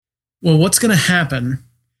Well, what's going to happen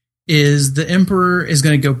is the Emperor is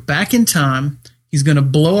going to go back in time. He's going to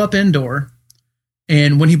blow up Endor.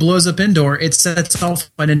 And when he blows up Endor, it sets off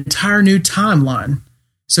an entire new timeline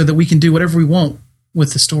so that we can do whatever we want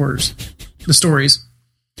with the stories.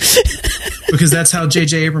 Because that's how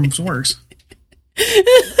J.J. Abrams works.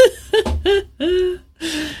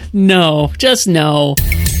 No, just no.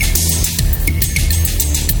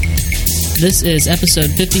 This is episode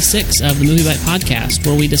 56 of the MovieByte podcast,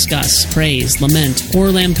 where we discuss, praise, lament, or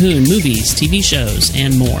lampoon movies, TV shows,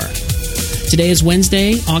 and more. Today is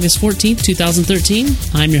Wednesday, August 14th, 2013.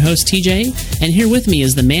 I'm your host, TJ, and here with me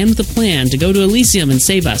is the man with a plan to go to Elysium and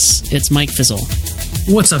save us. It's Mike Fizzle.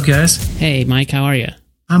 What's up, guys? Hey, Mike, how are you?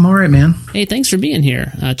 I'm all right, man. Hey, thanks for being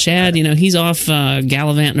here. Chad, he's off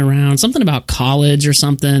gallivanting around. Something about college or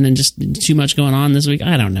something, and just too much going on this week.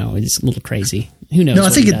 I don't know. It's a little crazy. Who knows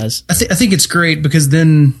what he does? I think it's great because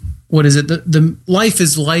then, what is it? The life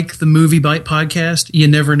is like the MovieByte podcast. You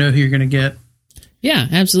never know who you're going to get. Yeah,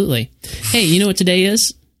 absolutely. Hey, you know what today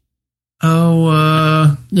is?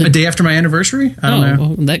 A day after my anniversary? I don't know.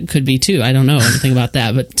 Well, that could be too. I don't know anything about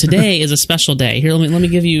that. But today is a special day. Here, let me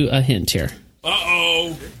give you a hint here.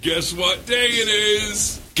 Uh-oh, guess what day it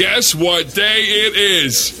is? Guess what day it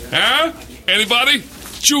is? Huh? Anybody?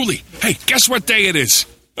 Julie, hey, guess what day it is?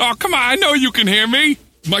 Oh, come on, I know you can hear me.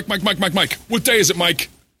 Mike. What day is it, Mike?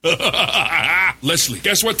 Leslie,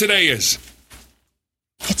 guess what today is?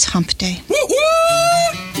 It's hump day.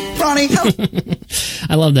 Woo-woo! Ronnie, help.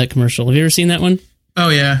 I love that commercial. Have you ever seen that one? Oh,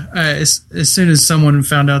 yeah. As soon as someone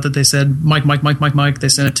found out that they said, Mike, they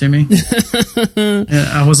sent it to me. And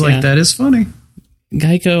I was like, That is funny.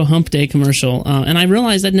 Geico Hump Day commercial. And I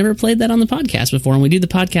realized I'd never played that on the podcast before, and we do the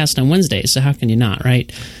podcast on Wednesdays, so how can you not, right?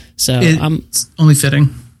 So it's only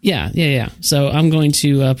fitting. Yeah. So I'm going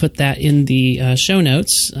to put that in the show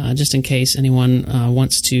notes, just in case anyone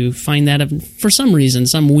wants to find that for some reason,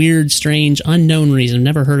 some weird, strange, unknown reason.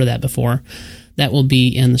 Never heard of that before. That will be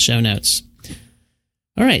in the show notes.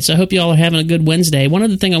 All right, so I hope you all are having a good Wednesday. One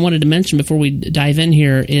other thing I wanted to mention before we dive in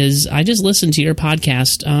here is I just listened to your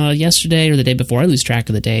podcast yesterday or the day before. I lose track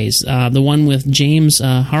of the days. The one with James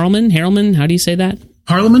Harleman. How do you say that?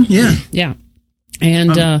 Harleman, yeah. Yeah.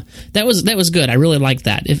 And that was good. I really liked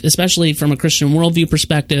that, especially from a Christian worldview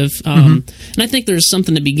perspective. And I think there's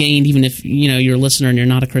something to be gained, even if you're a listener and you're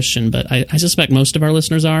not a Christian. But I suspect most of our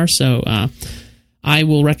listeners are. So I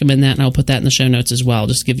will recommend that, and I'll put that in the show notes as well.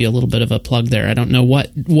 Just to give you a little bit of a plug there. I don't know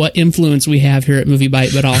what influence we have here at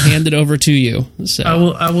MovieByte, but I'll hand it over to you. So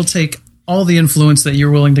I will take all the influence that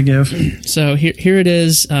you're willing to give. So here it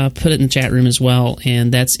is. Put it in the chat room as well,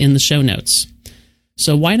 and that's in the show notes.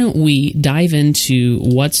 So why don't we dive into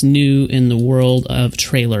what's new in the world of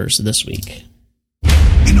trailers this week?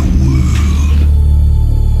 In a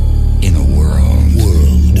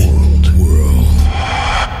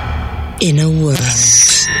world.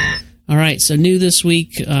 All right, so new this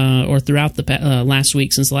week, or throughout the last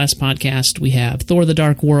week since the last podcast, we have Thor: The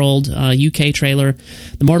Dark World, UK trailer,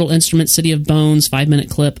 The Mortal Instrument, City of Bones, 5-minute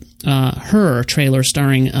clip, Her trailer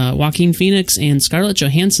starring Joaquin Phoenix and Scarlett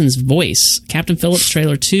Johansson's voice, Captain Phillips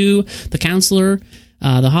trailer 2, The Counselor,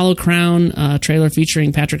 The Hollow Crown trailer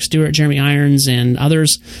featuring Patrick Stewart, Jeremy Irons, and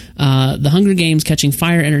others, The Hunger Games Catching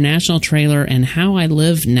Fire International trailer, and How I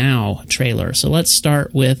Live Now trailer. So let's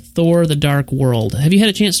start with Thor: The Dark World. Have you had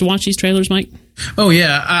a chance to watch these trailers, Mike? Oh,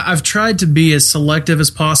 yeah. I've tried to be as selective as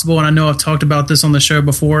possible, and I know I've talked about this on the show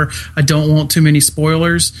before. I don't want too many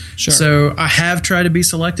spoilers. Sure. So I have tried to be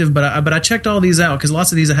selective, but I checked all these out because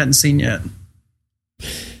lots of these I hadn't seen yet.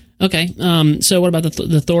 Okay, so what about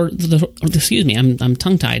the Thor? Excuse me, I'm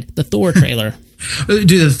tongue-tied. The Thor trailer. Dude,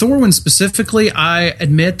 the Thor one specifically, I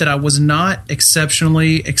admit that I was not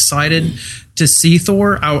exceptionally excited to see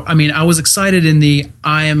Thor. I mean, I was excited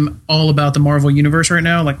I am all about the Marvel Universe right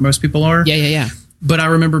now, like most people are. Yeah. But I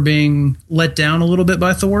remember being let down a little bit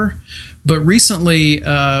by Thor. But recently,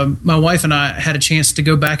 my wife and I had a chance to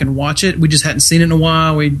go back and watch it. We just hadn't seen it in a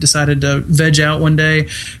while. We decided to veg out one day.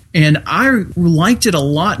 And I liked it a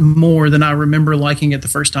lot more than I remember liking it the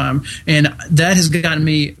first time. And that has gotten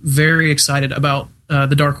me very excited about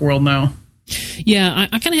The Dark World now. Yeah,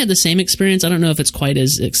 I kind of had the same experience. I don't know if it's quite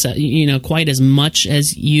as quite as much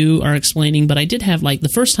as you are explaining, but I did have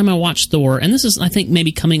the first time I watched Thor, and this is I think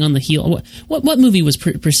maybe coming on the heel. What movie was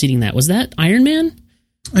preceding that? Was that Iron Man?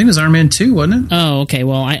 I think it was Iron Man 2, wasn't it? Oh, okay.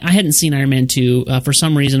 Well, I hadn't seen Iron Man 2 for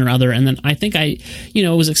some reason or other, and then I think I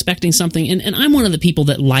was expecting something, and I'm one of the people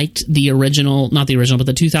that liked the original, not the original, but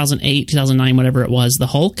the 2008, 2009, whatever it was, the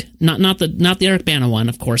Hulk. Not the Eric Bana one,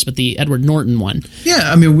 of course, but the Edward Norton one.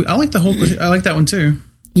 Yeah, I mean, I like the Hulk. I like that one too.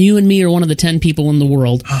 You and me are one of the 10 people in the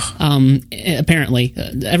world. Apparently,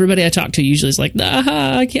 everybody I talk to usually is like,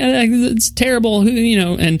 I can't, it's terrible,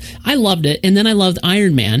 and I loved it. And then I loved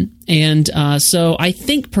Iron Man. And so I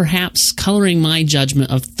think perhaps coloring my judgment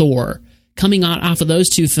of Thor, coming off of those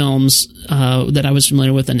two films that I was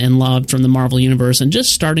familiar with and loved from the Marvel Universe, and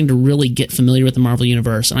just starting to really get familiar with the Marvel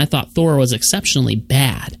Universe. And I thought Thor was exceptionally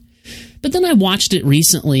bad. But then I watched it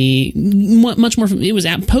recently, much more. It was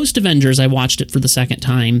at post-Avengers. I watched it for the second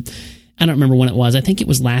time. I don't remember when it was. I think it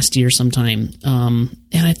was last year sometime. And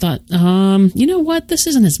I thought, you know what? This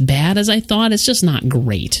isn't as bad as I thought. It's just not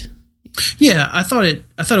great. Yeah, I thought it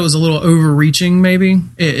was a little overreaching. Maybe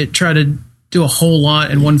it tried to do a whole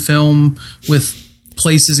lot in one film with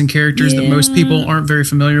places and characters that most people aren't very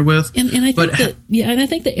familiar with. And I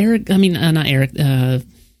think that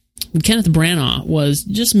Kenneth Branagh was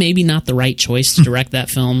just maybe not the right choice to direct that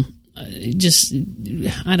film.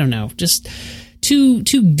 I don't know, just too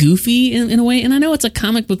goofy in a way. And I know it's a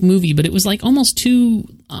comic book movie, but it was like almost too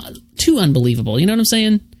unbelievable. You know what I'm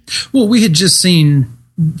saying? Well, we had just seen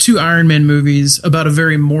 2 Iron Man movies about a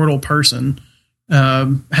very mortal person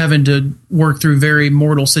having to work through very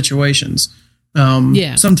mortal situations.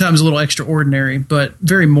 Sometimes a little extraordinary, but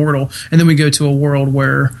very mortal. And then we go to a world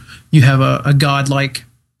where you have a godlike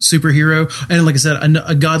superhero, and like I said,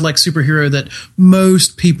 a godlike superhero that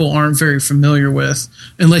most people aren't very familiar with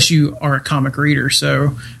unless you are a comic reader.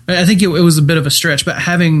 So I think it was a bit of a stretch, but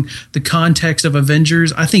having the context of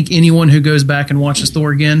Avengers, I think anyone who goes back and watches Thor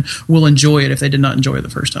again will enjoy it if they did not enjoy it the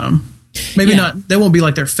first time. Maybe not. They won't be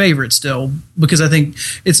like their favorite still, because I think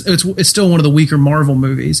it's still one of the weaker Marvel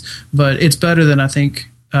movies, but it's better than I think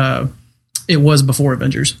it was before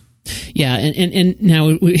Avengers. Yeah, and now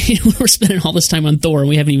we're spending all this time on Thor, and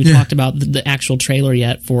we haven't even talked about the actual trailer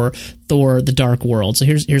yet for Thor: The Dark World. So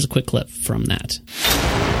here's a quick clip from that.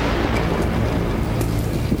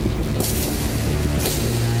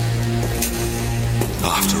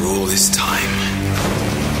 After all this time,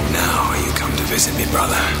 now you come to visit me,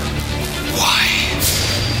 brother. Why?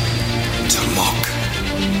 To mock.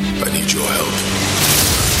 I need your help.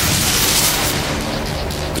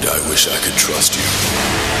 But I wish I could trust you.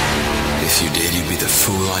 If you did, you'd be the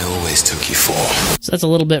fool I always took you for. So that's a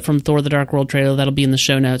little bit from Thor: The Dark World trailer. That'll be in the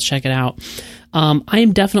show notes. Check it out. I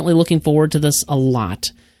am definitely looking forward to this a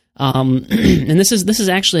lot. And this is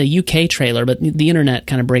actually a UK trailer, but the internet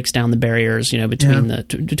kind of breaks down the barriers, between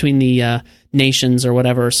the nations or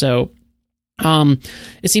whatever. So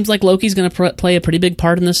it seems like Loki's going to play a pretty big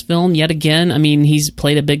part in this film yet again. I mean, he's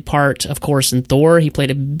played a big part, of course, in Thor. He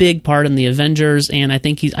played a big part in the Avengers, and I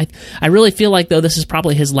think I really feel like, though, this is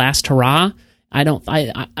probably his last hurrah.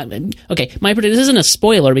 Okay, this isn't a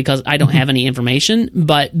spoiler because I don't have any information,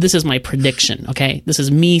 but this is my prediction, okay? This is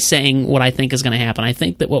me saying what I think is going to happen. I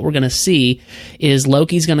think that what we're going to see is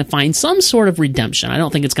Loki's going to find some sort of redemption. I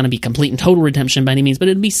don't think it's going to be complete and total redemption by any means, but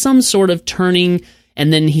it'll be some sort of turning,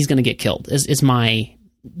 and then he's going to get killed, is my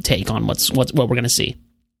take on what we're going to see.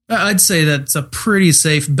 I'd say that's a pretty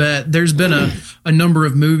safe bet. There's been a number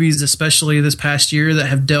of movies, especially this past year, that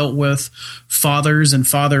have dealt with fathers and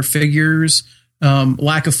father figures,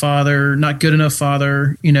 lack of father, not good enough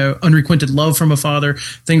father, unrequited love from a father,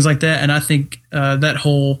 things like that. And I think that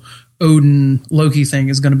whole Odin Loki thing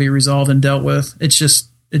is going to be resolved and dealt with. It just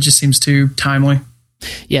seems too timely.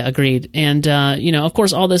 Yeah, agreed. And, of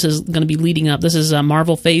course, all this is going to be leading up. This is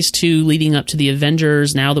Marvel Phase 2 leading up to the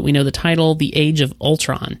Avengers, now that we know the title, The Age of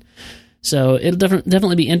Ultron. So it'll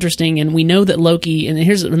definitely be interesting. And we know that Loki, and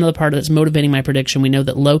here's another part that's motivating my prediction, we know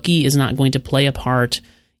that Loki is not going to play a part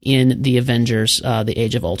in the Avengers, The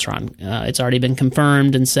Age of Ultron. It's already been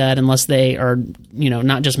confirmed and said, unless they are,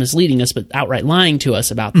 not just misleading us, but outright lying to us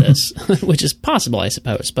about this, which is possible, I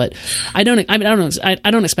suppose. But I don't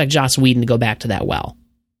expect Joss Whedon to go back to that well.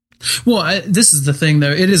 Well, this is the thing, though.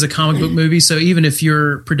 It is a comic book movie, so even if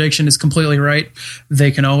your prediction is completely right, they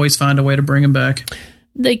can always find a way to bring him back.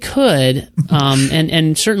 They could,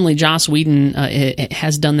 and certainly Joss Whedon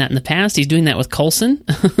has done that in the past. He's doing that with Coulson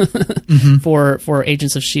for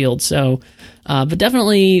Agents of S.H.I.E.L.D. So, but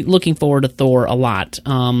definitely looking forward to Thor a lot.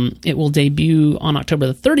 It will debut on October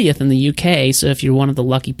the 30th in the UK. So if you're one of the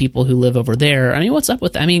lucky people who live over there, I mean, what's up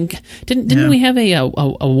with that? I mean, didn't we have a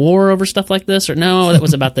war over stuff like this? Or no, that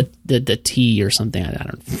was about the tea or something. I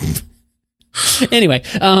don't know. Anyway,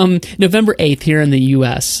 November 8th here in the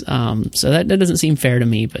U.S. So that doesn't seem fair to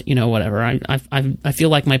me, but whatever. I feel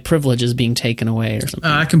like my privilege is being taken away or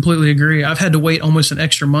something. I completely agree. I've had to wait almost an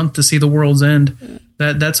extra month to see The World's End.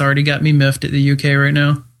 That's already got me miffed at the UK right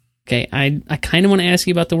now. Okay, I kind of want to ask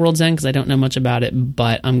you about The World's End because I don't know much about it,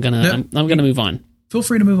 but I'm gonna move on. Feel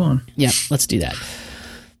free to move on. Yeah, let's do that.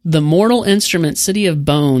 The Mortal Instrument, City of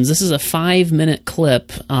Bones. This is a 5-minute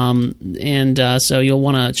clip, so you'll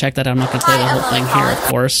want to check that out. I'm not going to play the whole thing here, of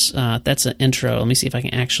course. That's an intro. Let me see if I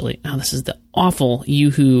can actually... Oh, this is the awful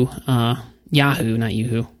Yahoo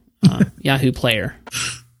player.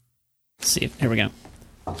 Let's see. Here we go.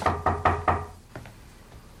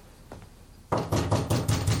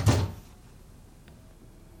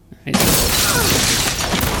 Right.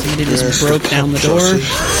 Somebody just broke down the door.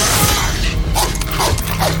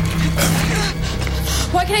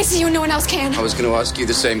 Why can I see you and no one else can? I was going to ask you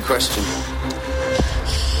the same question.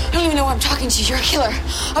 I don't even know why I'm talking to you. You're a killer.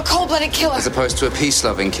 A cold-blooded killer. As opposed to a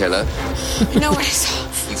peace-loving killer. You know what I saw.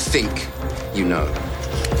 You think you know.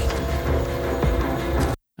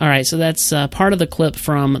 All right, so that's part of the clip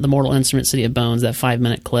from The Mortal Instrument, City of Bones, that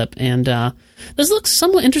 5-minute clip. And this looks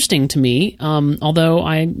somewhat interesting to me, although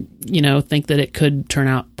I, think that it could turn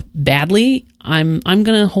out badly. I'm going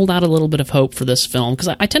to hold out a little bit of hope for this film, because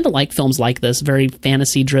I tend to like films like this, very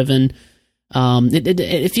fantasy-driven.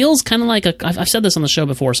 It feels kind of like I've said this on the show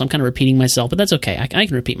before, so I'm kind of repeating myself, but that's okay. I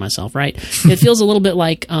can repeat myself, right? It feels a little bit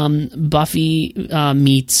like Buffy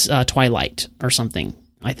meets Twilight or something,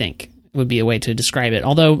 I think would be a way to describe it.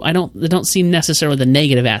 Although I don't see necessarily the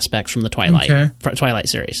negative aspects from the Twilight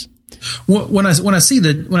series. When I see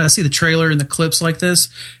the trailer and the clips like this,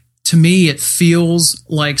 to me it feels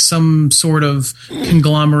like some sort of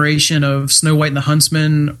conglomeration of Snow White and the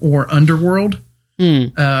Huntsman or Underworld.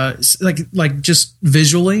 Like just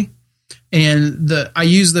visually. And I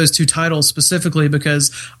use those two titles specifically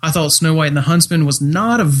because I thought Snow White and the Huntsman was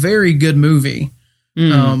not a very good movie.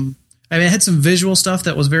 It had some visual stuff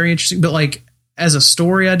that was very interesting, but like as a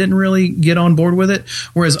story, I didn't really get on board with it.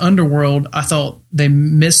 Whereas Underworld, I thought they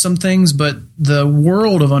missed some things, but the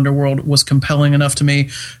world of Underworld was compelling enough to me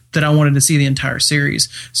that I wanted to see the entire series.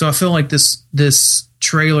 So I feel like this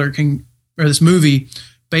trailer this movie,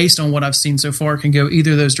 based on what I've seen so far, can go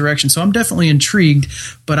either of those directions. So I'm definitely intrigued,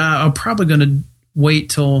 but I'm probably going to wait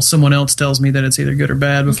till someone else tells me that it's either good or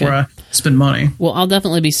bad before I spend money. Well, I'll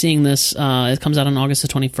definitely be seeing this. It comes out on August the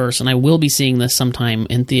 21st, and I will be seeing this sometime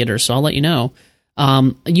in theaters, so I'll let you know.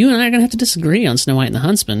 You and I are going to have to disagree on Snow White and the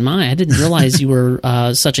Huntsman. I didn't realize you were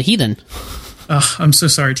such a heathen. I'm so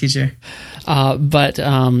sorry, TJ. But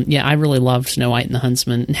I really loved Snow White and the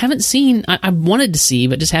Huntsman. And haven't seen, I wanted to see,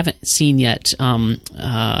 but just haven't seen yet.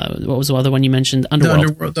 What was the other one you mentioned?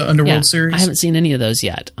 Underworld. The Underworld series. I haven't seen any of those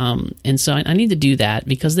yet. And so I need to do that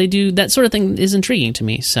because that sort of thing is intriguing to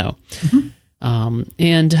me. So,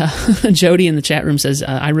 Jody in the chat room says,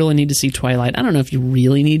 I really need to see Twilight. I don't know if you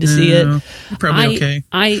really need to see it. Probably okay.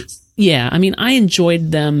 I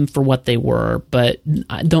enjoyed them for what they were, but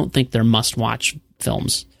I don't think they're must-watch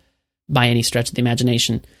films by any stretch of the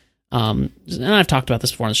imagination. And I've talked about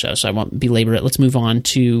this before on the show, so I won't belabor it. Let's move on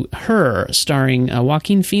to Her, starring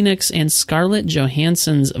Joaquin Phoenix and Scarlett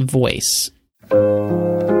Johansson's voice.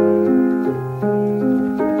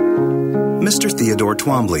 Mr. Theodore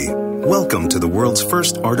Twombly, welcome to the world's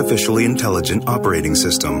first artificially intelligent operating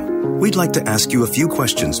system. We'd like to ask you a few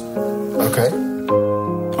questions. Okay.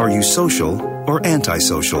 Are you social or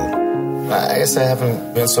antisocial? I guess I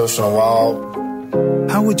haven't been social in a while.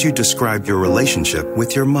 How would you describe your relationship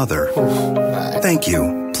with your mother? Thank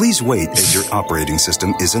you. Please wait as your operating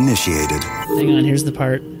system is initiated. Hang on, here's the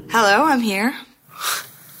part. Hello, I'm here.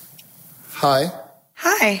 Hi.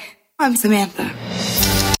 Hi, I'm Samantha.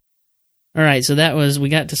 All right, so we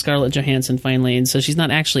got to Scarlett Johansson finally, and so she's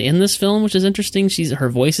not actually in this film, which is interesting. Her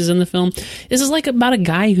voice is in the film. This is like about a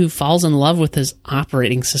guy who falls in love with his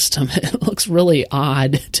operating system. It looks really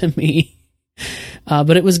odd to me,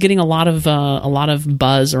 but it was getting a lot of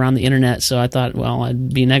buzz around the internet. So I thought, well,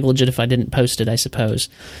 I'd be negligent if I didn't post it, I suppose.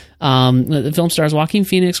 The film stars Joaquin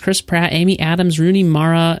Phoenix, Chris Pratt, Amy Adams, Rooney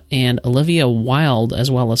Mara, and Olivia Wilde, as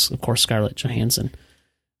well as, of course, Scarlett Johansson.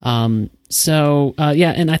 And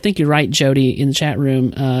I think you're right, Jody, in the chat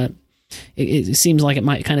room. It seems like it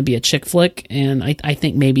might kind of be a chick flick, and I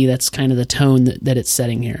think maybe that's kind of the tone that it's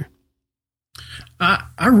setting here.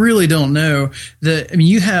 I really don't know.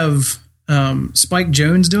 You have Spike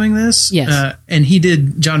Jonze doing this, yes, and he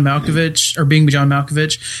did John Malkovich, or Being John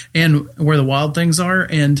Malkovich, and Where the Wild Things Are.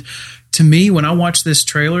 And to me, when I watch this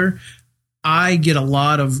trailer, I get a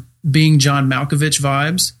lot of Being John Malkovich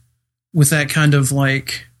vibes with that kind of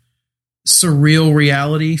like surreal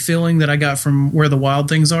reality feeling that I got from Where the Wild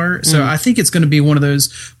Things Are. So I think it's going to be one of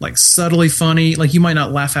those like subtly funny, like you might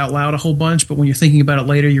not laugh out loud a whole bunch, but when you're thinking about it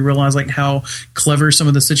later, you realize like how clever some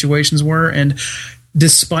of the situations were. And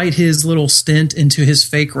despite his little stint into his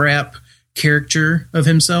fake rap character of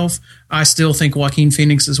himself, I still think Joaquin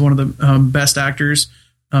Phoenix is one of the best actors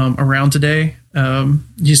around today,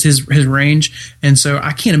 just his range. And so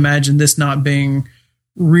I can't imagine this not being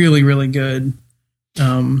really, really good.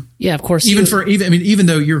 Yeah, of course. Even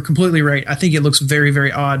though you're completely right, I think it looks very,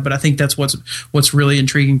 very odd, but I think that's what's really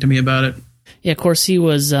intriguing to me about it. Yeah, of course, he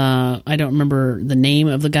was, I don't remember the name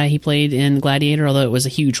of the guy he played in Gladiator, although it was a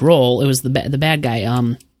huge role. It was the bad guy.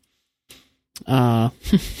 I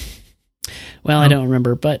don't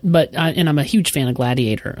remember, but and I'm a huge fan of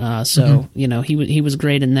Gladiator, so he was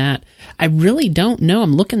great in that. I really don't know.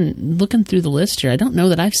 I'm looking through the list here. I don't know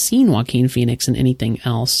that I've seen Joaquin Phoenix in anything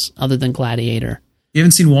else other than Gladiator. You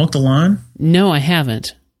haven't seen Walk the Line? No, I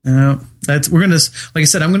haven't. Like I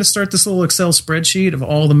said, I'm gonna start this little Excel spreadsheet of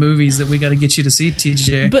all the movies that we got to get you to see,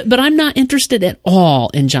 TJ. But I'm not interested at all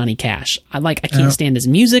in Johnny Cash. I can't stand his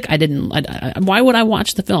music. Why would I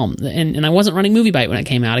watch the film? And I wasn't running MovieByte when it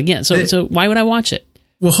came out again. So why would I watch it?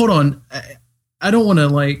 Well, hold on. I don't want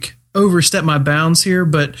to overstep my bounds here,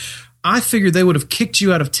 but I figured they would have kicked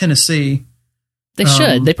you out of Tennessee. They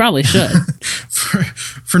should. They probably should.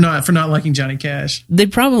 for not liking Johnny Cash. They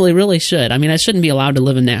probably really should. I mean, I shouldn't be allowed to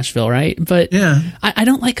live in Nashville, right? But yeah, I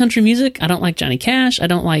don't like country music. I don't like Johnny Cash. I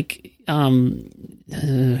don't like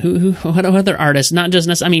what other artists? Not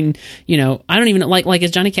just. I mean, I don't even like.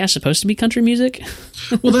 Is Johnny Cash supposed to be country music?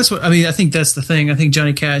 Well, that's what I mean. I think that's the thing. I think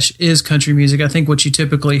Johnny Cash is country music. I think what you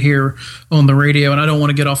typically hear on the radio, and I don't want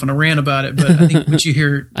to get off on a rant about it, but I think what you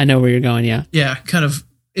hear. I know where you're going. Yeah. Yeah. Kind of.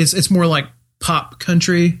 It's more like pop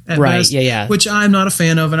country at right, best, yeah, which I'm not a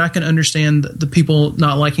fan of, and I can understand the people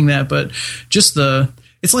not liking that, but just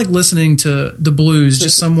it's like listening to the blues,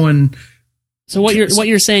 just someone. So what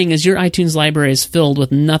you're saying is your iTunes library is filled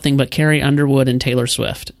with nothing but Carrie Underwood and Taylor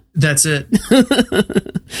Swift. That's it.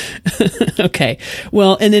 Okay.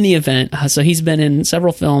 Well, in any event, so he's been in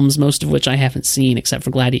several films, most of which I haven't seen except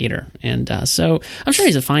for Gladiator. And so I'm sure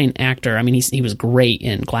he's a fine actor. I mean, he was great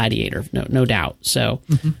in Gladiator, no doubt. So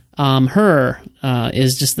Her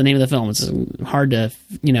is just the name of the film. It's hard to,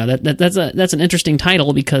 that's an interesting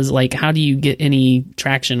title because, how do you get any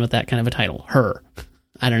traction with that kind of a title? Her.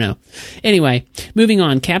 I don't know. Anyway, moving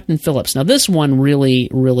on, Captain Phillips. Now, this one really,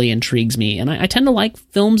 really intrigues me, and I tend to like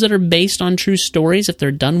films that are based on true stories if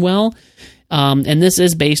they're done well, and this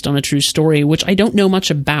is based on a true story, which I don't know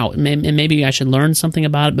much about, and maybe I should learn something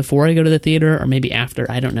about it before I go to the theater, or maybe after,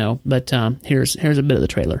 I don't know, but here's a bit of the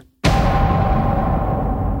trailer.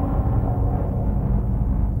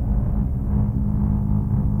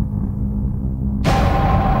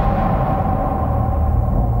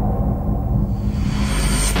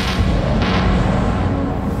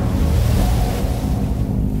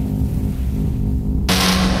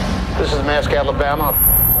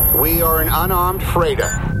 Alabama. We are an unarmed freighter.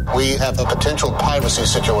 We have a potential piracy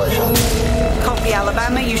situation. Copy,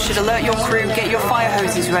 Alabama. You should alert your crew. Get your fire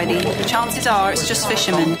hoses ready. Chances are it's just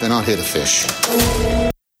fishermen. They're not here to fish.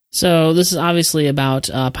 So this is obviously about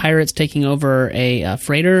pirates taking over a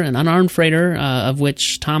freighter, an unarmed freighter, of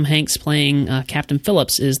which Tom Hanks playing Captain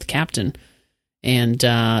Phillips is the captain. And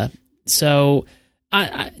so...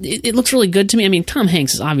 it looks really good to me. I mean, Tom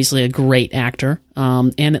Hanks is obviously a great actor,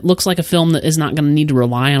 and it looks like a film that is not going to need to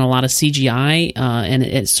rely on a lot of CGI, and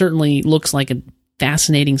it certainly looks like a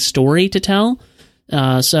fascinating story to tell.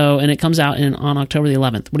 And it comes out on October the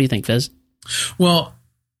 11th. What do you think, Fizz? Well,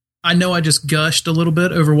 I know I just gushed a little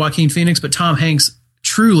bit over Joaquin Phoenix, but Tom Hanks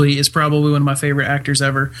truly is probably one of my favorite actors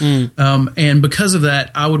ever. And because of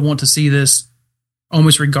that, I would want to see this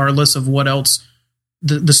almost regardless of what else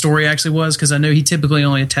the story actually was, because I know he typically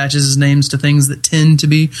only attaches his names to things that tend to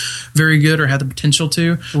be very good or have the potential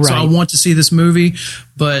to. Right. So I want to see this movie,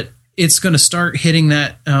 but it's going to start hitting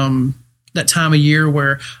that that time of year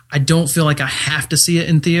where I don't feel like I have to see it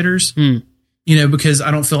in theaters, because I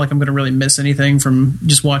don't feel like I'm going to really miss anything from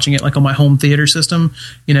just watching it on my home theater system.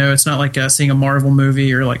 It's not like seeing a Marvel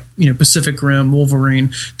movie or Pacific Rim, Wolverine,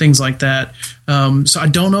 things like that. So I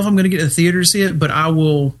don't know if I'm going to get to the theater to see it, but I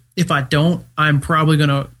will. If I don't, I'm probably going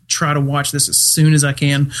to try to watch this as soon as I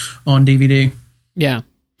can on DVD. Yeah.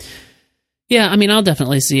 Yeah, I mean, I'll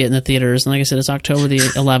definitely see it in the theaters. And like I said, it's October the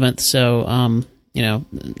 11th. So, I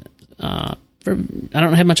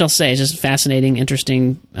don't have much else to say. It's just fascinating,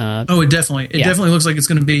 interesting. It definitely looks like it's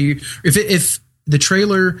going to be, if the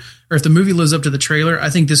trailer, or if the movie lives up to the trailer, I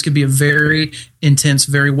think this could be a very intense,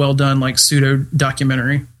 very well done, pseudo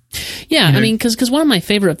documentary. Yeah, I mean, because one of my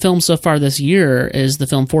favorite films so far this year is the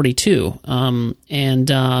film 42, and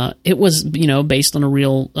it was, based on a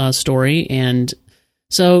real story, and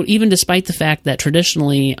so even despite the fact that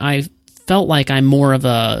traditionally I felt like I'm more of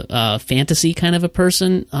a fantasy kind of a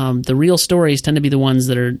person, the real stories tend to be the ones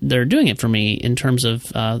that are doing it for me in terms of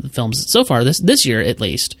the films so far this year at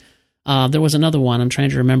least. There was another one. I'm trying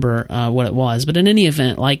to remember what it was. But in any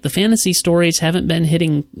event, like the fantasy stories haven't been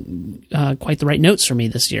hitting quite the right notes for me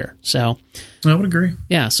this year. So I would agree.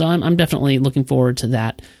 Yeah, so I'm definitely looking forward to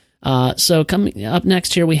that. So coming up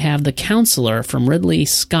next here, we have The Counselor from Ridley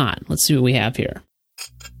Scott. Let's see what we have here.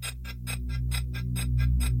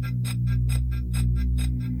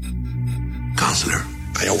 Counselor,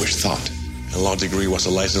 I always thought a law degree was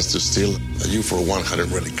a license to steal, but you for one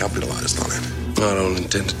hadn't really capitalized on it. I don't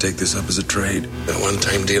intend to take this up as a trade. A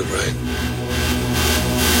one-time deal, right?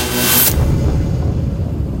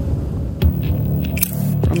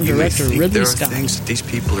 From director Ridley there Scott. Are things that these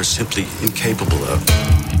people are simply incapable of.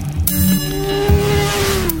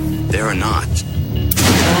 They are not.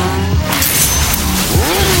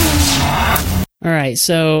 All right,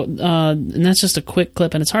 so and that's just a quick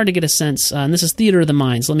clip, and it's hard to get a sense. And this is Theater of the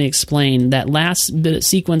Minds. Let me explain that last bit of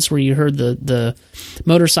sequence where you heard the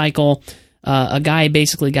motorcycle. A guy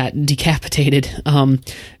basically got decapitated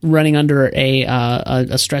running under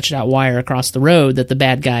a stretched out wire across the road that the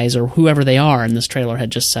bad guys or whoever they are in this trailer had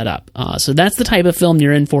just set up. So that's the type of film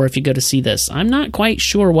you're in for if you go to see this. I'm not quite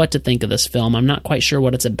sure what to think of this film. I'm not quite sure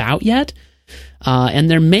what it's about yet. And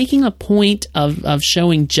they're making a point of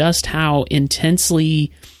showing just how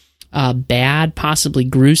intensely bad, possibly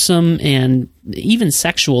gruesome, and even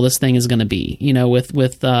sexual this thing is going to be. You know, with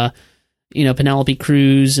Penelope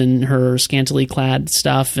Cruz and her scantily clad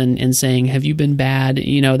stuff and saying, "Have you been bad?"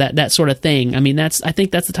 You know, that sort of thing. I mean, I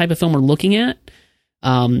think that's the type of film we're looking at.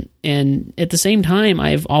 And at the same time,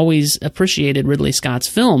 I've always appreciated Ridley Scott's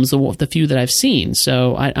films, the few that I've seen.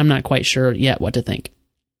 So I'm not quite sure yet what to think.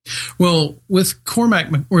 Well, with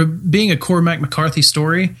being a Cormac McCarthy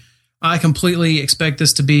story, I completely expect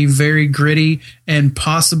this to be very gritty and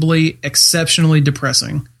possibly exceptionally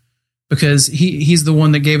depressing, because he's the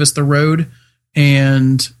one that gave us The Road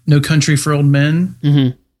and No Country for Old Men.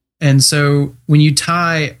 Mm-hmm. And so when you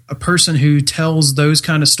tie a person who tells those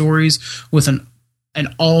kind of stories with an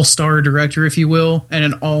all-star director, if you will, and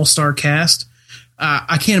an all-star cast,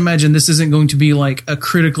 I can't imagine this isn't going to be like a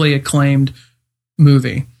critically acclaimed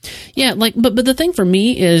movie. Yeah, but the thing for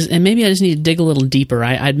me is, and maybe I just need to dig a little deeper.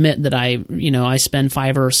 I admit that I spend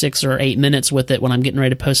 5 or 6 or 8 minutes with it when I'm getting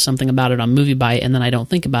ready to post something about it on MovieByte, and then I don't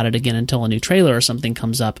think about it again until a new trailer or something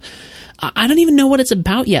comes up. I don't even know what it's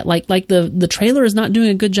about yet. Like the trailer is not doing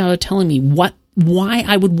a good job of telling me why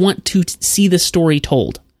I would want to see this story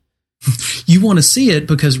told. You want to see it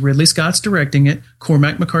because Ridley Scott's directing it,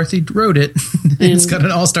 Cormac McCarthy wrote it, and it's got an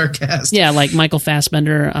all-star cast. Yeah, like Michael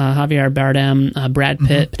Fassbender, Javier Bardem, Brad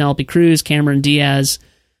Pitt, Penelope Cruz, Cameron Diaz.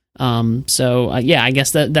 I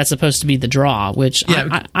guess that's supposed to be the draw, which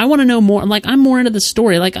I want to know more. Like, I'm more into the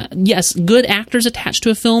story. Like, yes, good actors attached to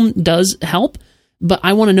a film does help, but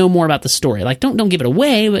I want to know more about the story. Like, don't give it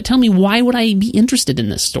away, but tell me, why would I be interested in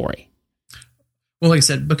this story? Well, like I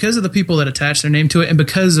said, because of the people that attach their name to it, and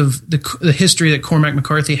because of the history that Cormac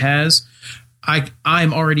McCarthy has,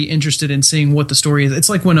 I'm already interested in seeing what the story is. It's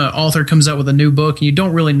like when an author comes out with a new book and you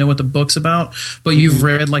don't really know what the book's about, but you've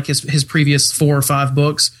read like his previous 4 or 5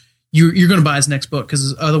 books. You're going to buy his next book because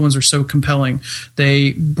his other ones are so compelling.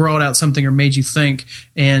 They brought out something or made you think,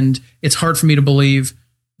 and it's hard for me to believe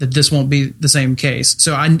that this won't be the same case.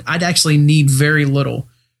 So I'd actually need very little.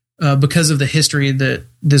 Because of the history that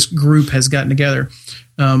this group has gotten together,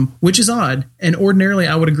 which is odd. And ordinarily,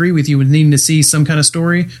 I would agree with you with needing to see some kind of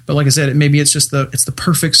story. But like I said, maybe it's just the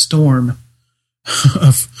perfect storm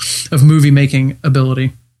of movie making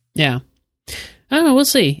ability. Yeah. I don't know. We'll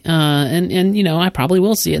see. And I probably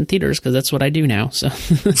will see it in theaters because that's what I do now. So,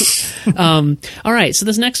 all right. So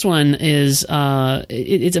this next one is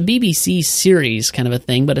it's a BBC series kind of a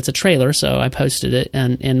thing, but it's a trailer. So I posted it,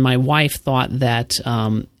 and my wife thought that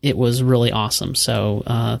it was really awesome.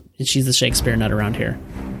 So she's the Shakespeare nut around here.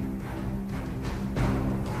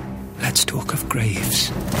 Let's talk of graves,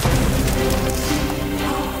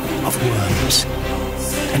 of worms,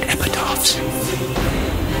 and epitaphs.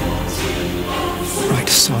 Write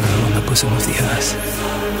sorrow on the bosom of the earth.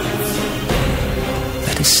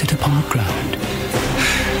 Let us sit upon the ground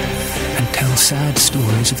and tell sad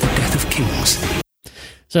stories of the death of kings.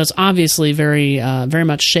 So it's obviously very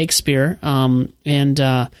much Shakespeare.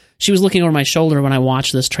 And she was looking over my shoulder when I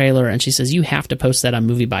watched this trailer, and she says, "You have to post that on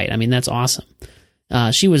MovieByte." I mean, that's awesome.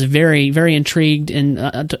 She was very, very intrigued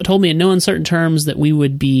and told me in no uncertain terms that we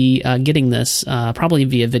would be getting this probably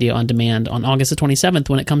via video on demand on August the 27th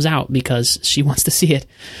when it comes out, because she wants to see it.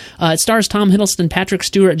 It stars Tom Hiddleston, Patrick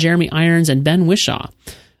Stewart, Jeremy Irons, and Ben Whishaw,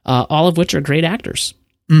 all of which are great actors.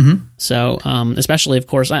 Mm-hmm. So, especially, of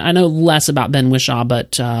course, I know less about Ben Whishaw,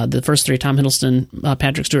 but the first three, Tom Hiddleston,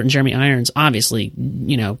 Patrick Stewart, and Jeremy Irons, obviously,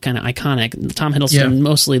 kind of iconic. Tom Hiddleston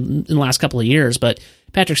mostly in the last couple of years, but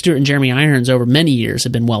Patrick Stewart and Jeremy Irons over many years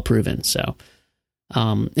have been well proven. So,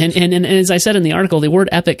 and as I said in the article, the word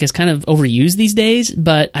epic is kind of overused these days,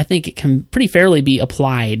 but I think it can pretty fairly be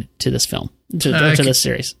applied to this film, to this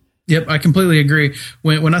series. Yep, I completely agree.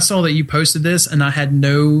 When I saw that you posted this and I had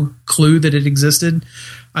no clue that it existed,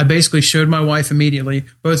 I basically showed my wife immediately.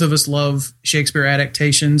 Both of us love Shakespeare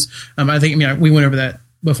adaptations. I think we went over that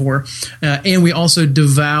before. And we also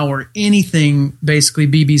devour anything basically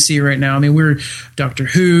BBC right now. I mean, we're Doctor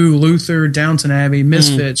Who, Luther, Downton Abbey,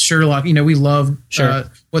 Misfits, Sherlock. We love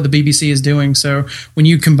what the BBC is doing. So when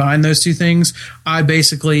you combine those two things, I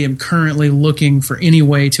basically am currently looking for any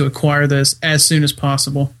way to acquire this as soon as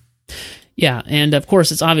possible. Yeah, and of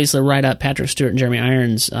course, it's obviously right up Patrick Stewart and Jeremy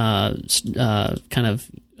Irons'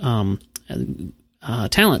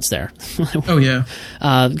 talents there. Oh yeah,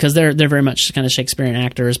 because they're very much kind of Shakespearean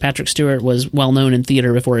actors. Patrick Stewart was well known in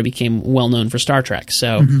theater before he became well known for Star Trek.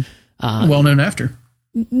 So well known after.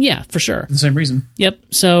 Yeah, for sure. For the same reason. Yep.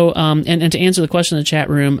 So, and to answer the question in the chat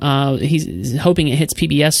room, he's hoping it hits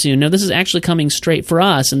PBS soon. No, this is actually coming straight for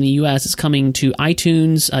us in the U.S. It's coming to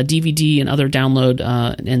iTunes, DVD, and other download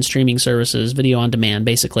and streaming services, video on demand,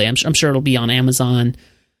 basically. I'm sure it'll be on Amazon.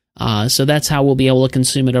 So that's how we'll be able to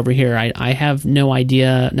consume it over here. I have no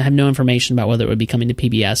idea, I have no information about whether it would be coming to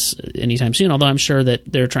PBS anytime soon, although I'm sure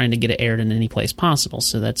that they're trying to get it aired in any place possible.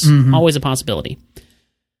 So that's always a possibility.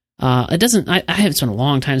 It doesn't. I haven't spent a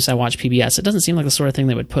long time since I watched PBS. It doesn't seem like the sort of thing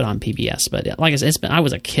they would put on PBS. But like I said, I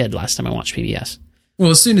was a kid last time I watched PBS.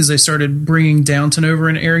 Well, as soon as they started bringing Downton over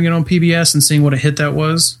and airing it on PBS and seeing what a hit that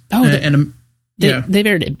was, they've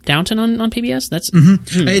aired Downton on PBS. That's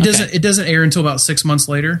it doesn't air until about 6 months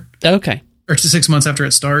later. Okay, or 6 months after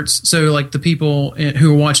it starts. So like the people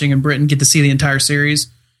who are watching in Britain get to see the entire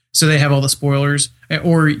series, so they have all the spoilers.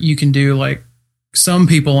 Or you can do like some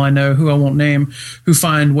people I know who I won't name who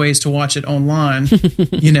find ways to watch it online,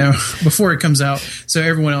 before it comes out. So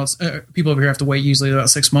everyone else, people over here have to wait usually about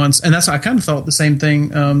 6 months. And that's, I kind of thought the same thing.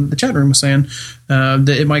 The chat room was saying, that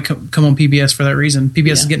it might come on PBS for that reason.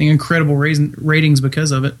 PBS is getting incredible ratings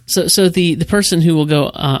because of it. So the person who will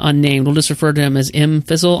go unnamed, we'll just refer to him as M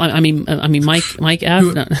Fizzle. I mean Mike F.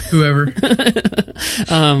 Whoever,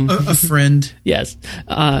 a friend. Yes.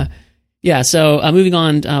 Yeah, so moving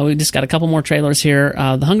on, we just got a couple more trailers here.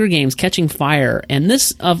 The Hunger Games: Catching Fire, and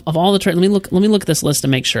this of all the trailers. Let me look at this list to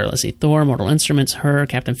make sure. Let's see: Thor, Mortal Instruments, Her,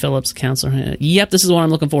 Captain Phillips, Counselor. Yep, this is the one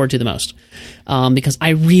I'm looking forward to the most because I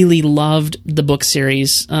really loved the book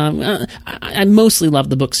series. I mostly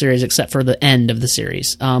loved the book series except for the end of the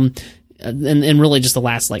series. And really just the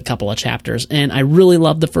last couple of chapters. And I really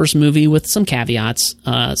loved the first movie with some caveats.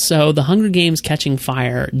 So The Hunger Games: Catching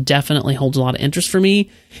Fire definitely holds a lot of interest for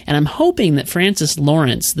me. And I'm hoping that Francis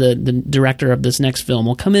Lawrence, the director of this next film,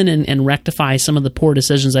 will come in and rectify some of the poor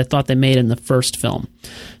decisions I thought they made in the first film.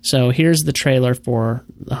 So here's the trailer for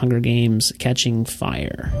The Hunger Games: Catching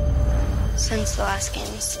Fire. Since the last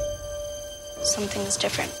games, something's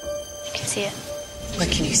different. I can see it.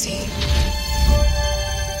 What can you see?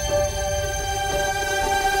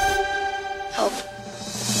 Help.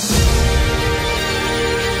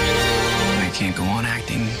 I can't go on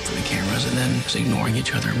acting for the cameras and then just ignoring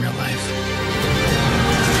each other in real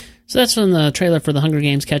life. So that's from the trailer for The Hunger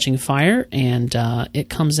Games: Catching Fire, and it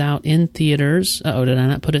comes out in theaters. Uh-oh, did I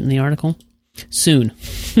not put it in the article? Soon.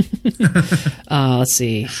 Let's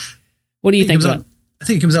see. What do you think about? I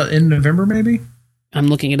think it comes out in November, maybe. I'm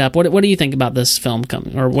looking it up. What do you think about this film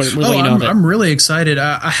coming? Or what do you know of it? I'm really excited.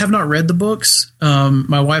 I have not read the books.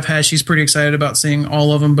 My wife has. She's pretty excited about seeing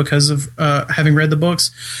all of them because of having read the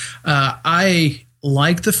books. I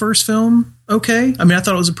like the first film. Okay. I mean, I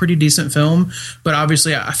thought it was a pretty decent film, but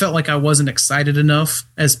obviously I felt like I wasn't excited enough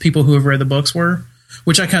as people who have read the books were,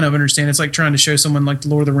 which I kind of understand. It's like trying to show someone like The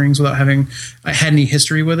Lord of the Rings without having had any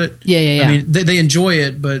history with it. Yeah. I mean, they enjoy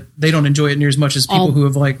it, but they don't enjoy it near as much as people who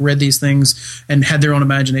have read these things and had their own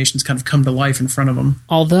imaginations kind of come to life in front of them.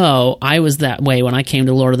 Although I was that way when I came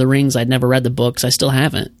to Lord of the Rings. I'd never read the books. I still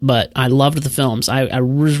haven't, but I loved the films. I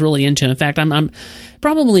was really into them. In fact, I'm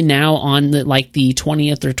probably now on the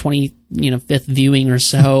 20th or 25th viewing or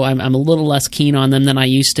so. I'm a little less keen on them than I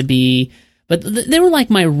used to be. But they were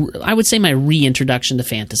I would say my reintroduction to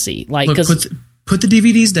fantasy. Look, put the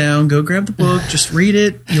DVDs down, go grab the book, just read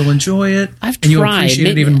it. You'll enjoy it. I've and you'll tried. Appreciate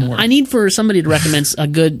it even more. I need for somebody to recommend a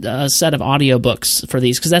good set of audiobooks for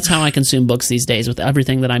these, because that's how I consume books these days with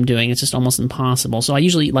everything that I'm doing. It's just almost impossible. So I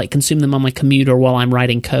usually consume them on my commute or while I'm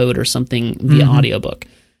writing code or something via audiobook.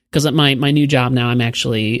 because at my new job now, I'm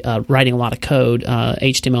actually writing a lot of code,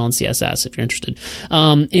 HTML and CSS, if you're interested.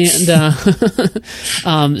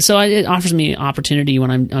 So it offers me opportunity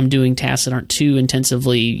when I'm doing tasks that aren't too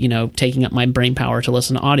intensively, taking up my brain power to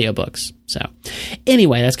listen to audiobooks. So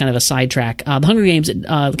anyway, that's kind of a sidetrack. The Hunger Games,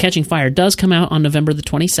 Catching Fire does come out on November the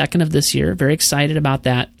 22nd of this year. Very excited about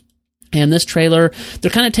that. And this trailer,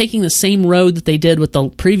 they're kind of taking the same road that they did with the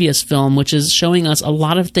previous film, which is showing us a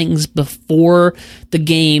lot of things before the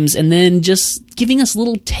games and then just giving us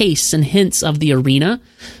little tastes and hints of the arena.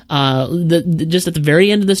 Just at the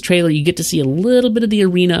very end of this trailer, you get to see a little bit of the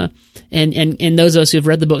arena. And those of us who have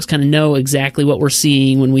read the books kind of know exactly what we're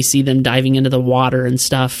seeing when we see them diving into the water and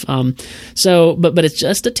stuff. But it's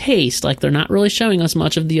just a taste. Like, they're not really showing us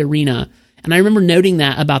much of the arena. And I remember noting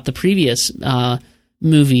that about the previous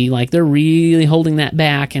movie, like they're really holding that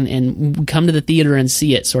back and come to the theater and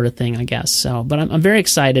see it, sort of thing, I guess. So, but I'm very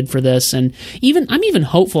excited for this, and I'm even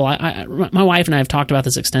hopeful. My wife and I have talked about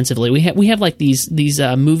this extensively. We have like these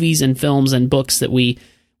movies and films and books that we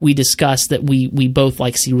discuss that we both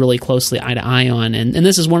like see really closely eye to eye on, and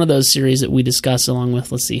this is one of those series that we discuss along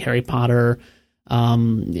with, let's see, Harry Potter,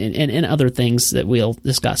 and other things that we'll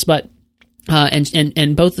discuss, but.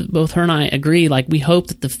 And both her and I agree, like, we hope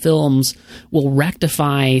that the films will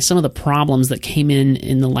rectify some of the problems that came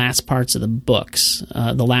in the last parts of the books,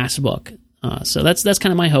 the last book. So that's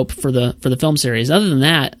kind of my hope for the film series. Other than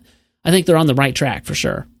that, I think they're on the right track for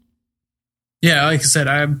sure. Yeah, like I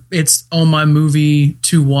said, it's on my movie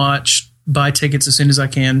to watch, buy tickets as soon as I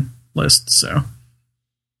can list. So.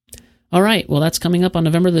 All right, well, that's coming up on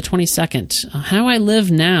November the 22nd. How I Live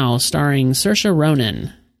Now, starring Saoirse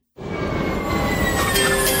Ronan.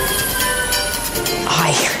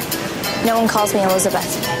 No one calls me Elizabeth,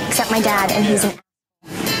 except my dad, and he's an...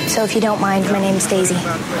 So if you don't mind, my name's Daisy.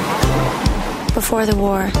 Before the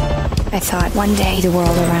war, I thought one day the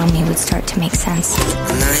world around me would start to make sense.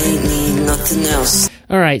 And I ain't need nothing else.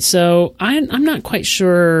 All right, so I'm not quite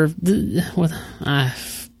sure... I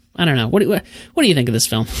don't know. What do you think of this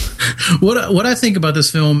film? What I think about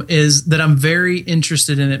this film is that I'm very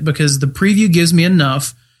interested in it because the preview gives me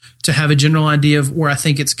enough to have a general idea of where I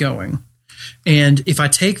think it's going. And if I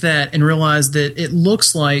take that and realize that it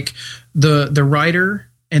looks like the writer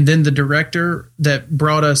and then the director that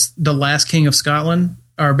brought us The Last King of Scotland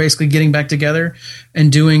are basically getting back together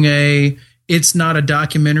and doing it's not a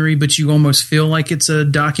documentary, but you almost feel like it's a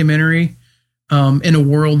documentary in a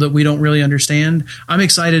world that we don't really understand. I'm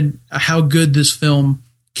excited how good this film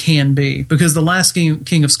can be, because The Last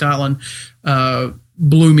King of Scotland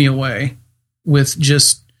blew me away with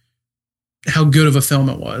just how good of a film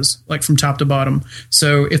it was, like from top to bottom.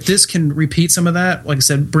 So if this can repeat some of that, like I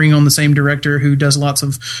said, bring on the same director who does lots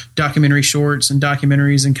of documentary shorts and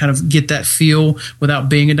documentaries and kind of get that feel without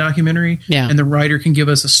being a documentary. Yeah. And the writer can give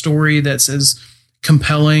us a story that's as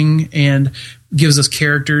compelling and gives us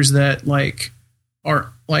characters that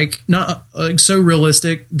are not so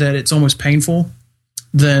realistic that it's almost painful,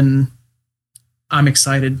 then I'm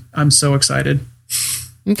excited. I'm so excited.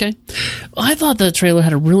 Okay. Well, I thought the trailer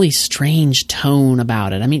had a really strange tone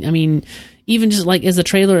about it. I mean, even just like as the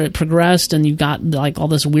trailer progressed and you got like all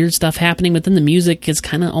this weird stuff happening, but then the music is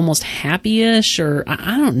kind of almost happy-ish, or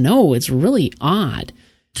I don't know. It's really odd.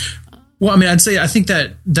 Well, I mean, I think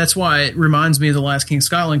that's why it reminds me of The Last King of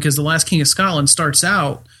Scotland, because The Last King of Scotland starts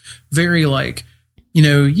out very like,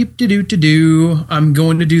 yip-de-doo-to-doo, I'm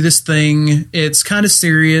going to do this thing. It's kind of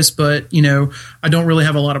serious, but, I don't really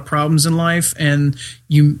have a lot of problems in life. And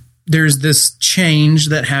there's this change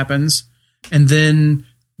that happens. And then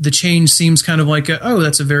the change seems kind of like,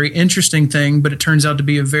 that's a very interesting thing, but it turns out to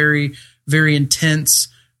be a very, very intense,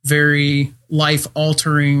 very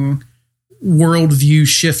life-altering, worldview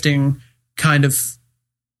shifting kind of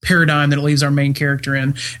paradigm that it leaves our main character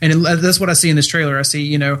in. And that's what I see in this trailer. I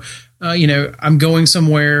see, I'm going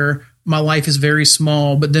somewhere, my life is very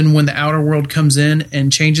small, but then when the outer world comes in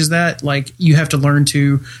and changes that, like, you have to learn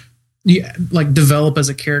to develop as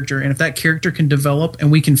a character. And if that character can develop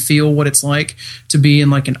and we can feel what it's like to be in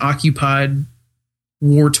like an occupied,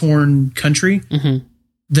 war-torn country, mm-hmm.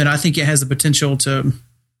 then I think it has the potential to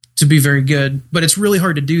be very good, but it's really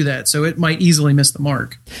hard to do that, so it might easily miss the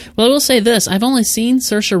mark. Well, I will say this. I've only seen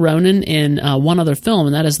Saoirse Ronan in one other film,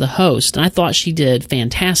 and that is The Host, and I thought she did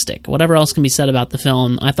fantastic. Whatever else can be said about the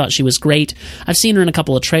film, I thought she was great. I've seen her in a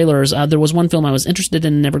couple of trailers. There was one film I was interested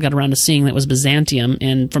in and never got around to seeing, that was Byzantium,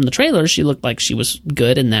 and from the trailer, she looked like she was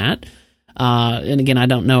good in that. And again, I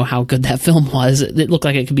don't know how good that film was. It looked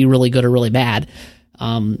like it could be really good or really bad.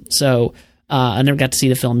 I never got to see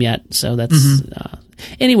the film yet, so that's... Mm-hmm.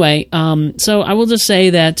 Anyway, so I will just say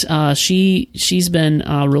that she's been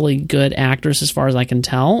a really good actress as far as I can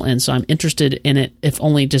tell, and so I'm interested in it, if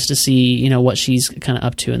only just to see what she's kind of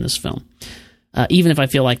up to in this film. Even if I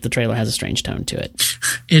feel like the trailer has a strange tone to it.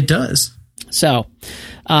 It does. So,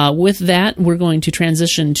 with that, we're going to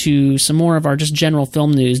transition to some more of our just general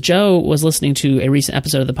film news. Joe was listening to a recent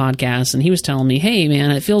episode of the podcast, and he was telling me, hey,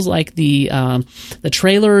 man, it feels like the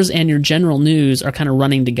trailers and your general news are kind of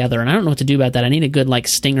running together, and I don't know what to do about that. I need a good,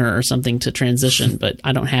 stinger or something to transition, but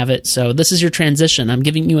I don't have it. So this is your transition. I'm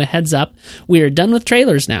giving you a heads up. We are done with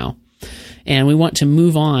trailers now. And we want to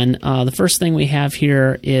move on. The first thing we have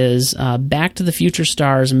here is Back to the Future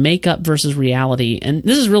stars makeup versus reality. And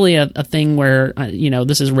this is really a thing where,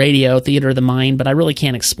 this is radio, theater of the mind, but I really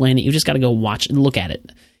can't explain it. You just got to go watch and look at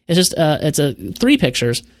it. It's just, it's 3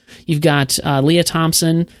 pictures. You've got Leah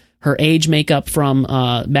Thompson, her age makeup from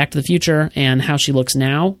Back to the Future, and how she looks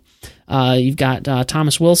now. You've got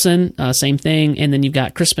Thomas Wilson, same thing. And then you've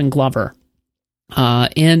got Crispin Glover.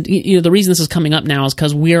 And the reason this is coming up now is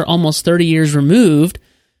because we're almost 30 years removed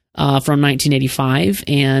from 1985,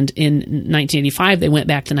 and in 1985 they went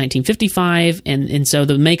back to 1955, and so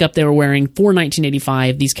the makeup they were wearing for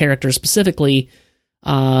 1985, these characters specifically,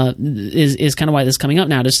 is kind of why this is coming up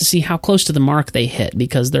now, just to see how close to the mark they hit,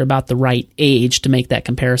 because they're about the right age to make that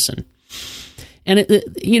comparison. And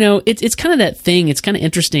it's kind of that thing. It's kind of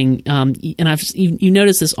interesting, and you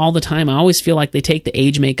notice this all the time. I always feel like they take the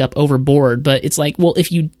age makeup overboard, but it's like, well,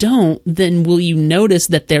 if you don't, then will you notice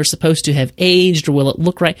that they're supposed to have aged, or will it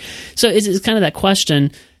look right? So it's kind of that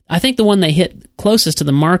question. I think the one they hit closest to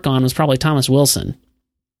the mark on was probably Thomas Wilson.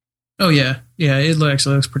 Oh yeah, it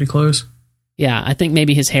actually looks pretty close. Yeah, I think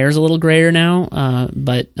maybe his hair's a little grayer now,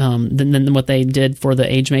 but than what they did for the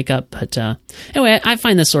age makeup. But anyway, I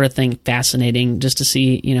find this sort of thing fascinating, just to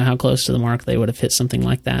see how close to the mark they would have hit something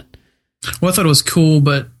like that. Well, I thought it was cool,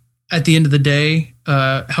 but at the end of the day,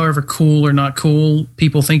 however cool or not cool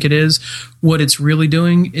people think it is, what it's really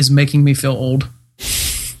doing is making me feel old.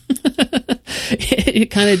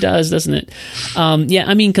 It kind of does, doesn't it? Yeah,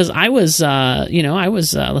 I mean, because I was,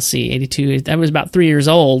 let's see, 82. I was about 3 years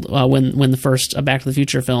old when the first Back to the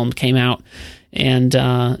Future film came out, and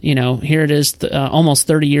here it is, almost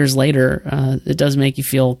 30 years later. It does make you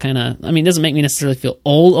feel kind of. I mean, it doesn't make me necessarily feel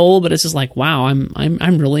old, but it's just like, wow,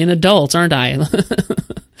 I'm really an adult, aren't I?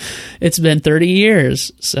 It's been 30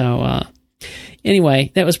 years. So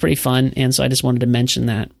anyway, that was pretty fun, and so I just wanted to mention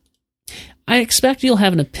that. I expect you'll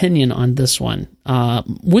have an opinion on this one.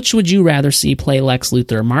 Which would you rather see play Lex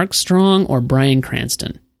Luthor, Mark Strong or Bryan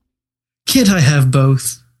Cranston? Can't I have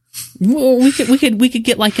both? Well, we could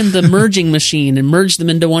get in the merging machine and merge them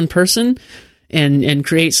into one person, and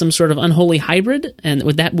create some sort of unholy hybrid. And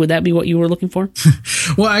would that be what you were looking for?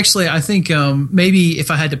 Well, actually, I think maybe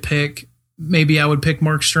if I had to pick, maybe I would pick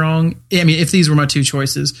Mark Strong. I mean, if these were my two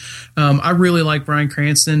choices, I really like Bryan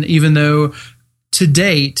Cranston, even though to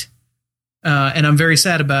date. And I'm very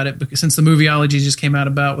sad about it, because since the Movieology just came out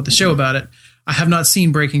with the show about it, I have not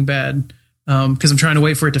seen Breaking Bad, because I'm trying to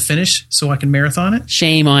wait for it to finish so I can marathon it.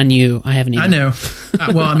 Shame on you. I haven't either. I know.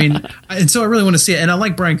 Well, I mean, and so I really want to see it. And I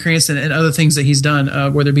like Bryan Cranston and other things that he's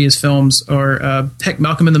done, whether it be his films or, heck,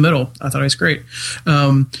 Malcolm in the Middle. I thought he was great.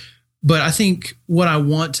 But I think what I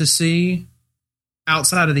want to see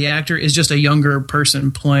outside of the actor is just a younger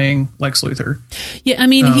person playing Lex Luthor. Yeah, I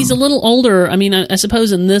mean, he's a little older. I mean, I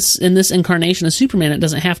suppose in this incarnation of Superman, it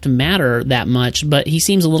doesn't have to matter that much, but he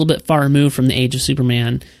seems a little bit far removed from the age of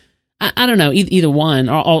Superman. I don't know, either one.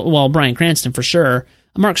 Well, Bryan Cranston for sure.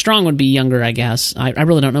 Mark Strong would be younger, I guess. I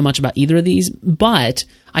really don't know much about either of these, but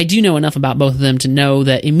I do know enough about both of them to know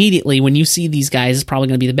that immediately when you see these guys, it's probably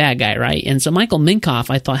going to be the bad guy, right? And so Michael Minkoff,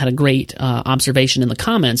 I thought, had a great observation in the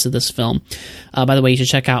comments of this film. By the way, you should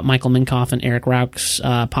check out Michael Minkoff and Eric Rauch's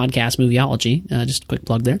podcast, Movieology. Just a quick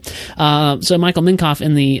plug there. So Michael Minkoff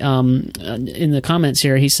in the comments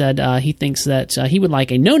here, he said he thinks that he would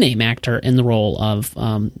like a no-name actor in the role of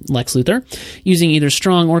Lex Luthor. Using either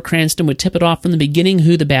Strong or Cranston would tip it off from the beginning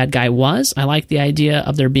who the bad guy was. I like the idea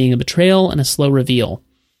of there being a betrayal and a slow reveal.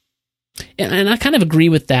 And I kind of agree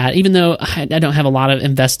with that, even though I don't have a lot of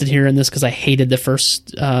invested here in this, because I hated the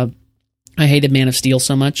first, I hated Man of Steel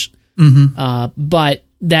so much. Mm-hmm. But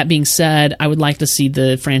that being said, I would like to see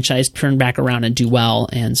the franchise turn back around and do well,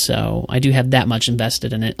 and so I do have that much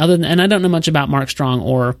invested in it. And I don't know much about Mark Strong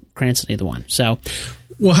or Cranston, either one. So,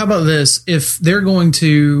 well, how about this? If they're going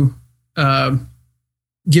to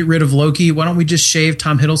get rid of Loki, why don't we just shave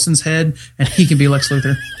Tom Hiddleston's head and he can be Lex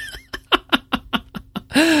Luthor?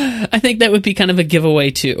 I think that would be kind of a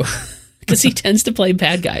giveaway too, because he tends to play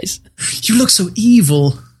bad guys. You look so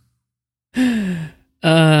evil.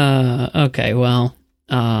 Okay, well,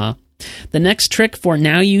 The next trick for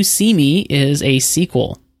Now You See Me is a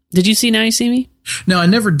sequel. Did you see Now You See Me? No, I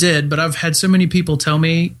never did, but I've had so many people tell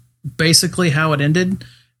me basically how it ended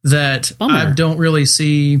that Bummer. I don't really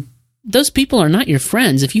see... Those people are not your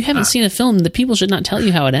friends. If you haven't seen a film, the people should not tell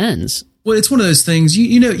you how it ends. Well, it's one of those things,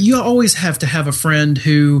 you always have to have a friend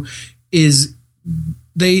who is...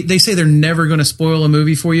 They say they're never going to spoil a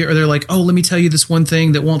movie for you, or they're like, oh, let me tell you this one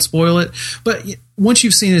thing that won't spoil it. But once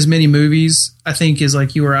you've seen as many movies, I think, as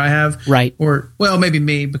like you or I have, right? Or, well, maybe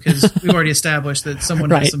me, because we've already established that someone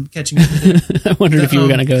right. has some catching up to do. I wondered if you were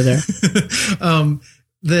going to go there.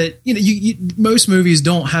 That, most movies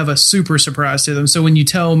don't have a super surprise to them. So when you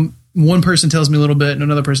tell, one person tells me a little bit and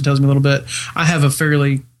another person tells me a little bit, I have a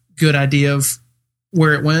fairly good idea of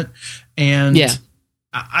where it went. And yeah.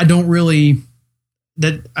 I don't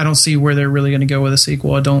see where they're really going to go with a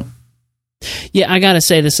sequel. Yeah, I got to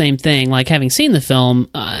say the same thing. Like, having seen the film,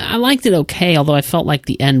 I liked it okay, although I felt like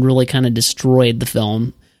the end really kind of destroyed the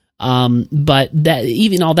film. But that,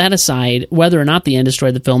 even all that aside, whether or not the end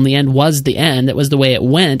destroyed the film, the end was the end. It was the way it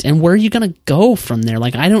went. And where are you going to go from there?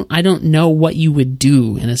 Like, I don't know what you would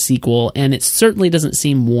do in a sequel, and it certainly doesn't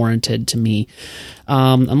seem warranted to me.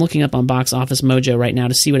 I'm looking up on Box Office Mojo right now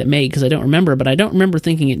to see what it made, because I don't remember, but I don't remember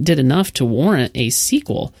thinking it did enough to warrant a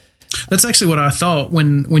sequel. That's actually what I thought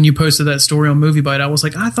when you posted that story on MovieByte. I was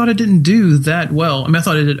like, I thought it didn't do that well. I mean, I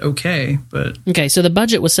thought it did okay, but okay. So the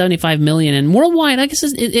budget was $75 million, and worldwide, I guess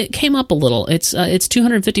it came up a little. It's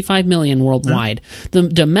 $255 million worldwide. The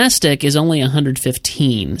domestic is only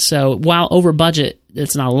 $115. So while over budget,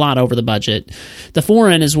 it's not a lot over the budget. The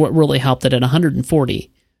foreign is what really helped it at $140.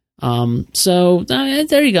 So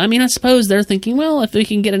there you go. I mean, I suppose they're thinking, well, if we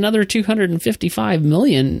can get another $255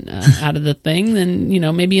 million out of the thing, then,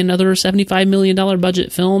 maybe another $75 million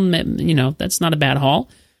budget film, that's not a bad haul.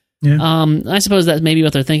 Yeah. I suppose that's maybe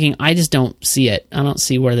what they're thinking. I just don't see it. I don't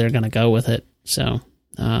see where they're going to go with it. So,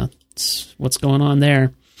 it's what's going on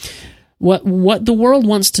there. What the world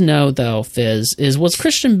wants to know, though, Fizz, is, was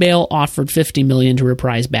Christian Bale offered $50 million to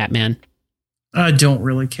reprise Batman? I don't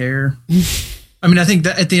really care. I mean, I think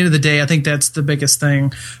that at the end of the day, I think that's the biggest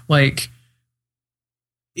thing. Like,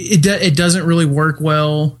 it doesn't really work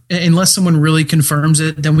well unless someone really confirms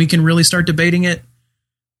it. Then we can really start debating it.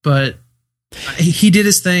 But he did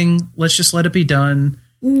his thing. Let's just let it be done.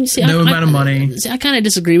 See, amount of money. I kind of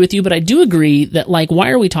disagree with you, but I do agree that, like,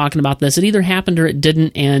 why are we talking about this? It either happened or it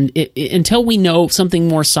didn't, and until we know something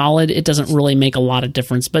more solid, it doesn't really make a lot of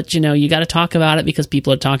difference. But, you got to talk about it because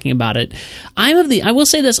people are talking about it. I will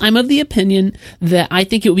say this, I'm of the opinion that I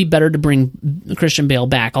think it would be better to bring Christian Bale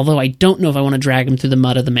back, although I don't know if I want to drag him through the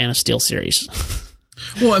mud of the Man of Steel series.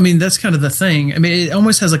 Well, I mean, that's kind of the thing. I mean, it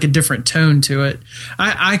almost has like a different tone to it.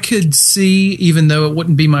 I could see, even though it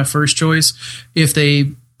wouldn't be my first choice, if they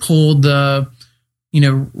pulled the,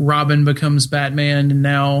 Robin becomes Batman and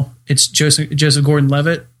now it's Joseph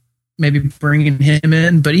Gordon-Levitt, maybe bringing him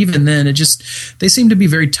in. But even then, they seem to be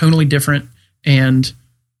very tonally different, and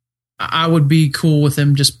I would be cool with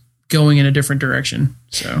them just going in a different direction.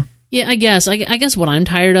 So. Yeah, I guess what I'm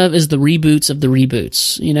tired of is the reboots of the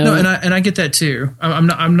reboots. No, and I get that too. I'm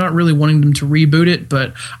not really wanting them to reboot it,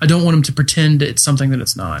 but I don't want them to pretend it's something that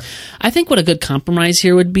it's not. I think what a good compromise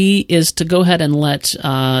here would be is to go ahead and let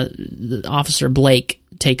Officer Blake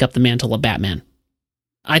take up the mantle of Batman.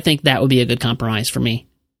 I think that would be a good compromise for me.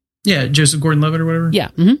 Yeah, Joseph Gordon-Levitt or whatever.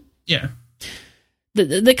 Yeah. Mm-hmm. Yeah.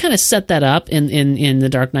 They kind of set that up in The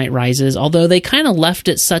Dark Knight Rises, although they kind of left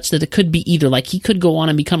it such that it could be either. Like, he could go on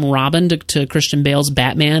and become Robin to Christian Bale's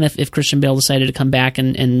Batman if Christian Bale decided to come back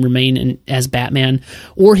and remain as Batman,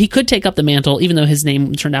 or he could take up the mantle, even though his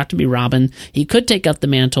name turned out to be Robin. He could take up the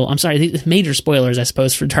mantle. I'm sorry, major spoilers, I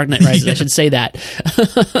suppose, for Dark Knight Rises. I should say that,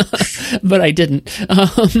 but I didn't.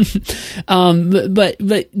 But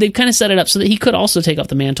they've kind of set it up so that he could also take up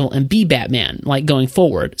the mantle and be Batman, like, going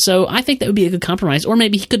forward. So I think that would be a good compromise. Or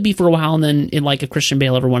maybe he could be for a while, and then, if Christian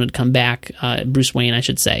Bale ever wanted to come back, Bruce Wayne, I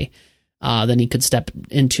should say, then he could step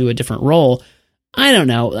into a different role. I don't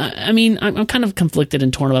know. I mean, I'm kind of conflicted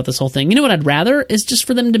and torn about this whole thing. You know what I'd rather is just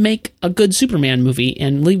for them to make a good Superman movie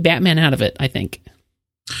and leave Batman out of it, I think.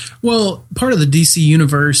 Well, part of the DC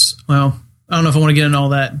universe, well, I don't know if I want to get into all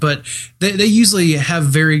that, but they usually have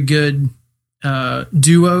very good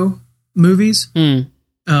duo movies.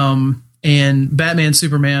 And Batman and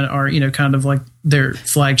Superman are, kind of like their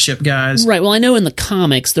flagship guys. Right. Well, I know in the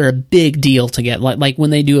comics, they're a big deal to get. Like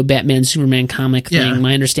when they do a Batman-Superman comic thing,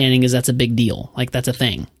 my understanding is that's a big deal. Like, that's a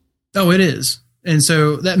thing. Oh, it is. And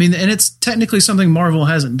so, and it's technically something Marvel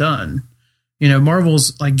hasn't done. You know,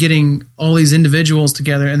 Marvel's like getting all these individuals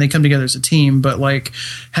together and they come together as a team, but like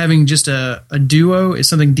having just a duo is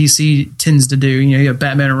something DC tends to do. You know, you have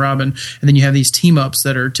Batman and Robin, and then you have these team ups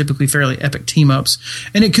that are typically fairly epic team ups.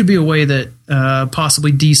 And it could be a way that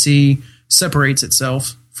possibly DC separates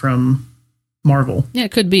itself from Marvel. Yeah,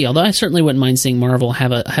 it could be. Although I certainly wouldn't mind seeing Marvel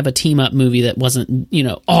have a team up movie that wasn't, you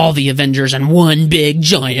know, all the Avengers in one big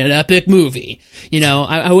giant epic movie. You know,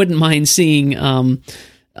 I wouldn't mind seeing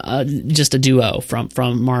just a duo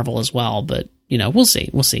from Marvel as well. But you know, we'll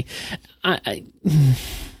see. I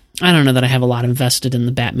don't know that I have a lot invested in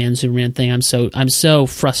the Batman Superman thing. I'm so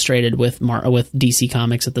frustrated with DC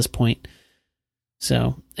Comics at this point.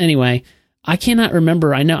 So anyway. I cannot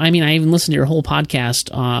remember. I even listened to your whole podcast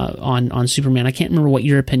on Superman. I can't remember what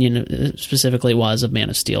your opinion specifically was of Man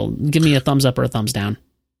of Steel. Give me a thumbs up or a thumbs down.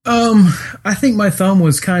 I think my thumb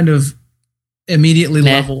was kind of immediately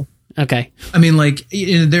level. Okay. I mean, like,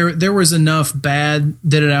 you know, there was enough bad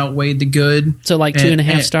that it outweighed the good. So like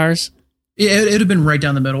 2.5 stars? It would have been right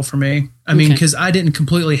down the middle for me. I mean, because I didn't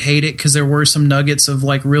completely hate it because there were some nuggets of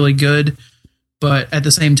like really good, but at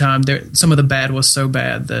the same time, some of the bad was so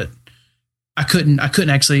bad that I couldn't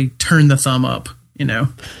actually turn the thumb up, you know.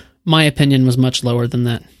 My opinion was much lower than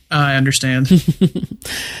that. I understand.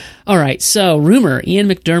 All right, so rumor, Ian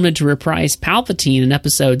McDiarmid to reprise Palpatine in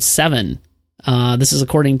Episode 7. This is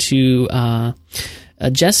according to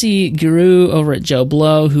Jesse Guru over at Joe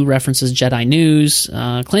Blow, who references Jedi News,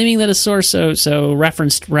 claiming that a source, so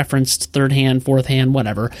referenced third hand, fourth hand,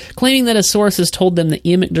 whatever, claiming that a source has told them that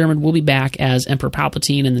Ian McDiarmid will be back as Emperor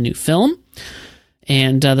Palpatine in the new film.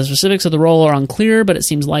 And the specifics of the role are unclear, but it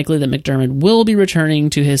seems likely that McDiarmid will be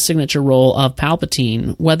returning to his signature role of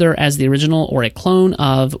Palpatine, whether as the original or a clone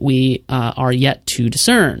of, we are yet to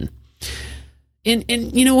discern. And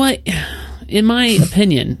you know what? In my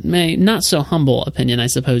opinion, my not so humble opinion, I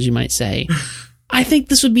suppose you might say, I think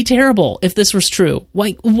this would be terrible if this was true.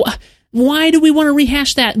 Like, why do we want to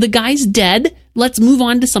rehash that? The guy's dead. Let's move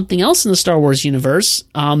on to something else in the Star Wars universe.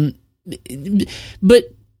 But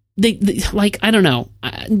they like, I don't know.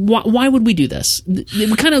 Why would we do this? It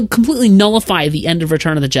would kind of completely nullify the end of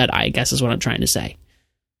Return of the Jedi, I guess is what I'm trying to say.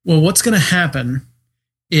 Well, what's going to happen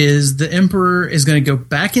is the Emperor is going to go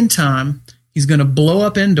back in time. He's going to blow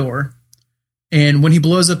up Endor. And when he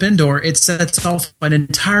blows up Endor, it sets off an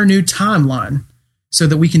entire new timeline so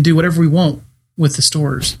that we can do whatever we want with the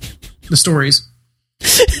stories.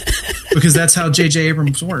 Because that's how J.J.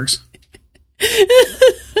 Abrams works.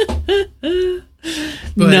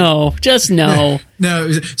 But, no, just no.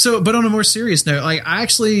 No. So, but on a more serious note, like I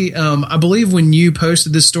actually, I believe when you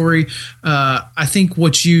posted this story, I think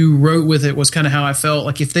what you wrote with it was kind of how I felt.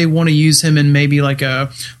 Like if they want to use him in maybe like a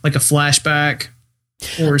flashback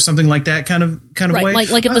or something like that kind of right, way.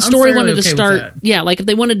 Like if the story wanted to start, like if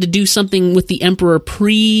they wanted to do something with the Emperor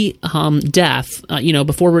pre-death,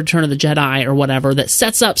 before Return of the Jedi or whatever, that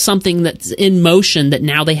sets up something that's in motion that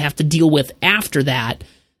now they have to deal with after that,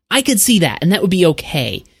 I could see that, and that would be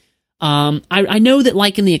okay. I know that,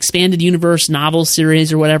 like in the expanded universe novel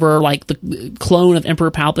series or whatever, like the clone of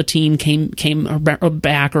Emperor Palpatine came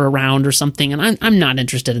back or around or something, and I'm not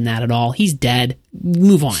interested in that at all. He's dead.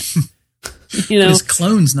 Move on. You know, but his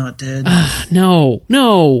clone's not dead. No.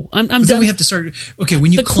 I'm done. Then we have to start. Okay,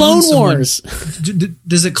 when you the clone someone, Wars,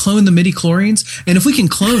 does it clone the midi-chlorians? And if we can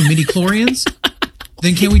clone midi-chlorians,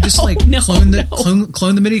 then can we just clone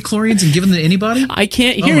the midi-chlorians and give them to anybody? I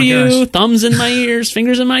can't hear you. Gosh. Thumbs in my ears,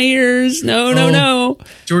 fingers in my ears. No.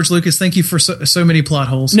 George Lucas, thank you for so many plot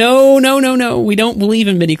holes. No. We don't believe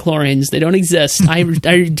in midi-chlorians. They don't exist. I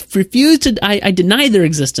refuse to. I deny their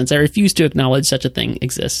existence. I refuse to acknowledge such a thing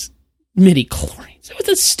exists. Midi-chlorians. It was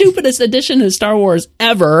the stupidest addition to Star Wars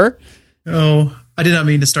ever. Oh, I did not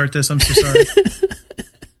mean to start this. I'm so sorry.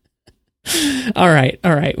 All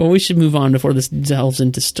right. Well, we should move on before this delves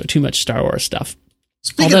into too much Star Wars stuff.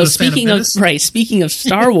 Speaking of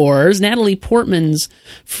Star Wars, Natalie Portman's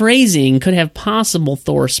phrasing could have possible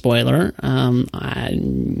Thor spoiler.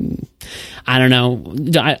 I don't know.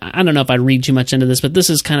 I don't know if I'd read too much into this, but this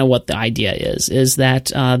is kind of what the idea is that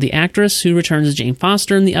the actress who returns as Jane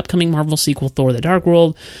Foster in the upcoming Marvel sequel Thor: The Dark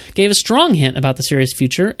World gave a strong hint about the series'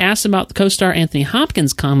 future. Asked about the co-star Anthony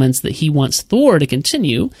Hopkins' comments that he wants Thor to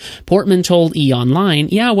continue, Portman told E! Online,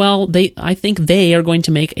 "Yeah, well, I think they are going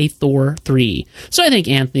to make a Thor 3. So I think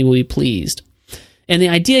Anthony will be pleased." And the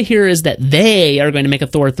idea here is that they are going to make a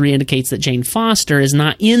Thor 3 indicates that Jane Foster is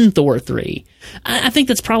not in Thor 3. I think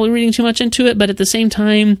that's probably reading too much into it, but at the same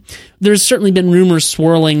time, there's certainly been rumors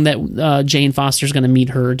swirling that Jane Foster's going to meet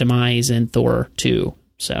her demise in Thor 2.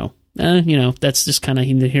 So, that's just kind of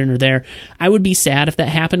neither here nor there. I would be sad if that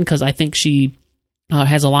happened because I think she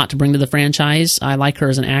has a lot to bring to the franchise. I like her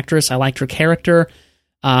as an actress. I liked her character.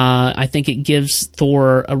 I think it gives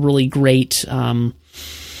Thor a really great. What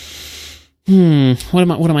am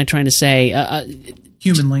I trying to say?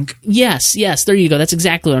 Human link. Yes, there you go. That's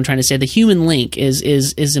exactly what I'm trying to say. The human link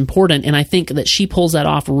is important, and I think that she pulls that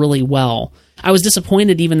off really well. I was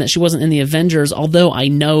disappointed even that she wasn't in the Avengers, although I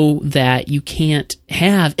know that you can't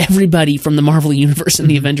have everybody from the Marvel Universe in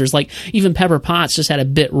the Avengers. Like, even Pepper Potts just had a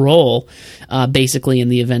bit role, basically, in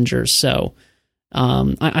the Avengers. So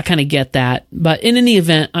I kind of get that. But in any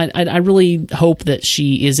event, I really hope that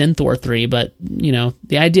she is in Thor 3. But, the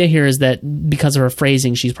idea here is that because of her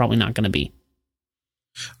phrasing, she's probably not going to be.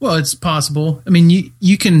 Well, it's possible. I mean,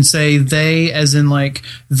 you can say they as in like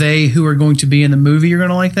they who are going to be in the movie you're going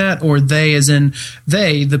to like that, or they as in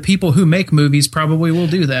the people who make movies probably will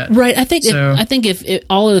do that. Right. I think if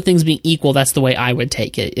all of the things being equal, that's the way I would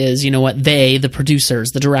take it is, they, the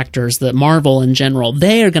producers, the directors, the Marvel in general,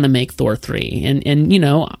 they are going to make Thor 3. And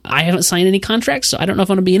I haven't signed any contracts, so I don't know if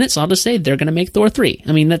I'm going to be in it, so I'll just say they're going to make Thor 3.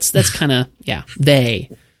 I mean, that's kind of, they.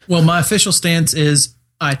 Well, my official stance is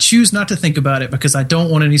I choose not to think about it because I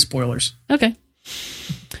don't want any spoilers. Okay.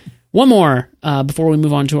 One more before we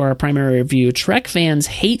move on to our primary review. Trek fans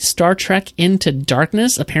hate Star Trek Into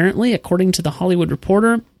Darkness, apparently, according to The Hollywood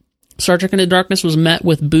Reporter. Star Trek Into Darkness was met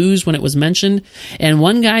with boos when it was mentioned, and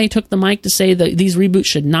one guy took the mic to say that these reboots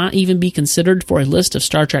should not even be considered for a list of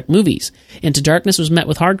Star Trek movies. Into Darkness was met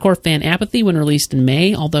with hardcore fan apathy when released in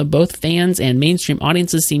May, although both fans and mainstream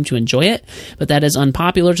audiences seem to enjoy it, but that is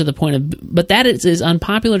unpopular to the point of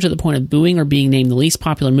booing or being named the least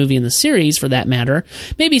popular movie in the series, for that matter.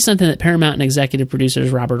 Maybe something that Paramount and executive producers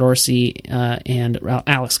Robert Orci and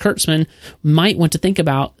Alex Kurtzman might want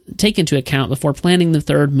to take into account before planning the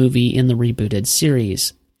third movie in the rebooted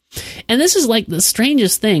series. And this is like the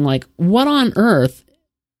strangest thing. Like, what on earth?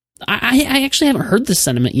 I actually haven't heard this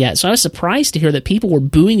sentiment yet, so I was surprised to hear that people were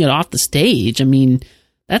booing it off the stage. I mean,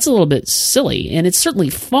 that's a little bit silly, and it's certainly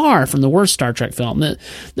far from the worst Star Trek film.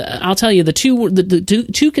 I'll tell you, the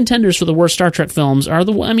two contenders for the worst Star Trek films are I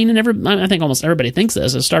think almost everybody thinks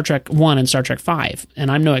this, is Star Trek 1 and Star Trek 5, and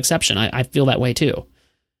I'm no exception. I feel that way too.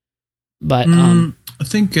 But I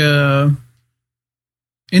think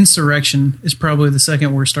Insurrection is probably the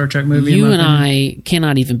second worst Star Trek movie. You and I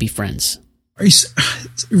cannot even be friends. Are you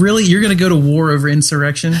really? You're going to go to war over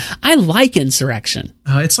Insurrection? I like Insurrection.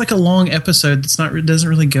 It's like a long episode it doesn't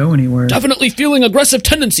really go anywhere. Definitely feeling aggressive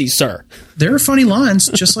tendencies, sir. There are funny lines,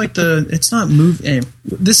 just like it's not move.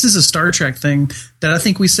 This is a Star Trek thing that I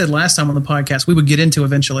think we said last time on the podcast we would get into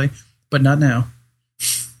eventually, but not now.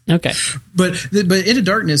 Okay. But Into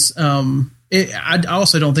Darkness, I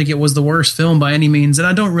also don't think it was the worst film by any means, and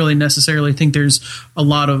I don't really necessarily think there's a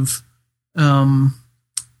lot of,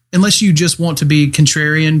 unless you just want to be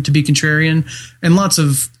contrarian, and lots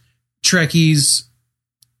of Trekkies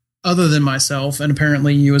other than myself, and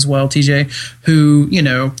apparently you as well, TJ, who,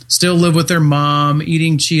 still live with their mom,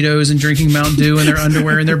 eating Cheetos and drinking Mountain Dew in their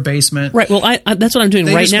underwear in their basement. Right. Well, that's what I'm doing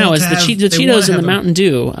right now is the Cheetos and the Mountain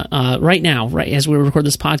Dew right now, right as we record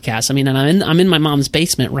this podcast. I mean, and I'm in my mom's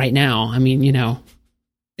basement right now. I mean,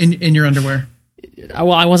 in your underwear.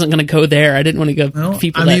 Well, I wasn't going to go there. I didn't want to go. Well,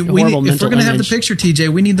 people that horrible mental if we're going to have the image. picture, TJ,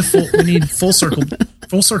 we need full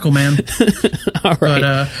circle, man. All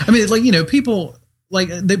right. But people.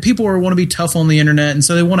 People want to be tough on the internet, and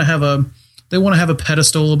so they want to have a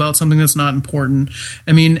pedestal about something that's not important.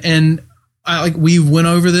 I mean, and we went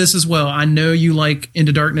over this as well. I know you like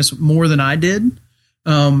Into Darkness more than I did,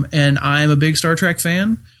 and I am a big Star Trek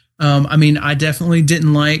fan. I definitely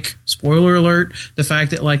didn't like, spoiler alert, the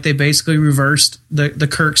fact that they basically reversed the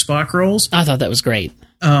Kirk Spock roles. I thought that was great.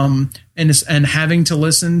 And having to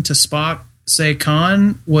listen to Spock say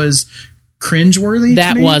Khan was cringeworthy.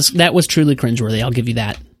 That was truly cringeworthy. I'll give you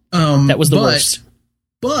that. That was the worst.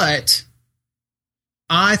 But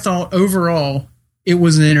I thought overall it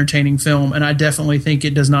was an entertaining film, and I definitely think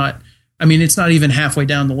it does not. I mean, it's not even halfway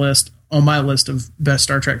down the list on my list of best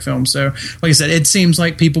Star Trek films. So, like I said, it seems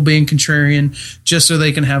like people being contrarian just so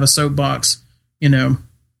they can have a soapbox, to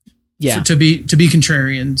be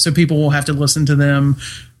contrarian. So people will have to listen to them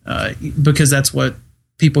because that's what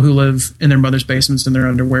people who live in their mother's basements in their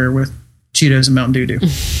underwear with Cheetos and Mountain Dew do.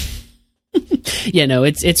 Yeah, no,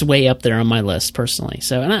 it's way up there on my list personally.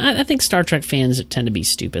 So, and I think Star Trek fans tend to be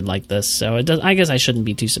stupid like this. So I guess I shouldn't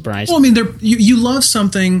be too surprised. Well, I mean, you love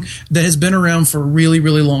something that has been around for a really,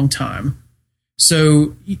 really long time.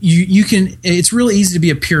 So you can. It's really easy to be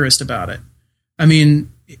a purist about it. I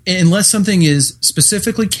mean, unless something is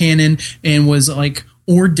specifically canon and was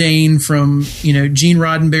ordained from Gene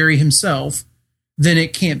Roddenberry himself, then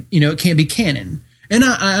it can't be canon. And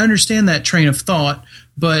I understand that train of thought,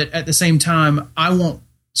 but at the same time, I want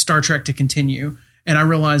Star Trek to continue. And I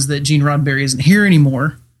realize that Gene Roddenberry isn't here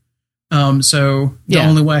anymore. So the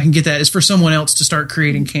only way I can get that is for someone else to start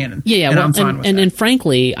creating canon. And I'm fine with that. And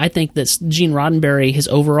frankly, I think that Gene Roddenberry, his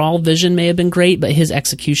overall vision may have been great, but his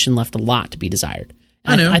execution left a lot to be desired.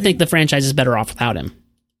 I know. I think the franchise is better off without him.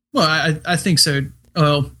 Well, I think so.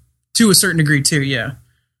 Well, to a certain degree too, yeah.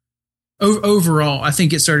 Overall, I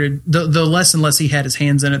think it started, the less and less he had his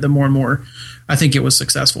hands in it, the more and more I think it was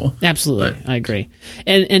successful. Absolutely. I agree.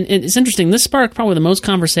 And it's interesting. This sparked probably the most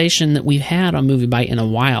conversation that we've had on MovieByte in a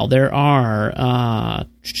while. There are,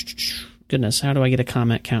 goodness, how do I get a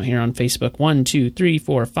comment count here on Facebook? 1, 2, 3,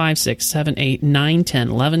 4, 5, 6, 7, 8, 9, 10,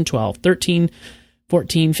 11, 12, 13,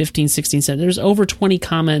 14, 15, 16, 17. There's over 20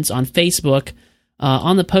 comments on Facebook.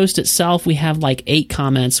 On the post itself, we have like 8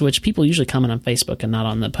 comments, which people usually comment on Facebook and not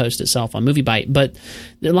on the post itself on MovieByte. But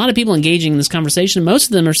there are a lot of people engaging in this conversation. Most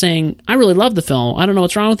of them are saying, I really love the film. I don't know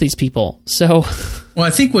what's wrong with these people. So, well,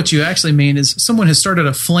 I think what you actually mean is someone has started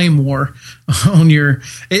a flame war on your,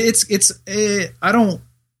 the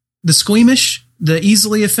squeamish, the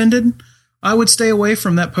easily offended. I would stay away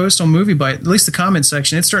from that post on MovieByte, at least the comment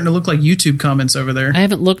section. It's starting to look like YouTube comments over there. I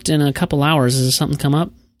haven't looked in a couple hours. Has something come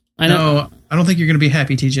up? No, I don't think you're going to be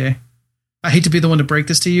happy, TJ. I hate to be the one to break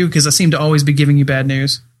this to you because I seem to always be giving you bad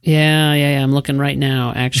news. Yeah. I'm looking right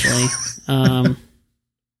now, actually.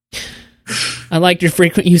 I like your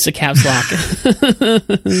frequent use of caps lock.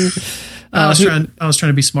 I was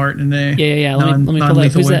trying to be smart and yeah. Let me pull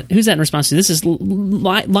that. Who's that in response to? This is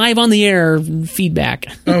live on the air feedback.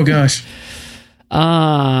 Oh gosh.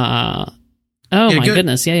 My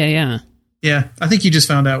goodness. Yeah. Yeah, I think you just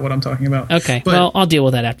found out what I'm talking about. Okay, well, I'll deal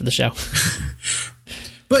with that after the show.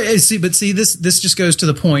 But see, this just goes to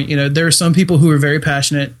the point. You know, there are some people who are very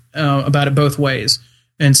passionate about it both ways,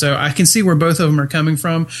 and so I can see where both of them are coming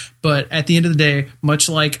from. But at the end of the day, much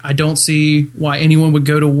like I don't see why anyone would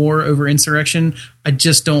go to war over insurrection, I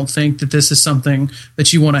just don't think that this is something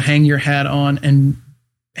that you want to hang your hat on and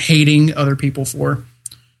hating other people for.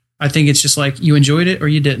 I think it's just like you enjoyed it or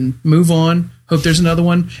you didn't. Move on. Hope there's another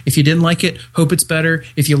one. If you didn't like it, hope it's better.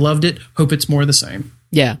 If you loved it, hope it's more the same.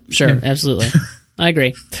 Yeah, sure. Yeah. Absolutely. I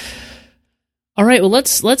agree. All right. Well,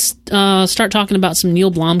 let's start talking about some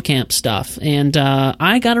Neil Blomkamp stuff. And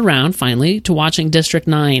I got around finally to watching District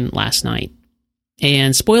 9 last night.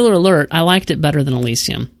 And spoiler alert, I liked it better than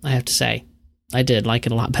Elysium, I have to say. I did like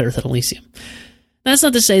it a lot better than Elysium. That's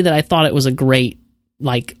not to say that I thought it was a great,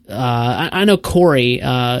 I know Corey,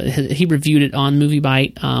 he reviewed it on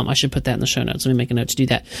MovieByte. I should put that in the show notes. Let me make a note to do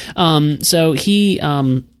that. So he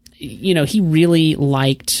really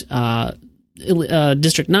liked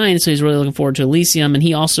District 9, so he's really looking forward to Elysium, and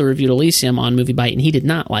he also reviewed Elysium on MovieByte, and he did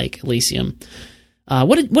not like Elysium.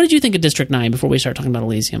 What did you think of District 9 before we start talking about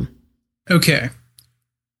Elysium? Okay.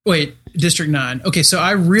 Wait, District 9. Okay, so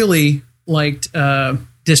I really liked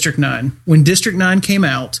District 9. When District 9 came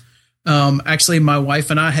out, actually, my wife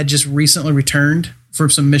and I had just recently returned from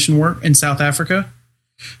some mission work in South Africa.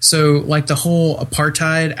 So, like, the whole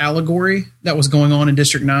apartheid allegory that was going on in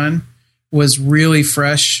District 9 was really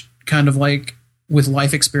fresh, kind of like with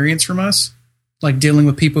life experience from us, like dealing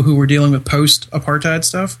with people who were dealing with post-apartheid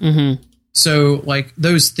stuff. Mm-hmm. So, like,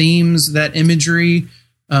 those themes, that imagery,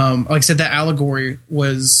 like I said, that allegory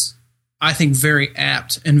was, I think, very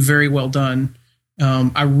apt and very well done.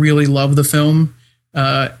 I really love the film.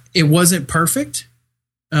 It wasn't perfect,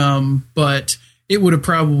 but it would have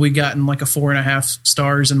probably gotten like a 4.5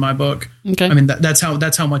 stars in my book. Okay. I mean, that's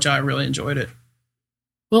how much I really enjoyed it.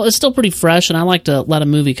 Well, it's still pretty fresh, and I like to let a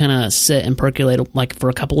movie kind of sit and percolate like for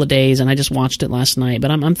a couple of days, and I just watched it last night. But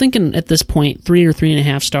I'm thinking at this point 3 or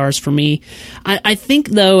 3.5 stars for me. I think,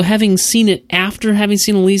 though, having seen it after having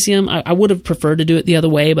seen Elysium, I would have preferred to do it the other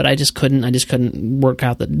way, but I just couldn't. I just couldn't work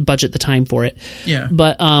out the budget, the time for it. Yeah.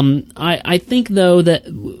 But I think, though, that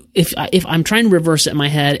if I'm trying to reverse it in my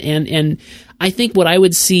head, and I think what I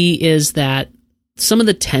would see is that some of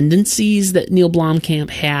the tendencies that Neil Blomkamp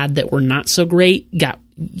had that were not so great got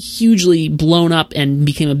hugely blown up and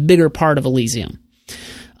became a bigger part of Elysium.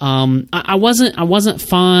 I wasn't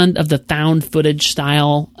fond of the found footage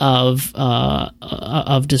style of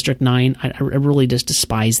District 9. I really just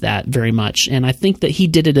despise that very much, and I think that he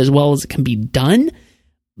did it as well as it can be done,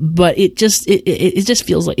 But it just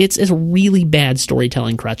feels like it's a really bad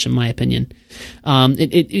storytelling crutch, in my opinion.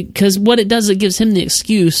 Because what it does, it gives him the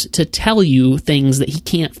excuse to tell you things that he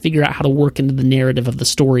can't figure out how to work into the narrative of the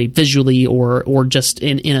story visually or just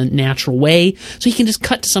in a natural way. So he can just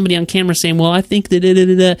cut to somebody on camera saying, "Well, I think that,"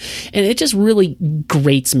 and it just really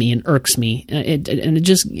grates me and irks me.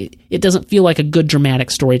 It doesn't feel like a good dramatic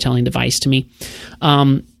storytelling device to me.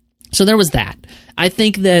 So there was that. I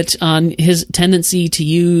think that his tendency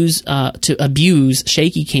to abuse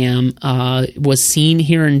shaky cam was seen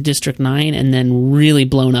here in District 9 and then really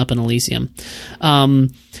blown up in Elysium.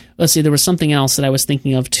 Let's see, there was something else that I was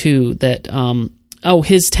thinking of too, that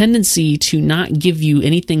his tendency to not give you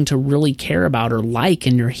anything to really care about or like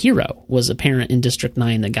in your hero was apparent in District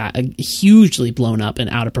 9 that got hugely blown up and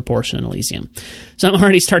out of proportion in Elysium. So I'm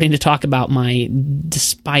already starting to talk about my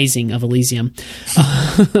despising of Elysium.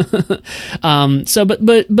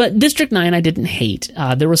 But District 9 I didn't hate.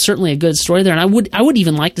 There was certainly a good story there, and I would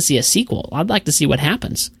even like to see a sequel. I'd like to see what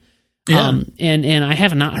happens. Yeah. And I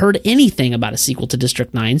have not heard anything about a sequel to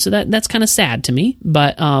District 9, so that's kind of sad to me.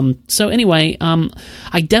 But so anyway,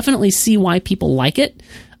 I definitely see why people like it.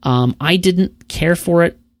 I didn't care for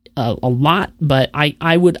it a lot, but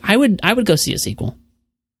I would go see a sequel.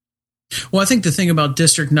 Well, I think the thing about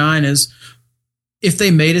District 9 is if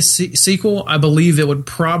they made a sequel, I believe it would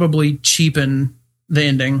probably cheapen the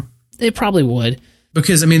ending. It probably would.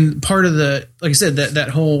 Because, I mean, part of the, like I said, that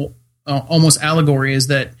whole almost allegory is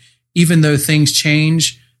that even though things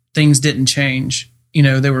change, things didn't change. You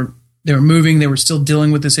know, they were moving, they were still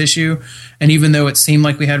dealing with this issue. And even though it seemed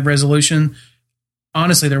like we had resolution,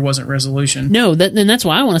 honestly, there wasn't resolution. No, and that's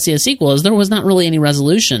why I want to see a sequel, is there was not really any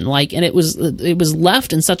resolution. And it was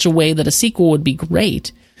left in such a way that a sequel would be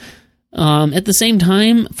great. At the same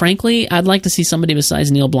time, frankly, I'd like to see somebody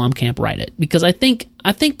besides Neil Blomkamp write it, because I think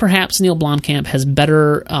perhaps Neil Blomkamp has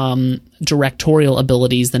better directorial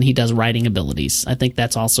abilities than he does writing abilities. I think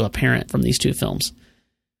that's also apparent from these two films.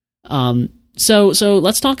 So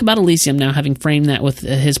let's talk about Elysium now, having framed that with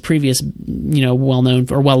his previous, well-known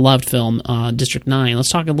or well-loved film, District 9. Let's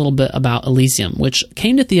talk a little bit about Elysium, which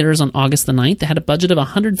came to theaters on August the 9th. It had a budget of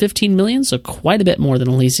 $115 million, so quite a bit more than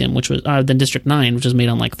Elysium, which was than District 9, which was made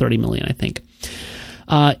on like $30 million, I think.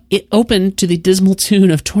 It opened to the dismal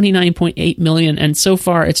tune of $29.8 million, and so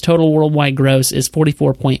far its total worldwide gross is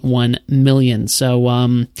 $44.1 million.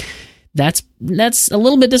 So that's a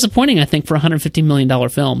little bit disappointing, I think, for a $115 million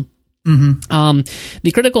film. Mm-hmm.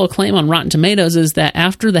 The critical acclaim on Rotten Tomatoes is that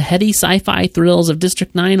after the heady sci-fi thrills of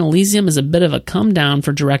District 9, Elysium is a bit of a come down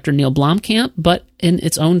for director Neil Blomkamp, but on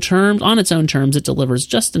its own terms, it delivers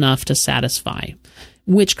just enough to satisfy.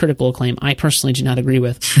 Which critical acclaim I personally do not agree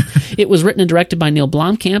with. It was written and directed by Neil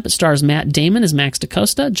Blomkamp. It stars Matt Damon as Max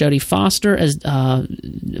DaCosta, Jodie Foster as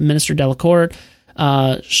Minister Delacour,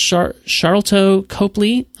 Charlton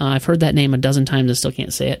Copley, I've heard that name a dozen times, I still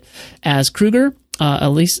can't say it, as Kruger,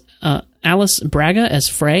 Alice Braga as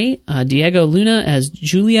Frey, Diego Luna as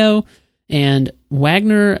Julio, and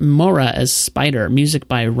Wagner Moura as Spider. Music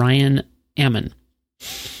by Ryan Ammon.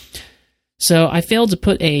 So I failed to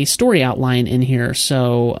put a story outline in here,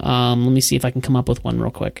 so let me see if I can come up with one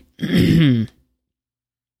real quick. Coming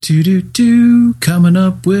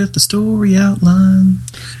up with the story outline.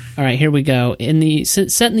 All right, here we go. Set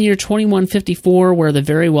in the year 2154, where the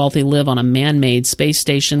very wealthy live on a man-made space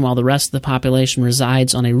station while the rest of the population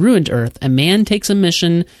resides on a ruined Earth, a man takes a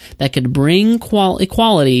mission that could bring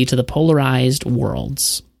equality to the polarized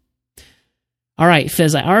worlds. All right,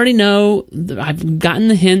 Fizz, I already know, I've gotten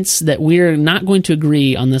the hints that we're not going to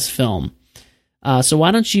agree on this film. So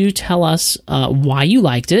why don't you tell us why you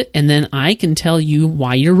liked it, and then I can tell you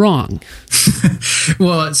why you're wrong.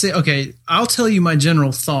 Well, okay, I'll tell you my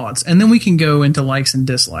general thoughts, and then we can go into likes and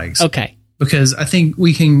dislikes. Okay. Because I think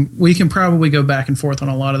we can probably go back and forth on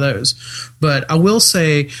a lot of those. But I will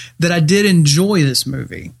say that I did enjoy this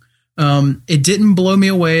movie. It didn't blow me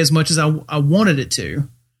away as much as I wanted it to.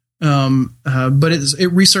 But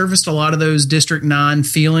it resurfaced a lot of those District 9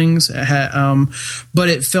 feelings, but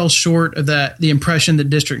it fell short of the impression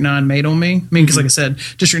that District 9 made on me. I mean, because like I said,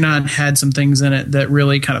 District 9 had some things in it that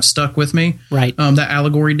really kind of stuck with me. Right. That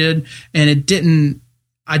allegory did. And it didn't,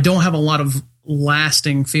 I don't have a lot of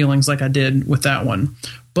lasting feelings like I did with that one.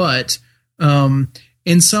 But,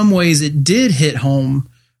 in some ways it did hit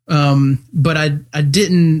home. But I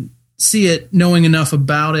didn't see it knowing enough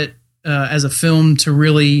about it as a film to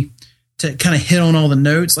kind of hit on all the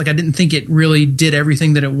notes. Like, I didn't think it really did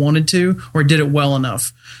everything that it wanted to, or did it well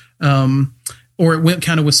enough. Or it went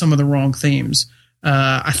kind of with some of the wrong themes.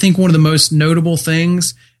 I think one of the most notable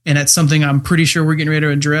things, and that's something I'm pretty sure we're getting ready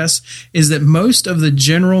to address, is that most of the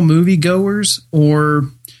general moviegoers or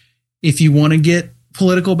if you want to get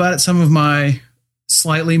political about it, some of my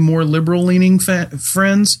slightly more liberal leaning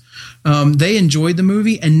friends, they enjoyed the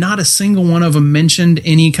movie, and not a single one of them mentioned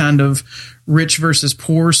any kind of rich versus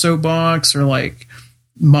poor soapbox or like,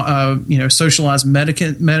 socialized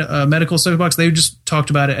medical soapbox. They just talked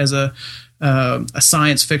about it as a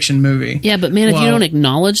science fiction movie. Yeah, but man, if you don't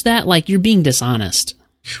acknowledge that, like, you're being dishonest.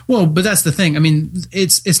 Well, but that's the thing. I mean,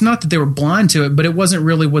 it's not that they were blind to it, but it wasn't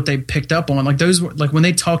really what they picked up on. Like those were, like when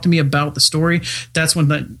they talked to me about the story, that's not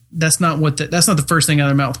the first thing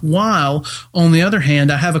out of their mouth. While on the other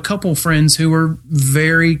hand, I have a couple friends who are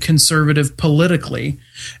very conservative politically,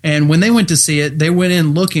 and when they went to see it, they went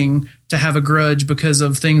in looking to have a grudge because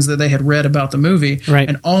of things that they had read about the movie, right?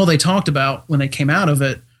 And all they talked about when they came out of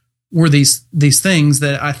it were these things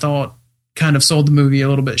that I thought kind of sold the movie a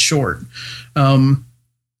little bit short.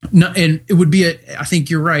 No, and it would be I think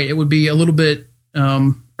you're right. It would be a little bit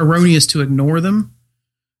erroneous to ignore them,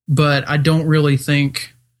 but I don't really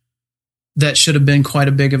think that should have been quite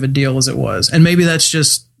a big of a deal as it was. And maybe that's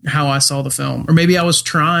just how I saw the film, or maybe I was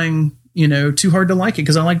trying, too hard to like it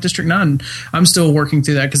because I like District 9. I'm still working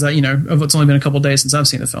through that because it's only been a couple of days since I've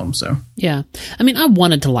seen the film. So yeah, I mean, I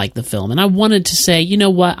wanted to like the film, and I wanted to say, you know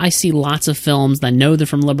what, I see lots of films, and I know they're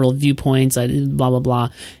from liberal viewpoints, blah blah blah,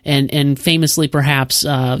 and famously, perhaps,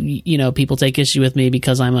 people take issue with me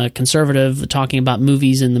because I'm a conservative talking about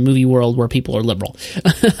movies in the movie world where people are liberal,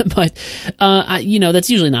 but that's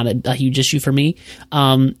usually not a huge issue for me,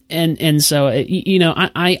 and so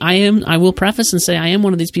I will preface and say I am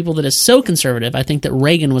one of these people that is so conservative. I think that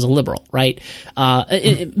Reagan was a liberal, right?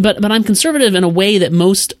 But I'm conservative in a way that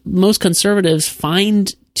most conservatives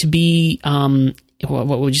find to be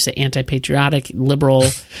what would you say, anti-patriotic, liberal,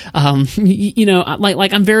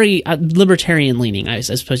 like I'm very libertarian leaning, I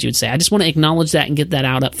suppose you would say. I just want to acknowledge that and get that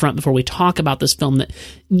out up front before we talk about this film, that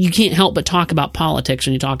you can't help but talk about politics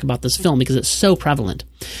when you talk about this film because it's so prevalent.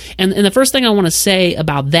 And the first thing I want to say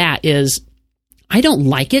about that is I don't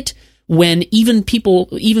like it when even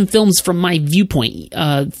films from my viewpoint,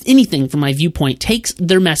 anything from my viewpoint, takes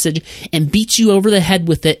their message and beats you over the head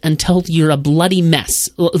with it until you're a bloody mess,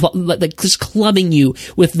 like just clubbing you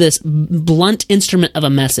with this blunt instrument of a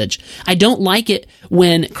message. I don't like it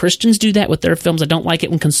when Christians do that with their films. I don't like it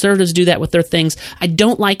when conservatives do that with their things. I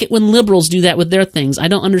don't like it when liberals do that with their things. I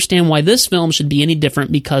don't understand why this film should be any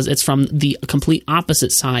different because it's from the complete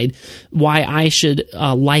opposite side, why I should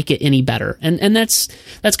like it any better. And that's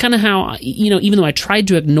kind of how, even though I tried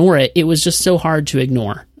to ignore it, it was just so hard to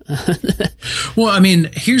ignore. Well, I mean,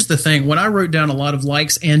 here's the thing. When I wrote down a lot of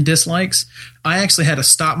likes and dislikes, I actually had to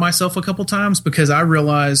stop myself a couple times because I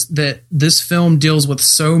realized that this film deals with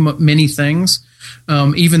so many things,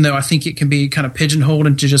 even though I think it can be kind of pigeonholed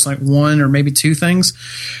into just like one or maybe two things,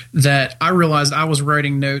 that I realized I was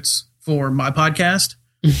writing notes for my podcast.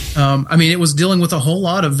 I mean, it was dealing with a whole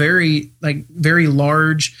lot of very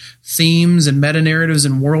large themes and meta narratives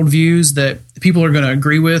and worldviews that people are going to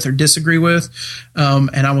agree with or disagree with.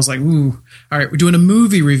 And I was like, ooh, all right, we're doing a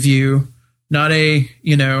movie review, not an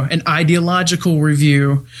ideological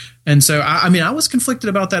review. And so, I was conflicted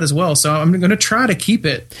about that as well. So I'm going to try to keep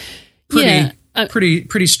it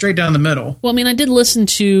pretty straight down the middle. Well, I mean, I did listen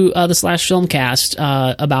to the Slash Filmcast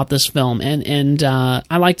about this film, and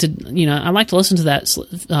I like to listen to that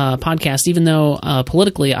podcast, even though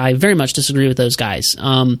politically I very much disagree with those guys.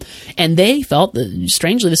 And they felt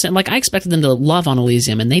strangely the same. Like, I expected them to love on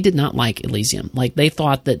Elysium, and they did not like Elysium. Like, they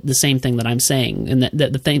thought that the same thing that I'm saying, and that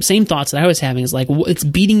the same thoughts that I was having is like, it's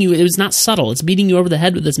beating you. It was not subtle. It's beating you over the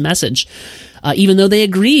head with this message, even though they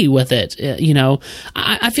agree with it.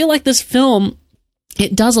 I feel like this film,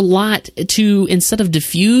 it does a lot to, instead of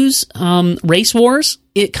diffuse race wars,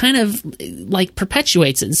 it kind of like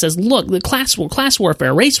perpetuates it and says, look, the class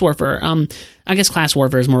warfare, race warfare, I guess class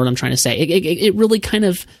warfare is more what I'm trying to say. It really kind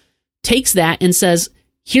of takes that and says,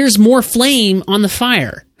 here's more flame on the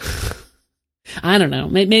fire. I don't know.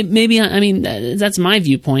 Maybe that's my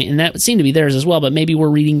viewpoint, and that would seem to be theirs as well, but maybe we're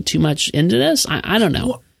reading too much into this. I don't know.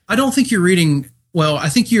 Well, I don't think you're reading... Well, I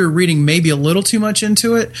think you're reading maybe a little too much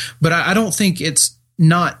into it, but I don't think it's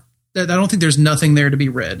not... I don't think there's nothing there to be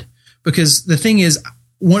read. Because the thing is,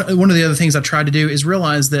 one of the other things I tried to do is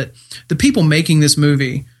realize that the people making this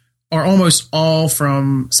movie are almost all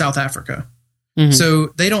from South Africa. Mm-hmm. So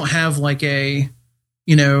they don't have like a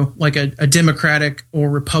Democratic or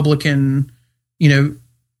Republican,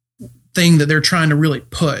 thing that they're trying to really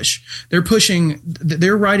push. They're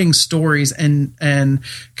writing stories and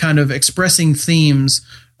kind of expressing themes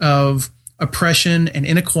of oppression and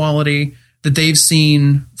inequality that they've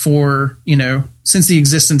seen for, since the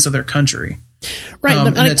existence of their country. Right,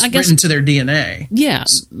 but that's I guess written to their DNA. Yeah,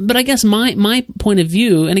 but I guess my point of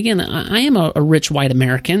view, and again, I am a rich white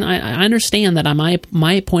American. I understand that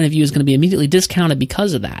my point of view is going to be immediately discounted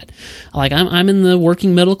because of that. Like I'm in the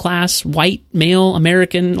working middle class white male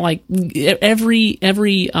American. Like every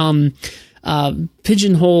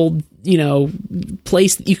pigeonholed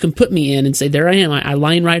place that you can put me in and say, there I am. I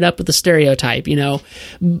line right up with the stereotype,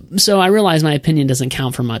 So I realize my opinion doesn't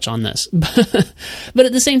count for much on this, but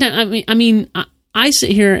at the same time, I sit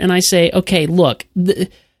here and I say, okay, look,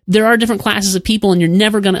 there are different classes of people and you're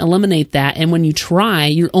never going to eliminate that. And when you try,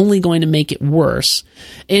 you're only going to make it worse.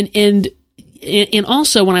 And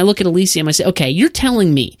also when I look at Elysium, I say, okay, you're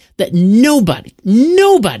telling me that nobody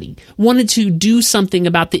wanted to do something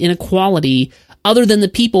about the inequality other than the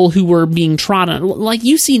people who were being trodden on. Like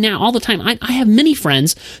you see now all the time. I have many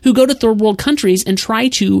friends who go to third world countries and try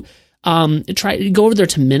to go over there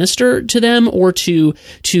to minister to them or to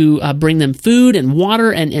bring them food and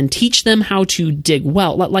water and teach them how to dig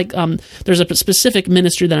well. Like there's a specific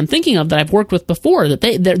ministry that I'm thinking of that I've worked with before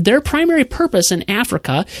that their primary purpose in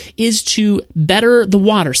Africa is to better the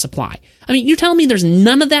water supply. I mean, you're telling me there's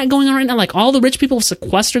none of that going on right now? Like all the rich people have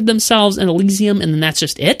sequestered themselves in Elysium and then that's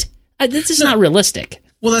just it? This is not realistic.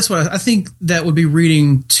 Well, that's what I think. That would be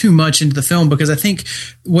reading too much into the film, because I think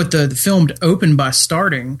what the film opened by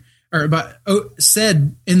starting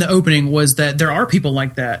said in the opening was that there are people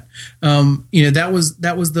like that. That was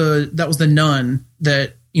the nun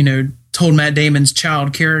that told Matt Damon's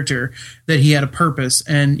child character that he had a purpose,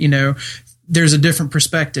 and there's a different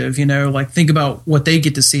perspective. Like think about what they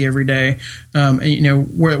get to see every day,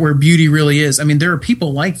 and where beauty really is. I mean, there are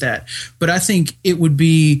people like that, but I think it would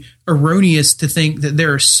be erroneous to think that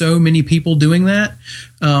there are so many people doing that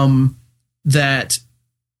that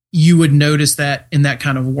you would notice that in that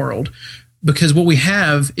kind of world. Because what we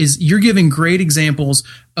have is you're giving great examples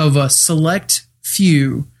of a select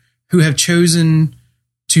few who have chosen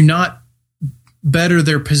to not better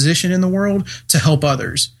their position in the world to help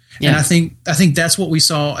others. Yeah. And I think that's what we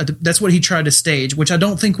saw. That's what he tried to stage, which I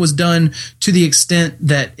don't think was done to the extent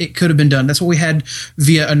that it could have been done. That's what we had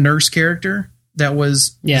via a nurse character that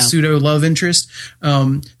was the pseudo love interest.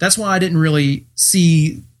 That's why I didn't really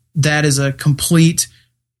see that as a complete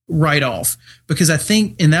write-off, because I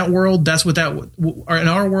think in that world, that's what in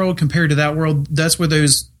our world compared to that world, that's where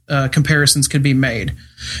those comparisons could be made.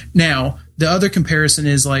 Now, the other comparison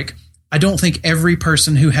is like, I don't think every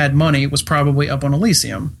person who had money was probably up on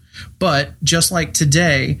Elysium. But just like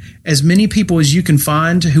today, as many people as you can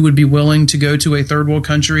find who would be willing to go to a third world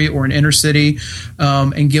country or an inner city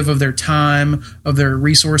and give of their time, of their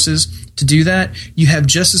resources to do that, you have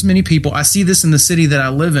just as many people. I see this in the city that I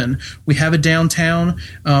live in. We have a downtown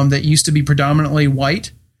that used to be predominantly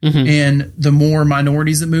white, and the more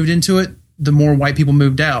minorities that moved into it, the more white people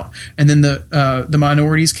moved out. And then the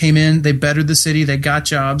minorities came in, they bettered the city, they got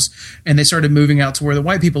jobs, and they started moving out to where the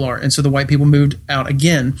white people are. And so the white people moved out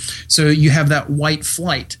again. So you have that white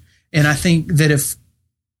flight. And I think that if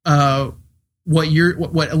what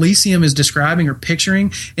Elysium is describing or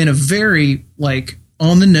picturing in a very like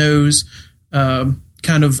on the nose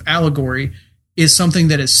kind of allegory is something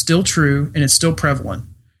that is still true and it's still prevalent.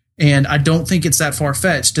 And I don't think it's that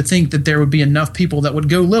far-fetched to think that there would be enough people that would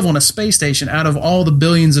go live on a space station out of all the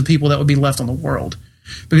billions of people that would be left on the world.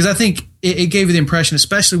 Because I think it gave you the impression,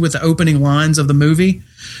 especially with the opening lines of the movie,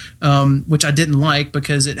 which I didn't like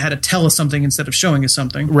because it had to tell us something instead of showing us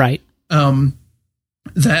something. Right.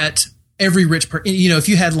 That every rich person, if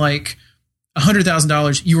you had like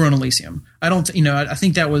 $100,000, you were on Elysium. I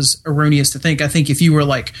think that was erroneous to think. I think if you were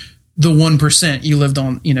like the 1%, you lived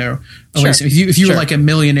on, Elysium. Sure. If you were like a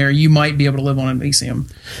millionaire, you might be able to live on Elysium.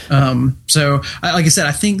 So like I said,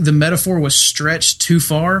 I think the metaphor was stretched too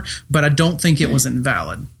far, but I don't think it was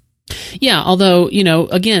invalid. Yeah, although,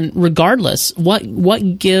 again, regardless,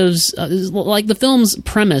 what gives, like the film's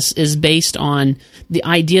premise is based on the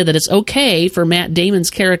idea that it's okay for Matt Damon's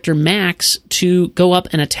character Max to go up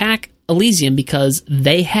and attack Elysium because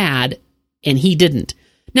they had and he didn't.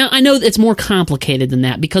 Now, I know it's more complicated than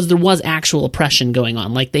that because there was actual oppression going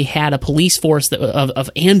on. Like they had a police force of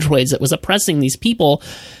androids that was oppressing these people.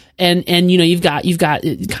 And you've got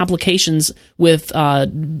complications with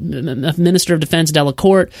Minister of Defense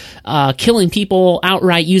Delacourt killing people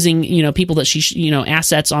outright using people that she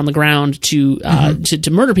assets on the ground to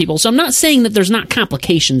murder people. So I'm not saying that there's not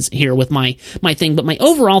complications here with my thing, but my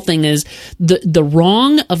overall thing is the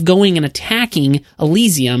wrong of going and attacking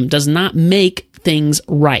Elysium does not make things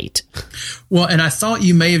right. Well, and I thought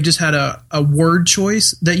you may have just had a word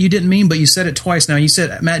choice that you didn't mean, but you said it twice now. You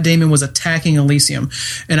said Matt Damon was attacking Elysium.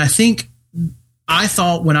 And I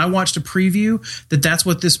thought when I watched a preview that that's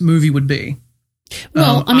what this movie would be.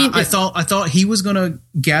 Well, I mean, I thought he was going to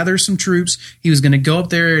gather some troops. He was going to go up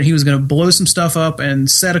there and he was going to blow some stuff up and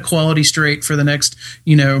set equality straight for the next,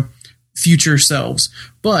 future selves.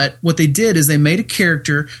 But what they did is they made a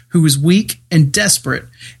character who was weak and desperate,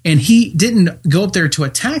 and he didn't go up there to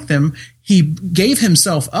attack them. He gave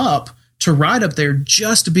himself up to ride up there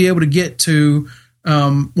just to be able to get to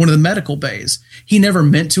one of the medical bays. He never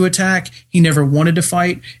meant to attack. He never wanted to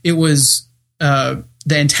fight. It was the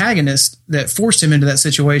antagonist that forced him into that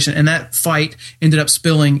situation, and that fight ended up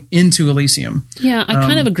spilling into Elysium. Yeah, I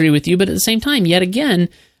kind of agree with you, but at the same time, yet again,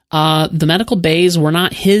 the medical bays were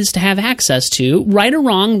not his to have access to. Right or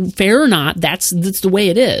wrong, fair or not, that's the way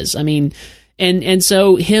it is. I mean, and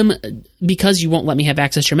so him, because you won't let me have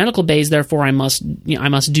access to your medical bays, therefore I must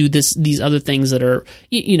do these other things that are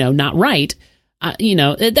not right.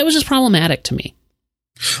 That was just problematic to me.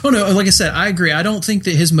 Oh no, like I said, I agree. I don't think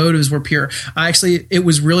that his motives were pure. It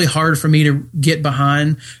was really hard for me to get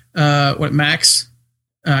behind Max.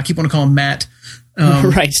 I keep wanting to call him Matt.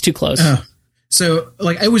 Right, it's too close. So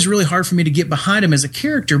it was really hard for me to get behind him as a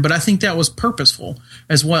character, but I think that was purposeful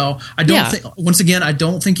as well. I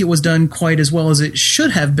don't think it was done quite as well as it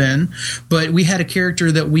should have been, but we had a character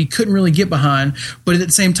that we couldn't really get behind. But at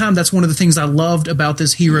the same time, that's one of the things I loved about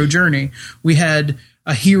this hero journey. We had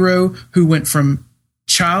a hero who went from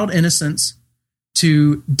child innocence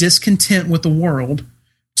to discontent with the world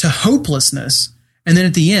to hopelessness, and then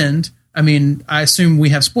at the end, I mean, I assume we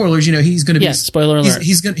have spoilers. He's going to be spoiler alert.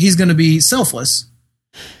 He's going to be selfless.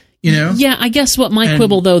 Yeah, I guess what my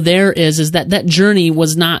quibble though there is that journey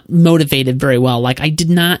was not motivated very well. Like I did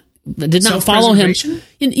not follow him.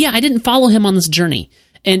 Yeah, I didn't follow him on this journey.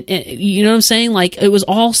 And you know what I'm saying? Like, it was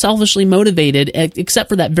all selfishly motivated, except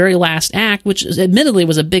for that very last act, which admittedly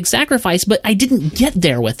was a big sacrifice, but I didn't get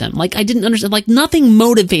there with him. Like, I didn't understand. Like, nothing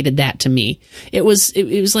motivated that to me. It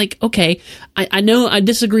was like, okay, I know I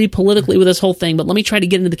disagree politically with this whole thing, but let me try to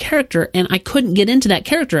get into the character, and I couldn't get into that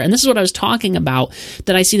character. And this is what I was talking about,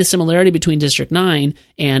 that I see the similarity between District 9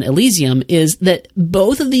 and Elysium, is that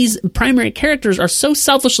both of these primary characters are so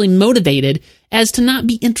selfishly motivated as to not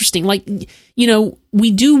be interesting. Like,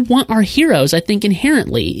 we do want our heroes, I think,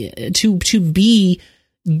 inherently to be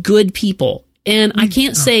good people. And I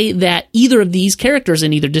can't say that either of these characters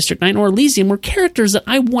in either District 9 or Elysium were characters that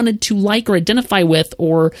I wanted to like or identify with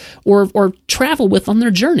or travel with on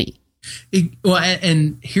their journey.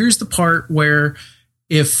 And here's the part where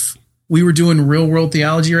if we were doing real world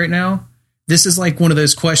theology right now, this is like one of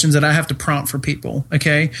those questions that I have to prompt for people,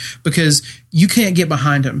 okay? Because you can't get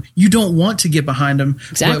behind him. You don't want to get behind him.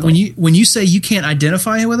 Exactly. But when you say you can't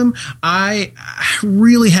identify with him, I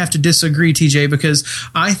really have to disagree, TJ, because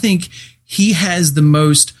I think he has the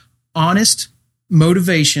most honest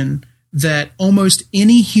motivation that almost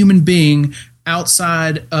any human being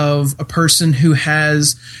outside of a person who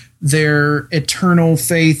has their eternal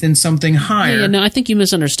faith in something higher. Yeah, no, I think you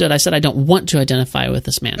misunderstood. I said I don't want to identify with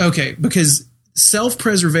this man. Okay, because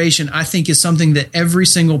self-preservation, I think, is something that every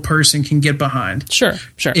single person can get behind. Sure.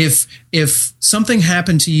 If something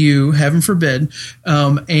happened to you, heaven forbid,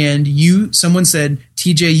 and someone said,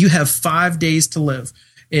 TJ, you have 5 days to live.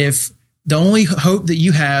 If the only hope that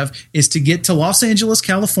you have is to get to Los Angeles,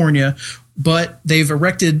 California, but they've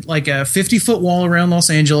erected like a 50-foot wall around Los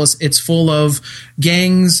Angeles. It's full of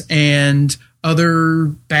gangs and other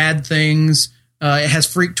bad things. It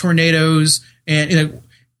has freak tornadoes. And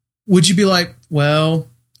would you be like, well,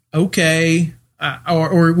 okay,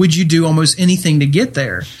 or would you do almost anything to get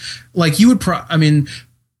there? Like you would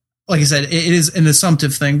like I said, it is an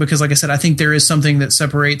assumptive thing because, like I said, I think there is something that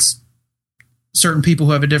separates certain people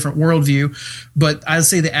who have a different worldview, but I'd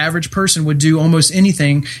say the average person would do almost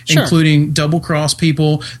anything, sure, including double cross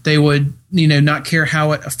people. They would, not care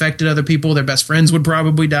how it affected other people. Their best friends would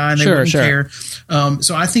probably die and they wouldn't care.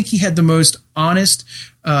 So I think he had the most honest,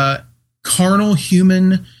 carnal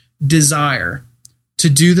human desire to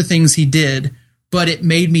do the things he did, but it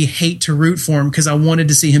made me hate to root for him because I wanted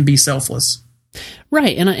to see him be selfless.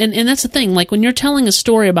 Right, and that's the thing. Like when you're telling a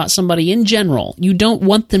story about somebody in general, you don't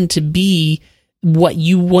want them to be what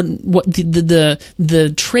you want, what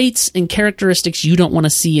the traits and characteristics you don't want to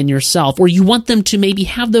see in yourself, or you want them to maybe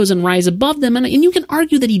have those and rise above them. And you can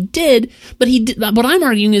argue that he did, but what I'm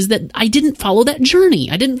arguing is that I didn't follow that journey.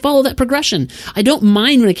 I didn't follow that progression. I don't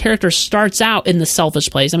mind when a character starts out in the selfish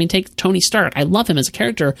place. I mean, take Tony Stark. I love him as a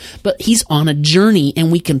character, but he's on a journey,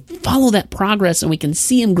 and we can follow that progress, and we can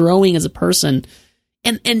see him growing as a person.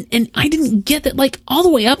 And I didn't get that, like, all the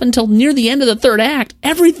way up until near the end of the third act.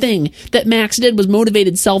 Everything that Max did was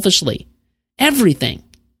motivated selfishly. Everything.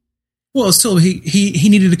 Well, still, he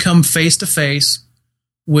needed to come face to face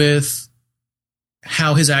with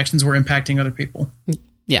how his actions were impacting other people.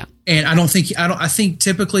 Yeah. And I think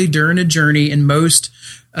typically during a journey in most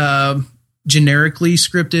generically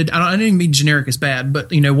scripted, I don't even mean generic is bad,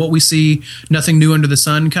 but what we see, nothing new under the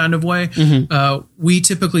sun kind of way. We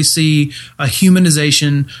typically see a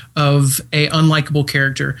humanization of a unlikable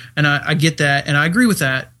character. And I get that. And I agree with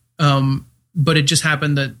that. But it just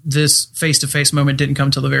happened that this face-to-face moment didn't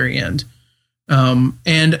come till the very end.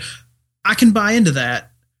 And I can buy into that.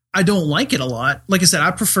 I don't like it a lot. Like I said,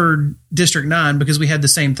 I preferred District 9 because we had the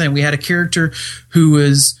same thing. We had a character who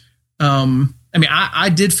was, I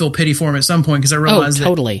did feel pity for him at some point because I realized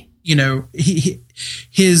totally. that,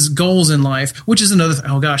 his goals in life, which is another, so I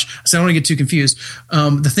don't want to get too confused.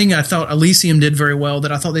 The thing I thought Elysium did very well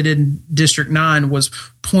that I thought they did in District 9 was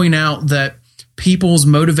point out that people's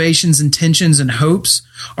motivations, intentions, and hopes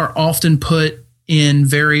are often put in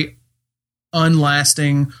very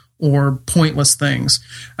unlasting or pointless things.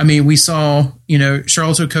 I mean, we saw,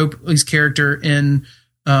 Charlotte Copley's character in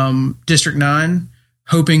District 9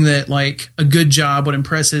 hoping that like a good job would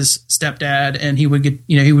impress his stepdad and he would get,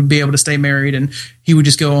 he would be able to stay married and he would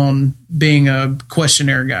just go on being a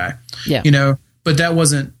questionnaire guy. Yeah. But that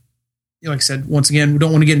wasn't, like I said, once again, we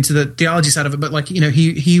don't want to get into the theology side of it, but like,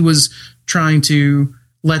 he was trying to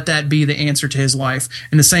let that be the answer to his life.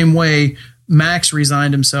 In the same way, Max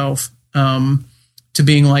resigned himself to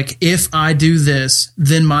being like, if I do this,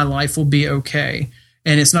 then my life will be okay.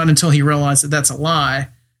 And it's not until he realized that that's a lie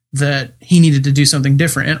that he needed to do something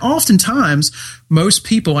different. And oftentimes, most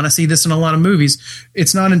people, and I see this in a lot of movies,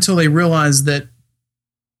 it's not until they realize that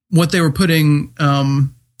what they were putting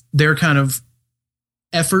their kind of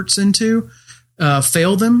efforts into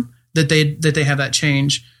fail them that they have that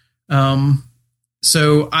change.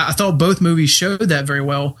 So I thought both movies showed that very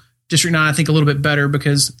well. District 9, I think a little bit better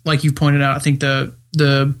because, like you pointed out, I think the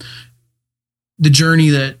journey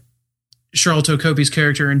that Charlotte Copley's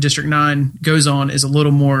character in District 9 goes on is a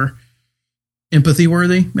little more empathy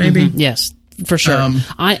worthy, maybe. Yes, for sure.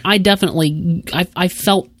 I definitely I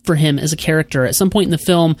felt for him as a character at some point in the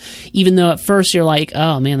film, even though at first you're like,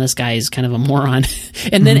 oh man, this guy is kind of a moron.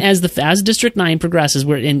 And then as District 9 progresses,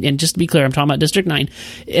 and just to be clear, I'm talking about District 9,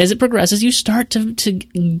 as it progresses, you start to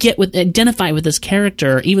identify with this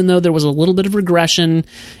character, even though there was a little bit of regression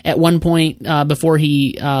at one point before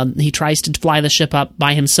he tries to fly the ship up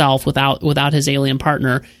by himself without his alien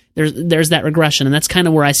partner. There's that regression, and that's kind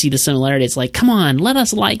of where I see the similarity. It's like, come on, let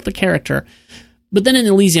us like the character. But then in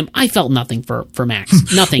Elysium, I felt nothing for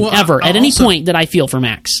Max. Nothing, ever. At any point did I feel for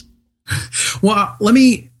Max. Well, let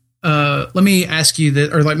me ask you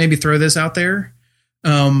that, or like maybe throw this out there.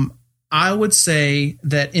 I would say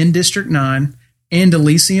that in District 9 and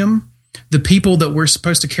Elysium, the people that we're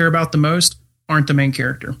supposed to care about the most aren't the main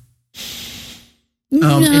character. In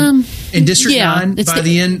District 9, by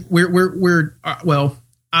the end, we're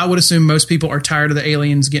I would assume most people are tired of the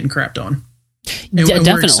aliens getting crapped on. And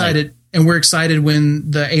definitely. We're excited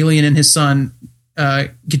when the alien and his son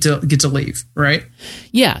get to leave, right?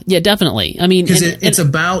 Yeah, definitely. I mean, because it's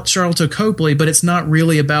about Charlotte Copley, but it's not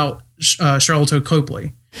really about Charlotte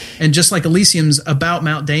Copley. And just like Elysium's about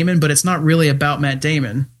Matt Damon, but it's not really about Matt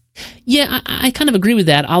Damon. Yeah, I kind of agree with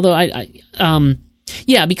that. Although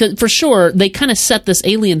because for sure they kind of set this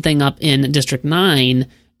alien thing up in District 9.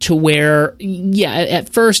 To where, at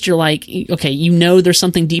first you're like, okay, there's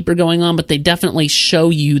something deeper going on, but they definitely show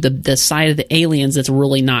you the side of the aliens that's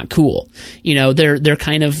really not cool. They're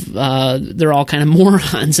kind of they're all kind of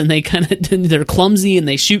morons, and they're clumsy and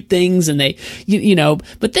they shoot things, and they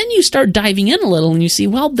But then you start diving in a little, and you see,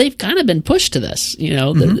 well, they've kind of been pushed to this,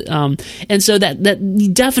 and so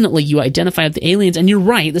that definitely you identify with the aliens, and you're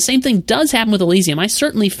right. The same thing does happen with Elysium. I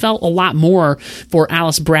certainly felt a lot more for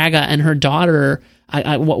Alice Braga and her daughter.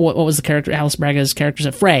 What was the character? Alice Braga's character's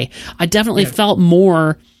at Frey. I definitely felt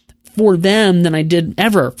more for them than I did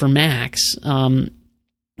ever for Max.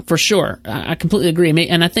 For sure, I completely agree,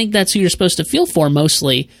 and I think that's who you're supposed to feel for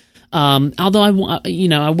mostly. Although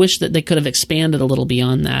I wish that they could have expanded a little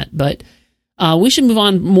beyond that, but. We should move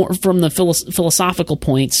on more from the philosophical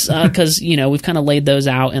points because we've kind of laid those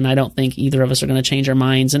out, and I don't think either of us are going to change our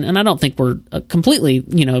minds, and I don't think we're completely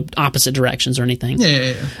opposite directions or anything.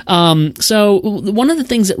 Yeah. So one of the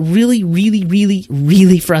things that really, really, really,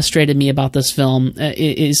 really frustrated me about this film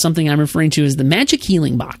is something I'm referring to as the magic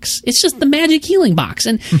healing box. It's just the magic healing box,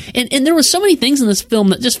 and there were so many things in this film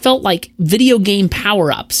that just felt like video game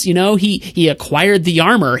power ups. He acquired the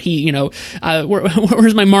armor.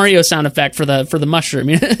 Where's my Mario sound effect for the mushroom.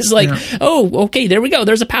 It's like, oh, okay, there we go.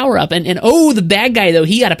 There's a power up, and oh, the bad guy though,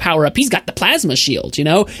 he got a power up. He's got the plasma shield, and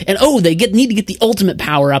oh, they need to get the ultimate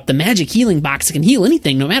power up, the magic healing box that can heal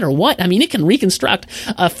anything, no matter what. I mean, it can reconstruct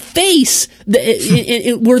a face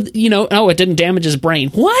it didn't damage his brain.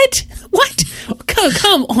 What?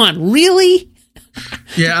 Come on, really?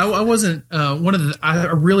 Yeah, I wasn't one of the. I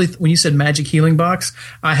really, when you said magic healing box,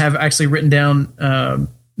 I have actually written down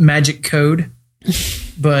magic code,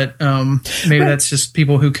 but maybe that's just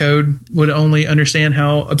people who code would only understand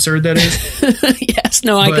how absurd that is. Yes,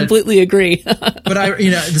 no, I completely agree. But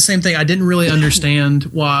the same thing. I didn't really understand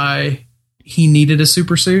why he needed a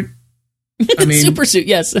super suit. I mean, super suit,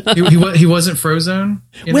 yes. he wasn't Frozone.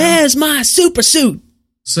 Where's my super suit?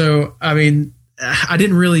 So, I mean, I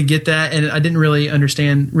didn't really get that, and I didn't really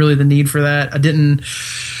understand really the need for that. I didn't.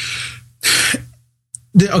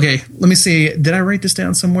 Okay, let me see. Did I write this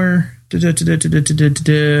down somewhere?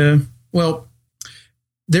 Well,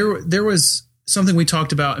 there was something we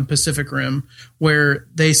talked about in Pacific Rim where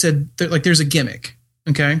they said there's a gimmick.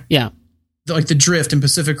 Okay. Yeah. Like the drift in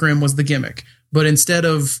Pacific Rim was the gimmick, but instead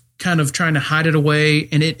of kind of trying to hide it away,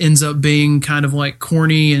 and it ends up being kind of like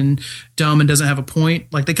corny and dumb and doesn't have a point.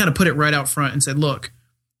 Like they kind of put it right out front and said, look,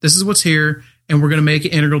 this is what's here, and we're going to make it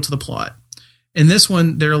integral to the plot. In this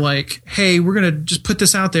one, they're like, hey, we're going to just put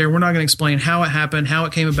this out there. We're not going to explain how it happened, how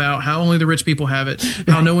it came about, how only the rich people have it,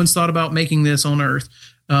 how no one's thought about making this on Earth.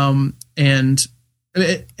 And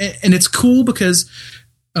it's cool because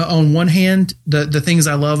on one hand, the things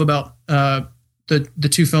I love about the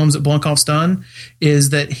two films that Blomkamp's done is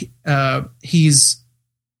that he's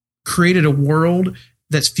created a world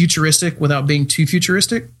that's futuristic without being too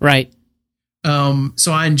futuristic. Right.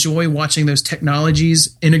 So I enjoy watching those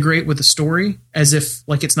technologies integrate with the story as if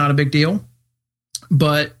like it's not a big deal.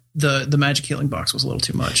 But the magic healing box was a little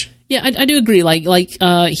too much. Yeah, I do agree.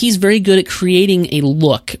 He's very good at creating a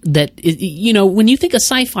look that, when you think of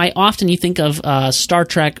sci-fi, often you think of Star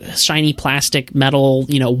Trek, shiny plastic, metal,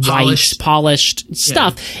 polished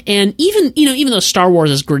stuff. Yeah. And even though Star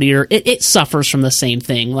Wars is grittier, it suffers from the same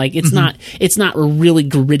thing. Like it's not a really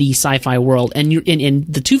gritty sci-fi world. And in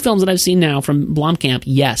the two films that I've seen now from Blomkamp,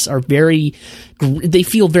 yes, they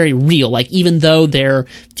feel very real. Like even though they're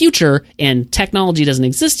future and technology doesn't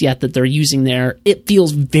exist yet that they're using there, it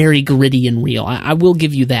feels very gritty and real. I will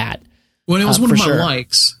give you that. Well, it was one of my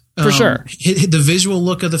likes. For sure. The visual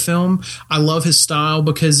look of the film, I love his style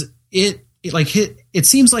because it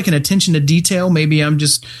seems like an attention to detail. Maybe I'm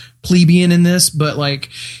just plebeian in this, but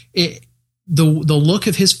the look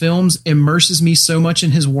of his films immerses me so much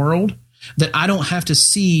in his world that I don't have to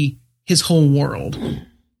see his whole world.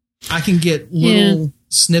 I can get little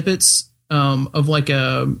snippets of like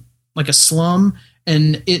a slum,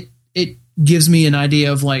 and it gives me an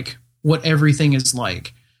idea of like what everything is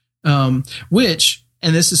like. Which,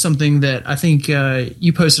 and this is something that I think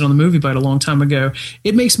you posted on the MovieByte a long time ago.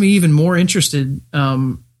 It makes me even more interested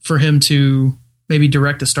for him to maybe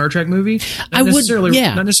direct a Star Trek movie. Not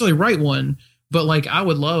necessarily write one, but like I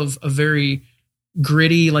would love a very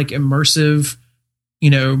gritty, like immersive,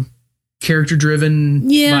 character driven.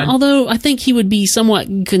 Yeah, although I think he would be somewhat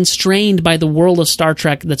constrained by the world of Star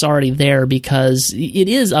Trek that's already there because it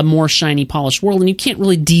is a more shiny, polished world, and you can't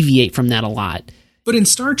really deviate from that a lot. But in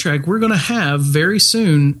Star Trek, we're going to have very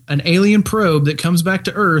soon an alien probe that comes back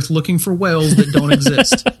to Earth looking for whales that don't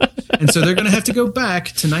exist. And so they're going to have to go back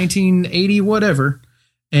to 1980 whatever.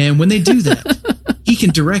 And when they do that, he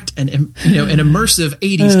can direct an immersive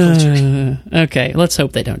 80s culture. Okay, let's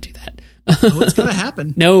hope they don't do that. Well, it's gonna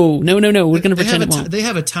happen. No. We're gonna pretend it won't. They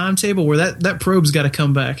have a timetable where that probe's got to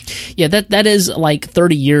come back. Yeah, that is like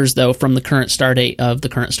 30 years though from the current start date of the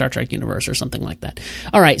current Star Trek universe or something like that.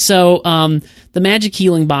 All right, so the magic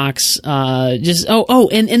healing box. And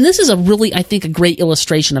this is a really, I think, a great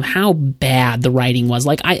illustration of how bad the writing was.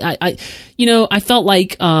 Like I felt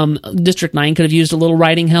like District 9 could have used a little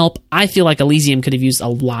writing help. I feel like Elysium could have used a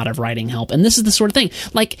lot of writing help. And this is the sort of thing.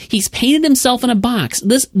 Like he's painted himself in a box.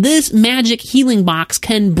 This magic healing box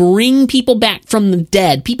can bring people back from the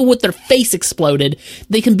dead. People with their face exploded,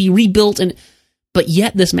 they can be rebuilt. But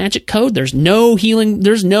yet this magic code, there's no healing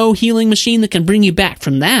machine that can bring you back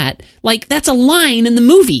from that. Like that's a line in the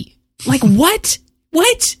movie. Like what?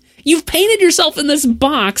 What? You've painted yourself in this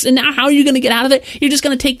box, and now how are you going to get out of it? You're just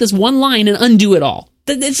going to take this one line and undo it all.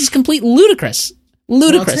 This is complete ludicrous.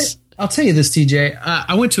 Ludicrous. Well, I'll tell you this, TJ.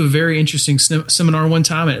 I went to a very interesting seminar one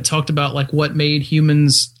time, and it talked about like what made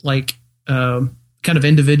humans like kind of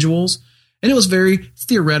individuals, and it was very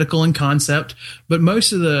theoretical in concept. But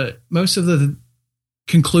most of the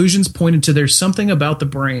conclusions pointed to there's something about the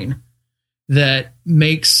brain that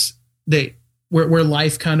makes where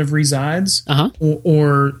life kind of resides,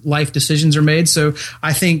 or life decisions are made. So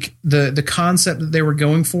I think the concept that they were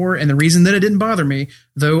going for, and the reason that it didn't bother me,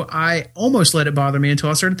 though I almost let it bother me until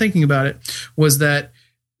I started thinking about it, was that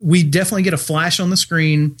we definitely get a flash on the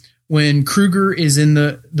screen when Kruger is in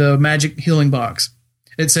the magic healing box.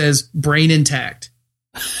 It says brain intact.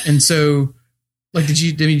 And so, like, did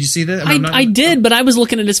you see that? I did, but I was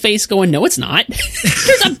looking at his face going, no, it's not.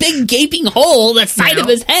 There's a big gaping hole the side of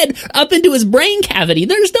his head up into his brain cavity.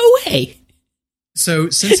 There's no way. So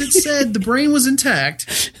since it said the brain was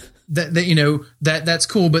intact, that's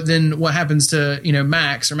cool. But then what happens to,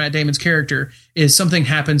 Max, or Matt Damon's character, is something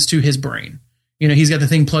happens to his brain. He's got the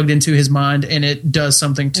thing plugged into his mind and it does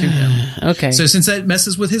something to him. Okay. So since that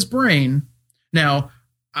messes with his brain, now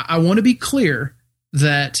I want to be clear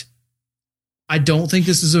that I don't think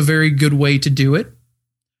this is a very good way to do it.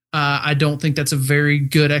 I don't think that's a very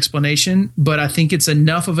good explanation, but I think it's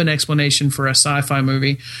enough of an explanation for a sci-fi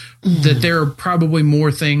movie that there are probably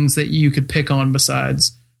more things that you could pick on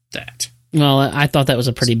besides that. Well, I thought that was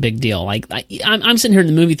a pretty big deal. Like, I'm sitting here in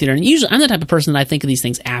the movie theater, and usually I'm the type of person that I think of these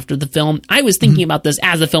things after the film. I was thinking about this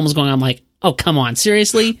as the film was going on. I'm like, oh, come on,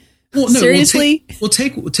 seriously? Well, no, seriously?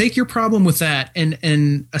 Take your problem with that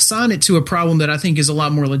and assign it to a problem that I think is a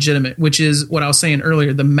lot more legitimate, which is what I was saying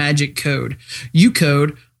earlier, the magic code. You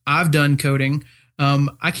code, I've done coding.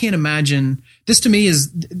 I can't imagine. This to me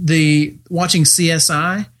is the watching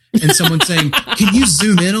CSI and someone saying, can you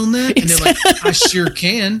zoom in on that? And they're like, I sure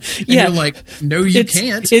can. And you're like, no, you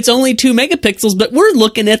can't. It's only 2 megapixels, but we're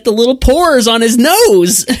looking at the little pores on his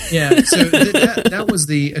nose. Yeah. So that was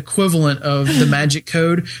the equivalent of the magic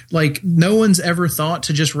code. Like, no one's ever thought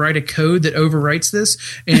to just write a code that overwrites this.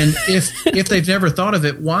 And if they've never thought of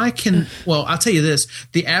it, I'll tell you this,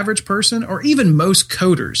 the average person, or even most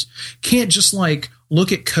coders, can't just like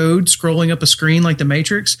look at code scrolling up a screen like the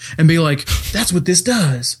Matrix and be like, that's what this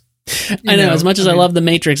does. I know, as much as I love the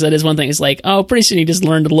Matrix, that is one thing. It's like, oh, pretty soon you just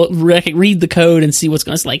learn to read the code and see what's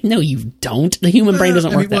going on. It's like, no, you don't. The human brain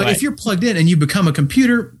doesn't work that way. If you're plugged in and you become a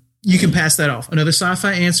computer, you can pass that off. Another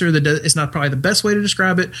sci-fi answer that it's not probably the best way to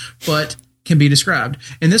describe it, but can be described.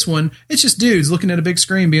 In this one, it's just dudes looking at a big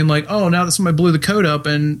screen being like, oh, now that somebody blew the code up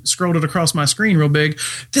and scrolled it across my screen real big,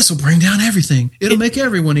 this will bring down everything. It'll make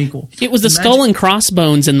everyone equal. It was the skull and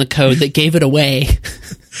crossbones in the code that gave it away.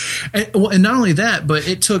 And not only that, but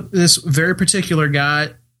it took this very particular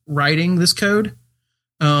guy writing this code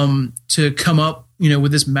to come up,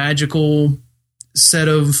 with this magical set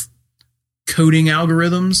of coding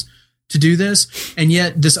algorithms to do this. And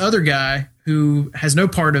yet this other guy who has no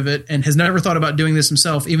part of it and has never thought about doing this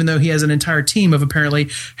himself, even though he has an entire team of apparently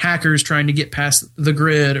hackers trying to get past the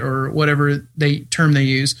grid or whatever term they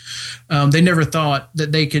use. They never thought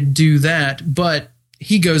that they could do that, but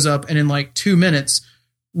he goes up and in like 2 minutes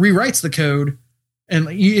rewrites the code. And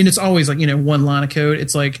it's always like, one line of code.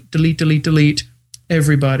 It's like delete, delete, delete,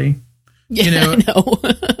 everybody. Yeah, I know.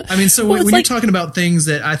 I mean, so when you're talking about things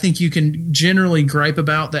that I think you can generally gripe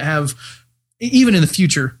about that have, even in the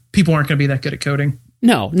future, people aren't going to be that good at coding.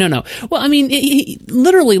 No. Well, I mean,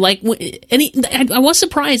 literally, like, I was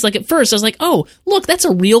surprised. Like, at first, I was like, oh, look, that's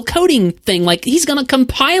a real coding thing. Like, he's going to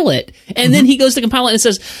compile it. And then he goes to compile it and it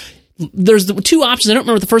says, there's the 2 options. I don't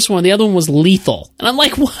remember the first one. The other one was lethal. And I'm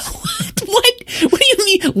like, what? What do you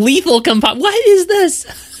mean lethal compile? What is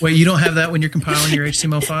this? Wait, you don't have that when you're compiling your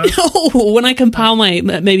HTML5? No, when I compile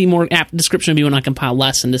maybe more apt description would be when I compile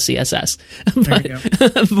less into CSS.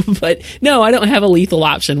 But no, I don't have a lethal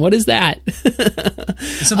option. What is that?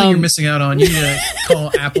 It's something you're missing out on. You need to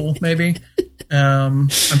call Apple, maybe. I'm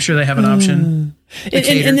sure they have an option.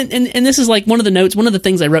 And this is like one of the notes, one of the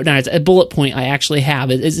things I wrote down, it's a bullet point I actually have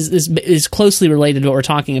is closely related to what we're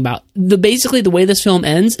talking about. Basically, the way this film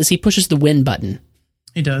ends is he pushes the win button.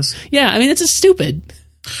 He does. Yeah, I mean, it's just stupid.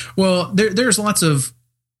 Well, there's lots of,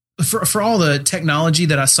 for all the technology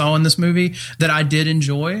that I saw in this movie that I did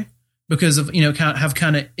enjoy because of,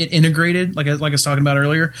 kind of it integrated, like I was talking about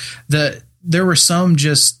earlier, there were some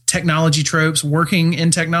just technology tropes working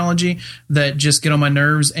in technology that just get on my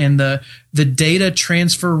nerves. And the data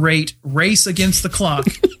transfer rate race against the clock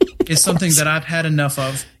is something that I've had enough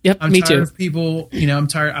of. Yep, I'm me tired too. of people, I'm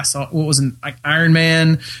tired. I saw, what was in like Iron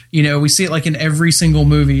Man, we see it like in every single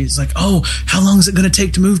movie. It's like, oh, how long is it going to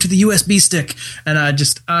take to move to the USB stick? And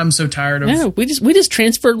I'm so tired of. Yeah, we just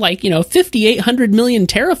transferred 5,800 million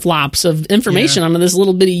teraflops of information onto this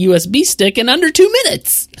little bitty USB stick in under 2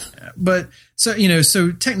 minutes. But so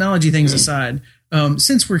technology things aside,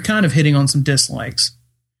 since we're kind of hitting on some dislikes,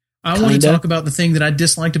 I want to talk about the thing that I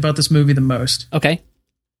disliked about this movie the most. Okay.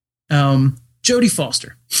 Jodie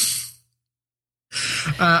Foster.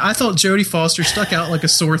 I thought Jodie Foster stuck out like a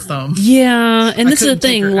sore thumb. Yeah, and this is the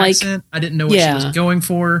thing. Like, accent. I didn't know what she was going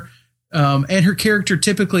for. And her character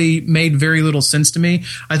typically made very little sense to me.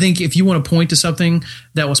 I think if you want to point to something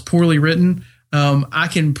that was poorly written, I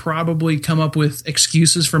can probably come up with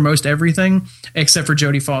excuses for most everything except for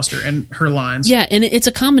Jodie Foster and her lines. Yeah, and it's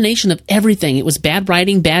a combination of everything. It was bad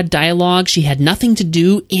writing, bad dialogue. She had nothing to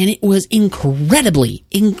do, and it was incredibly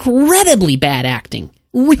bad acting.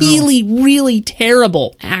 Really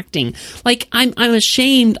terrible acting. Like, I'm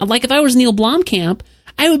ashamed. Like, if I was Neil Blomkamp,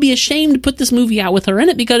 I would be ashamed to put this movie out with her in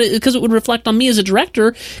it because it would reflect on me as a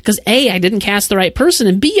director. Because A, I didn't cast the right person,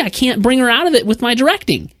 and B, I can't bring her out of it with my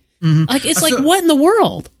directing. Mm-hmm. Like, it's what in the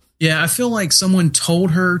world? Yeah, I feel like someone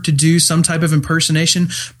told her to do some type of impersonation,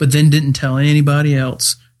 but then didn't tell anybody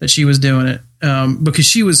else that she was doing it because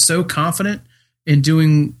she was so confident in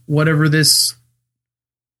doing whatever it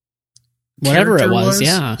was.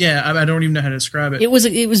 Yeah, I don't even know how to describe it. It was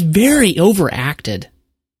very overacted.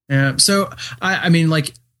 Yeah, so I mean,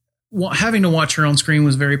 like, having to watch her on screen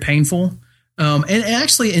was very painful. And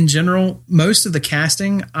actually, in general, most of the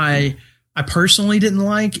casting I personally didn't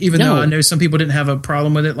like, even though I know some people didn't have a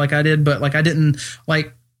problem with it like I did. But like, I didn't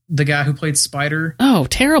like the guy who played Spider. Oh,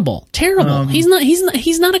 terrible! He's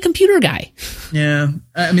not a computer guy. Yeah,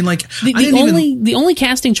 I mean, like, the only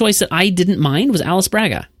casting choice that I didn't mind was Alice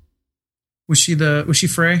Braga. Was she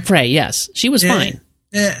Frey? Frey, yes, she was fine.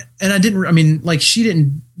 Yeah, and I didn't. I mean, like, she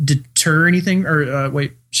didn't deter anything, or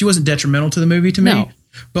she wasn't detrimental to the movie to me. No.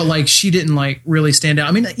 But like, she didn't like really stand out.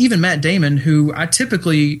 I mean, even Matt Damon, who I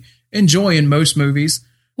typically enjoy in most movies.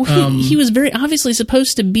 Well, he was very obviously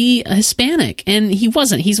supposed to be a Hispanic, and he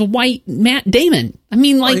wasn't. He's a white Matt Damon. I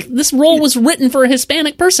mean, like, this role was written for a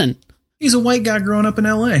Hispanic person. He's a white guy growing up in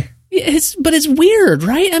L.A. But it's weird,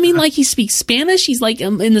 right? I mean, like, he speaks Spanish. He's like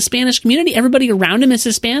in the Spanish community. Everybody around him is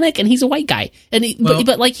Hispanic, and he's a white guy. And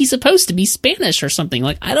but like, he's supposed to be Spanish or something.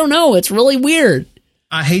 Like, I don't know. It's really weird.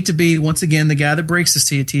 I hate to be once again the guy that breaks this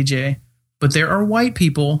to you, TJ. But there are white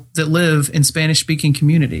people that live in Spanish-speaking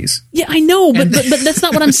communities. Yeah, I know, but that's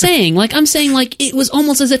not what I'm saying. Like, I'm saying, like, it was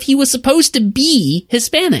almost as if he was supposed to be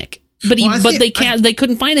Hispanic, but they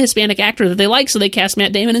couldn't find a Hispanic actor that they liked, so they cast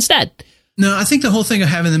Matt Damon instead. No, I think the whole thing of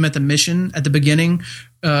having them at the mission at the beginning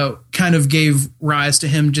kind of gave rise to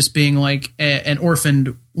him just being like an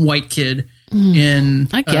orphaned white kid in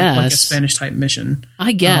I guess. Like a Spanish-type mission.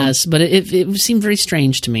 I guess, but it seemed very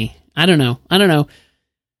strange to me. I don't know.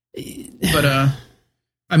 But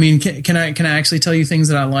I mean, can I actually tell you things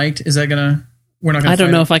that I liked? Is that we're not gonna? I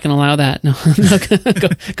don't know if I can allow that. No,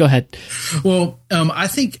 go ahead. Well, I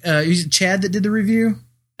think is it Chad that did the review.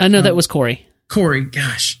 No, that was Corey. Corey,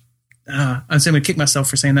 gosh, I'm going to kick myself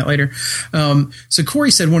for saying that later. So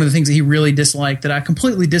Corey said one of the things that he really disliked that I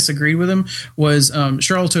completely disagreed with him was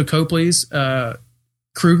Charlotte Copley's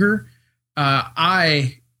Kruger.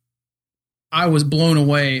 I was blown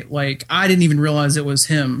away. Like, I didn't even realize it was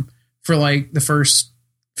him for like the first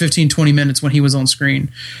 15, 20 minutes when he was on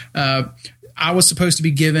screen. I was supposed to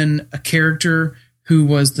be given a character who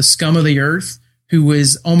was the scum of the earth, who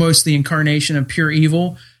was almost the incarnation of pure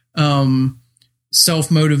evil,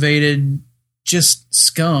 self-motivated, just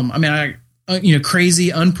scum. I mean,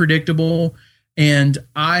 crazy, unpredictable. And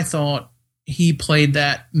I thought he played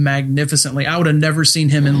that magnificently. I would have never seen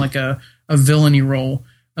him in like a villainy role.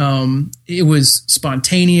 It was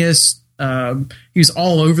spontaneous. He was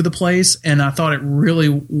all over the place, and I thought it really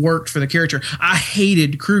worked for the character. I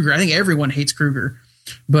hated Kruger. I think everyone hates Kruger,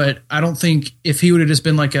 but I don't think if he would have just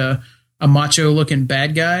been like a macho looking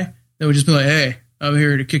bad guy that would just be like, "Hey, I'm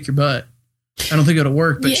here to kick your butt." I don't think it would have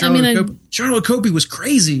worked. But yeah, Charlotte Copley was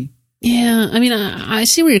crazy. Yeah, I mean, I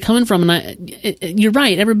see where you're coming from, and you're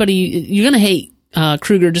right. Everybody, you're gonna hate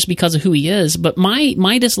Kruger just because of who he is, but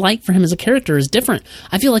my dislike for him as a character is different.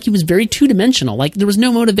 I feel like he was very two-dimensional. Like, there was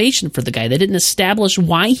no motivation for the guy. They didn't establish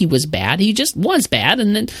why he was bad. He just was bad,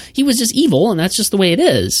 and then he was just evil, and that's just the way it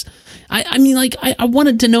is. I mean, like, I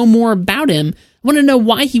wanted to know more about him. I wanted to know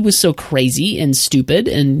why he was so crazy and stupid,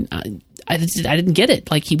 and I didn't get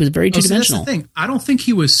it. Like, he was very two-dimensional. So that's the thing. I don't think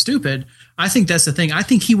he was stupid. I think that's the thing. I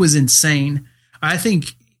think he was insane. I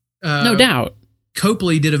think no doubt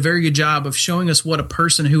Copley did a very good job of showing us what a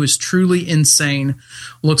person who is truly insane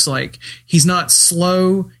looks like. He's not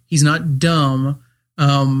slow. He's not dumb.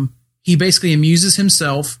 He basically amuses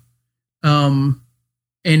himself, and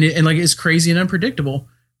like is crazy and unpredictable.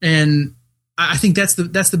 And I think that's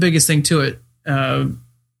the biggest thing to it.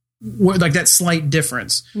 Like that slight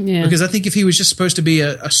difference. Yeah. Because I think if he was just supposed to be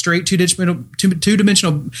a straight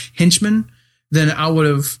two-dimensional henchman, then I would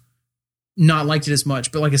have not liked it as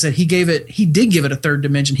much. But like I said, he did give it a third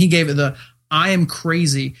dimension. He gave it the I am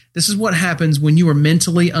crazy. This is what happens when you are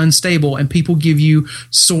mentally unstable and people give you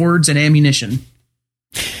swords and ammunition.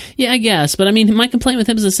 Yeah, I guess. But I mean, my complaint with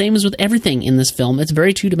him is the same as with everything in this film. It's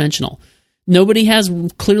very two-dimensional. Nobody has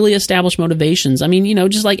clearly established motivations. I mean,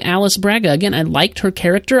 just like Alice Braga. Again, I liked her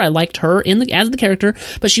character. I liked her as the character,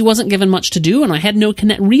 but she wasn't given much to do, and I had no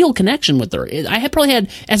real connection with her. I had probably had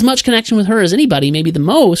as much connection with her as anybody, maybe the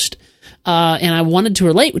most, and I wanted to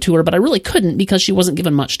relate to her, but I really couldn't because she wasn't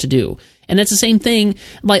given much to do. And it's the same thing,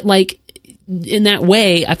 like in that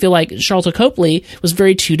way, I feel like Sharlto Copley was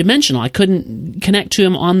very two-dimensional. I couldn't connect to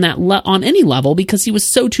him on on any level because he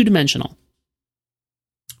was so two-dimensional.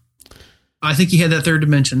 I think he had that third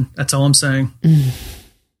dimension. That's all I'm saying. Okay.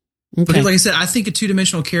 But like I said, I think a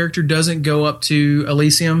two-dimensional character doesn't go up to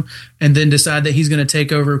Elysium and then decide that he's going to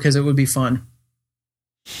take over because it would be fun.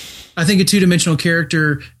 I think a two-dimensional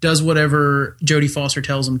character does whatever Jodie Foster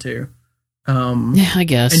tells him to. Yeah, I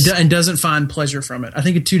guess. And doesn't find pleasure from it. I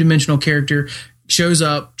think a two-dimensional character shows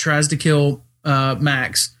up, tries to kill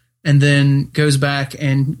Max, and then goes back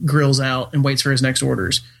and grills out and waits for his next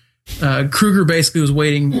orders. Kruger basically was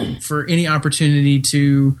waiting for any opportunity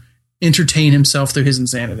to entertain himself through his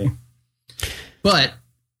insanity. But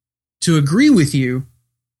to agree with you,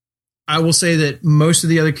 I will say that most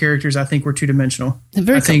of the other characters I think were two-dimensional.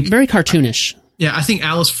 Very cartoonish. Yeah, I think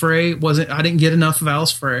Alice Frey I didn't get enough of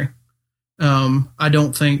Alice Frey. I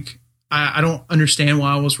don't think I don't understand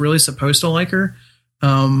why I was really supposed to like her.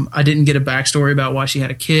 I didn't get a backstory about why she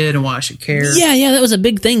had a kid and why I should care. Yeah, that was a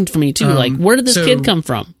big thing for me too. Like, where did this kid come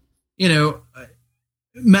from?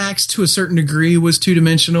 Max to a certain degree was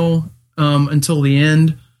two-dimensional until the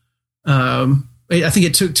end. I think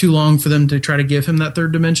it took too long for them to try to give him that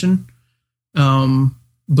third dimension.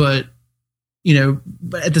 But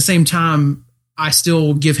at the same time, I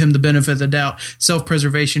still give him the benefit of the doubt.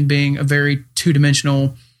 Self-preservation being a very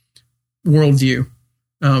two-dimensional worldview.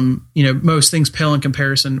 Most things pale in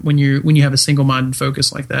comparison when you have a single-minded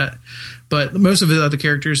focus like that. But most of the other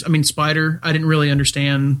characters, I mean, Spider, I didn't really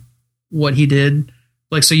understand what he did.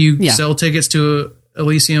 Like, so you sell tickets to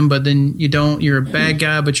Elysium, but then you don't. You're a bad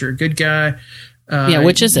guy, but you're a good guy.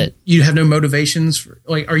 Which is it? You have no motivations.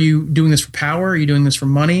 Are you doing this for power? Are you doing this for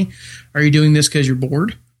money? Are you doing this because you're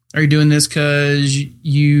bored? Are you doing this because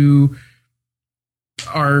you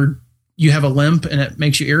have a limp and it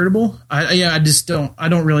makes you irritable? I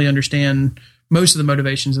don't really understand most of the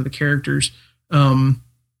motivations of the characters. Like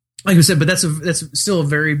I said, but that's still a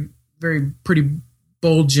very, very pretty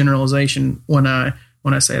bold generalization when I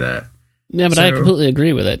say that. Yeah, but I completely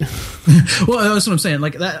agree with it. Well, that's what I'm saying.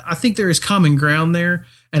 Like that, I think there is common ground there,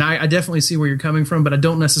 and I definitely see where you're coming from, but I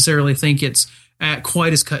don't necessarily think it's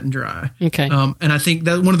quite as cut and dry. Okay. And I think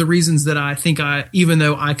that one of the reasons that even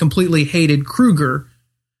though I completely hated Kruger,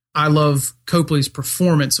 I love Copley's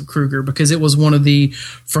performance of Kruger because it was one of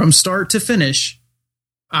from start to finish,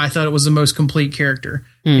 I thought it was the most complete character.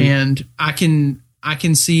 And I can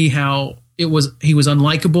see how he was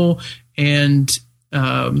unlikable and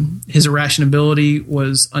his irrationality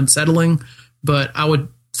was unsettling, but I would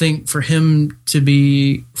think for someone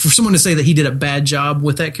to say that he did a bad job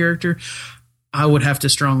with that character, I would have to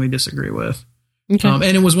strongly disagree with. Okay. And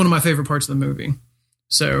it was one of my favorite parts of the movie.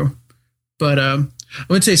 So, but I'm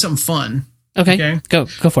going to tell you something fun. Okay. Go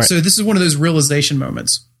for it. So this is one of those realization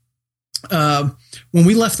moments. When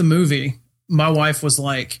we left the movie, my wife was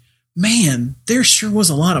like, man, there sure was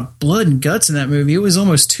a lot of blood and guts in that movie. It was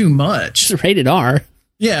almost too much. It's rated R.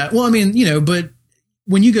 Yeah. Well, I mean, but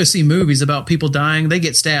when you go see movies about people dying, they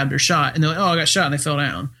get stabbed or shot and they're like, oh, I got shot and they fell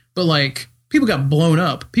down. But like people got blown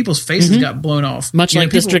up. People's faces got blown off. Much like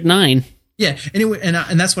District 9. Yeah.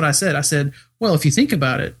 And that's what I said. I said, well, if you think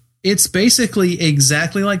about it, it's basically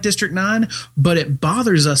exactly like District 9, but it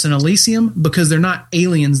bothers us in Elysium because they're not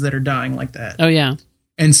aliens that are dying like that. Oh, yeah.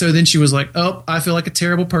 And so then she was like, oh, I feel like a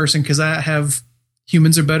terrible person because I have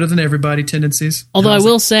humans are better than everybody tendencies. Although I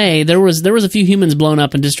will say there was a few humans blown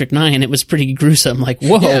up in District 9 and it was pretty gruesome. Like,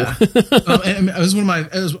 whoa. Yeah. And it was one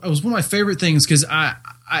of my favorite things because I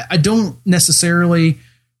don't necessarily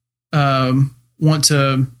want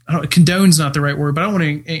to condone's not the right word, but I don't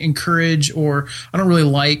want to encourage or I don't really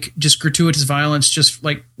like just gratuitous violence, just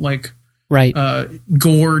like right.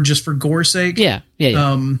 Gore just for gore's sake. Yeah.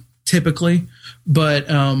 Typically. But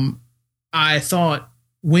I thought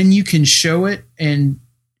when you can show it and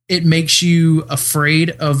it makes you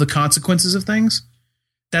afraid of the consequences of things,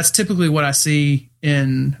 that's typically what I see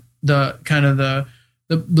in the kind of the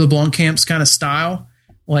Blomkamp's kind of style.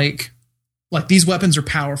 Like these weapons are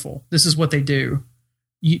powerful. This is what they do.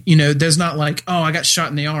 You know, there's not like, oh, I got shot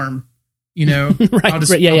in the arm. You know, right, I'll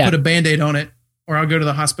put a Band-Aid on it. or I'll go to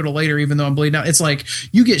the hospital later, even though I'm bleeding out. It's like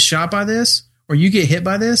you get shot by this or you get hit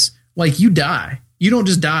by this, like you die. You don't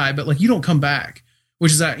just die, but like you don't come back,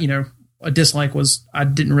 which is that, a dislike was I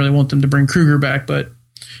didn't really want them to bring Kruger back, but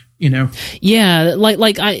Yeah,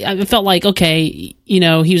 like I felt like, okay, he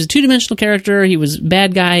was a two-dimensional character, he was a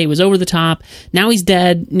bad guy, he was over the top, now he's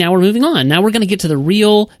dead, now we're moving on. Now we're going to get to the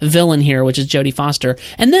real villain here, which is Jodie Foster,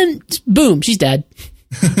 and then, boom, she's dead.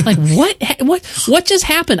 Like, what just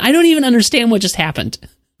happened? I don't even understand what just happened.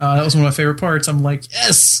 That was one of my favorite parts. I'm like,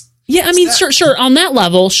 yes! Yeah, I mean, sure, on that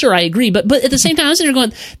level, sure, I agree, but at the same time, I was sitting there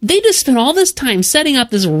going, they just spent all this time setting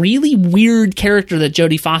up this really weird character that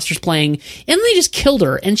Jodie Foster's playing, and they just killed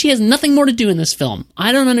her, and she has nothing more to do in this film.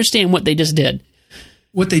 I don't understand what they just did.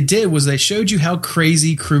 What they did was they showed you how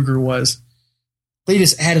crazy Kruger was. They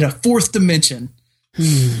just added a fourth dimension.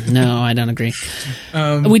 No, I don't agree.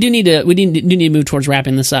 We do need to move towards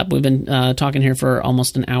wrapping this up. We've been talking here for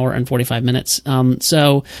almost an hour and 45 minutes.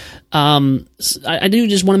 So I do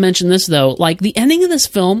just want to mention this, though. Like, the ending of this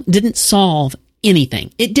film didn't solve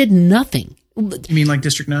anything. It did nothing. You mean like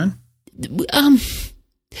District 9?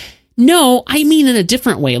 No, I mean in a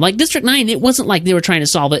different way. Like District 9, it wasn't like they were trying to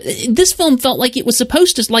solve it. This film felt like it was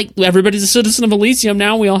supposed to, like, everybody's a citizen of Elysium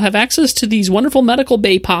now. We all have access to these wonderful medical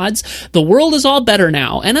bay pods. The world is all better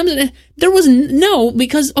now. And there was no,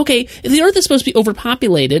 because, okay, if the Earth is supposed to be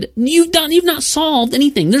overpopulated, you've not solved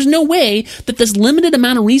anything. There's no way that this limited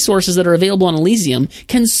amount of resources that are available on Elysium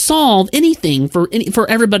can solve anything for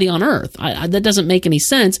everybody on Earth. That doesn't make any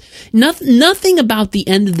sense. Nothing about the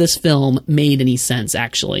end of this film made any sense,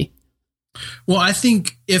 actually. Well, I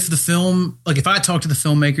think if the film, like if I talked to the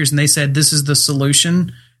filmmakers and they said this is the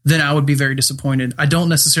solution, then I would be very disappointed. I don't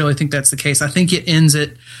necessarily think that's the case. I think it ends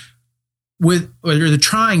it with, or they're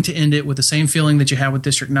trying to end it with the same feeling that you had with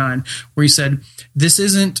District 9, where you said, this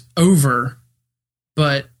isn't over,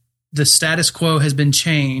 but the status quo has been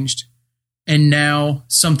changed and now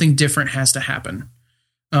something different has to happen.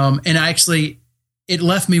 And it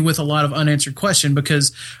left me with a lot of unanswered question,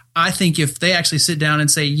 because I think if they actually sit down and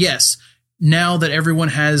say, yes, now that everyone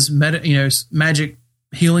has magic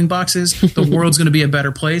healing boxes, the world's going to be a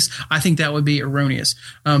better place, I think that would be erroneous,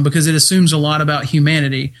 because it assumes a lot about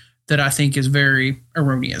humanity that I think is very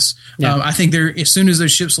erroneous. Yeah. I think as soon as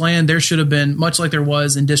those ships land, there should have been, much like there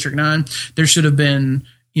was in District 9, there should have been,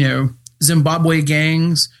 Zimbabwe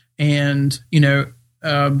gangs and,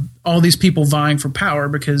 all these people vying for power,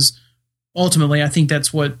 because ultimately I think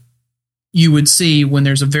that's what you would see when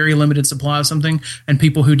there's a very limited supply of something and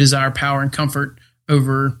people who desire power and comfort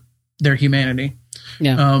over their humanity.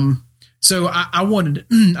 Yeah. So I would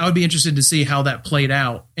be interested to see how that played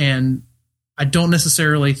out. And I don't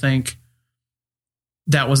necessarily think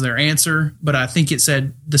that was their answer, but I think it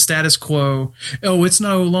said the status quo. Oh, it's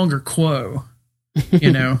no longer quo,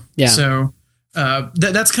 Yeah. So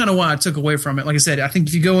that's kind of why I took away from it. Like I said, I think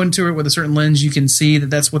if you go into it with a certain lens, you can see that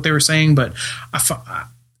that's what they were saying. But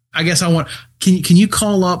I guess can you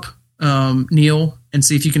call up Neil and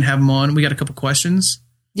see if you can have him on? We got a couple questions.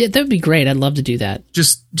 Yeah, that would be great. I'd love to do that.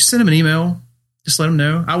 Just send him an email. Just let him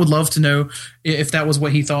know. I would love to know if that was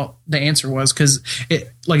what he thought the answer was, because,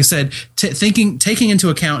 like I said, taking into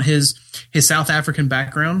account his South African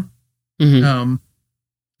background, mm-hmm.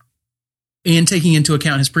 And taking into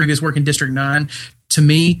account his previous work in District 9, to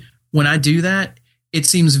me, when I do that, it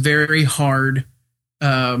seems very hard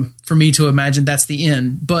for me to imagine that's the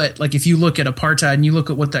end. But like if you look at apartheid and you look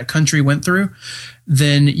at what that country went through,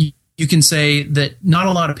 then you can say that not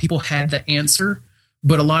a lot of people had the answer,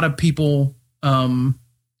 but a lot of people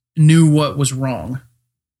knew what was wrong.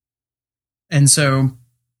 And so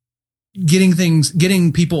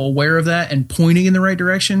getting people aware of that and pointing in the right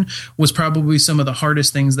direction was probably some of the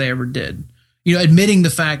hardest things they ever did. Admitting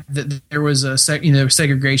the fact that there was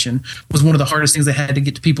segregation was one of the hardest things they had to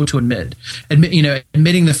get people to admit.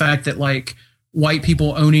 Admitting the fact that like white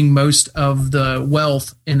people owning most of the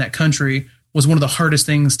wealth in that country was one of the hardest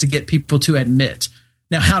things to get people to admit.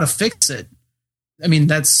 Now, how to fix it? I mean,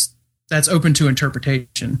 that's open to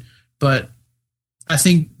interpretation, but I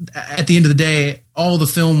think at the end of the day, all the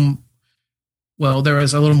film, well, there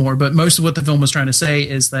was a little more, but most of what the film was trying to say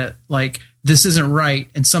is that like, this isn't right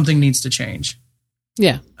and something needs to change.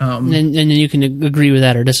 Yeah. And then you can agree with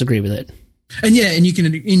that or disagree with it. And you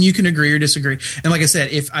can agree or disagree. And like I said,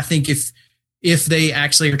 if they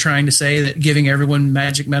actually are trying to say that giving everyone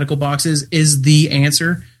magic medical boxes is the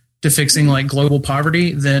answer to fixing like global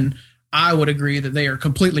poverty, then I would agree that they are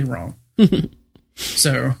completely wrong.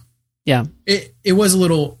 So yeah, it was a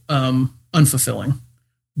little unfulfilling,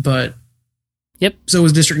 but yep. So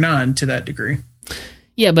was District 9 to that degree.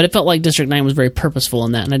 Yeah, but it felt like District 9 was very purposeful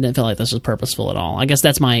in that, and I didn't feel like this was purposeful at all. I guess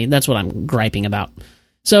that's what I'm griping about.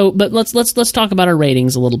 So, but let's talk about our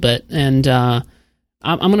ratings a little bit, and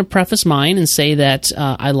I'm going to preface mine and say that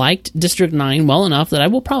I liked District 9 well enough that I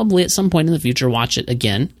will probably at some point in the future watch it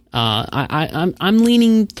again. I'm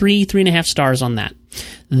leaning 3.5 stars on that.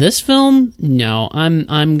 This film, no,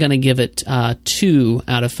 I'm going to give it 2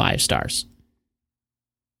 out of 5 stars.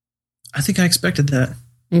 I think I expected that.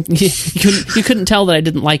 You couldn't tell that I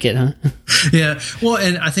didn't like it, huh? Yeah. Well,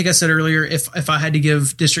 and I think I said earlier, if I had to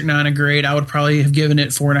give District 9 a grade, I would probably have given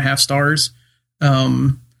it 4.5 stars.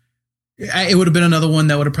 It would have been another one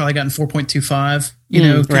that would have probably gotten 4.25,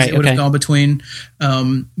 because it would have gone between.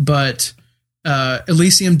 But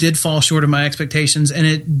Elysium did fall short of my expectations, and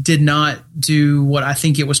it did not do what I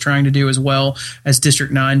think it was trying to do as well as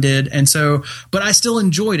District 9 did. And so, but I still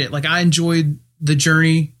enjoyed it. Like, I enjoyed the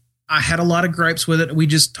journey. I had a lot of gripes with it. We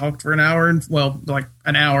just talked for an hour about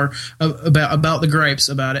the gripes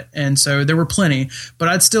about it. And so there were plenty, but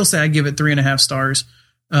I'd still say I'd give it 3.5 stars.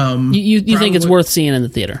 You think it's worth seeing in the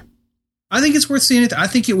theater? I think it's worth seeing it. I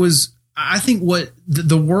think what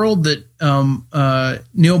the world that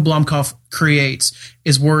Neil Blomkamp creates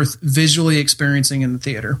is worth visually experiencing in the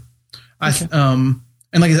theater. Okay. And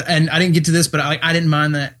I didn't get to this, but I didn't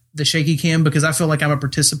mind the shaky cam because I feel like I'm a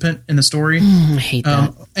participant in the story. I hate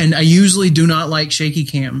that. And I usually do not like shaky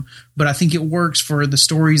cam, but I think it works for the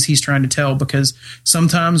stories he's trying to tell, because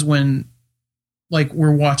sometimes when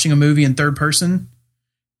we're watching a movie in third person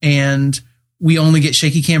and we only get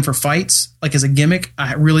shaky cam for fights, like as a gimmick,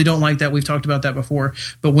 I really don't like that. We've talked about that before.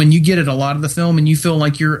 But when you get it a lot of the film and you feel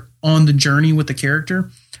like you're on the journey with the character,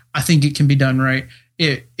 I think it can be done right.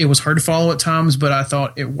 It was hard to follow at times, but I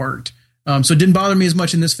thought it worked. So it didn't bother me as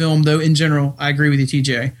much in this film, though. In general, I agree with you,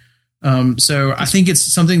 TJ. So I think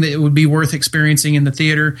it's something that it would be worth experiencing in the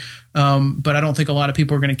theater. But I don't think a lot of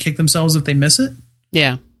people are going to kick themselves if they miss it.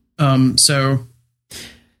 Yeah.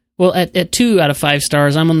 Well, at 2 out of 5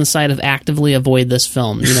 stars, I'm on the side of actively avoid this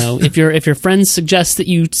film. If your friends suggest that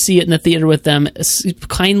you see it in the theater with them,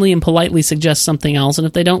 kindly and politely suggest something else, and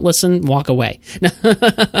if they don't listen, walk away.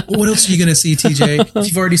 What else are you going to see, TJ? If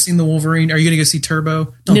you've already seen The Wolverine, are you going to go see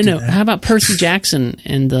Turbo? No. How about Percy Jackson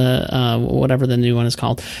and the whatever the new one is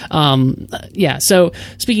called? Yeah. So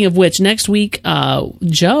speaking of which, next week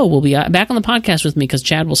Joe will be back on the podcast with me because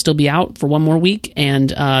Chad will still be out for one more week,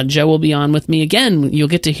 and Joe will be on with me again. You'll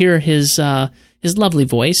get to hear his lovely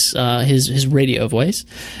voice, his radio voice.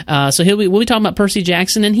 So we'll be talking about Percy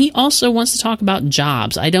Jackson, and he also wants to talk about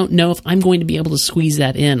jobs. I don't know if I'm going to be able to squeeze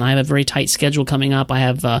that in. I have a very tight schedule coming up. I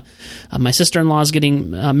have my sister-in-law is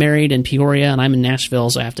getting married in Peoria, and I'm in Nashville,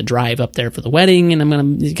 so I have to drive up there for the wedding,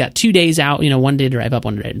 and got 2 days out, one day to drive up,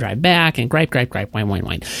 one day to drive back, and gripe,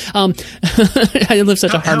 whine. I live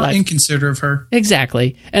such a hard life. How inconsiderate of her.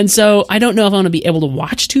 Exactly. And so I don't know if I'm going to be able to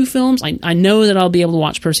watch 2 films. I know that I'll be able to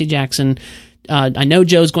watch Percy Jackson. I know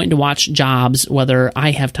Joe's going to watch Jobs, whether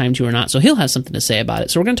I have time to or not, so he'll have something to say about it.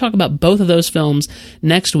 So we're going to talk about both of those films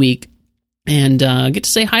next week and get to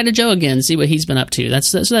say hi to Joe again, see what he's been up to.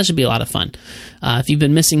 So that should be a lot of fun. If you've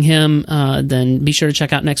been missing him, then be sure to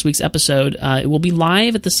check out next week's episode. It will be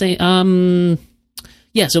live at the same...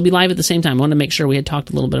 Yes, it'll be live at the same time. I want to make sure we had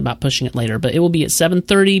talked a little bit about pushing it later, but it will be at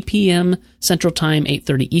 7:30 p.m. Central Time,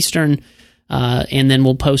 8:30 Eastern, and then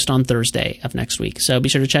we'll post on Thursday of next week. So be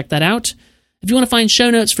sure to check that out. If you want to find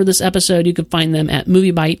show notes for this episode, you can find them at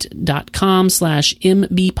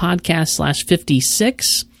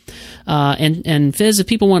moviebyte.com/mbpodcast/56. And Fizz, if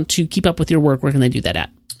people want to keep up with your work, where can they do that at?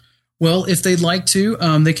 Well, if they'd like to,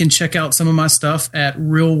 they can check out some of my stuff at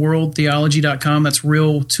realworldtheology.com. That's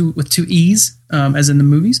real with 2 E's, as in the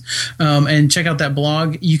movies. And check out that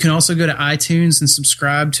blog. You can also go to iTunes and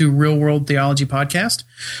subscribe to Real World Theology Podcast.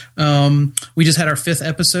 We just had our 5th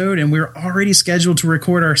episode, and we're already scheduled to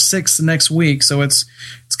record our 6th next week. So it's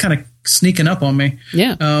kind of sneaking up on me.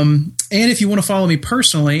 Yeah. And if you want to follow me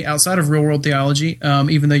personally outside of Real World Theology,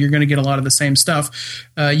 even though you're going to get a lot of the same stuff,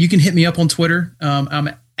 you can hit me up on Twitter. I'm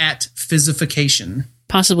at Physification.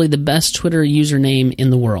 Possibly the best Twitter username in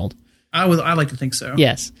the world. I like to think so.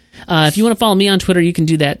 Yes. If you want to follow me on Twitter, you can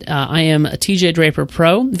do that. I am a TJ Draper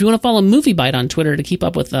Pro. If you want to follow MovieByte on Twitter to keep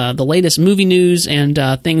up with the latest movie news and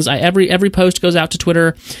things, every post goes out to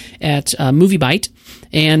Twitter at MovieByte.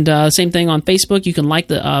 And same thing on Facebook. You can like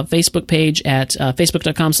the Facebook page at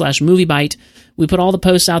facebook.com/MovieByte. We put all the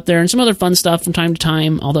posts out there and some other fun stuff from time to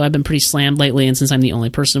time, although I've been pretty slammed lately, and since I'm the only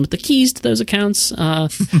person with the keys to those accounts,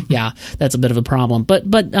 yeah, that's a bit of a problem. But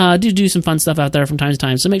do some fun stuff out there from time to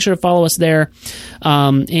time, so make sure to follow us there. Check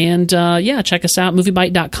us out,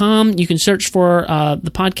 MovieByte.com. You can search for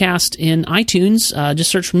the podcast in iTunes. Just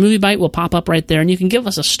search for MovieByte. We'll pop up right there, and you can give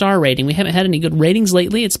us a star rating. We haven't had any good ratings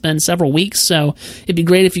lately. It's been several weeks, so it'd be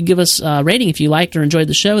great if you give us a rating if you liked or enjoyed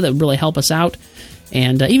the show. That would really help us out.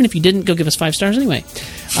 And even if you didn't, go give us 5 stars anyway.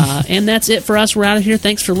 And that's it for us. We're out of here.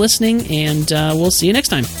 Thanks for listening, and we'll see you next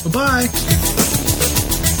time. Bye-bye.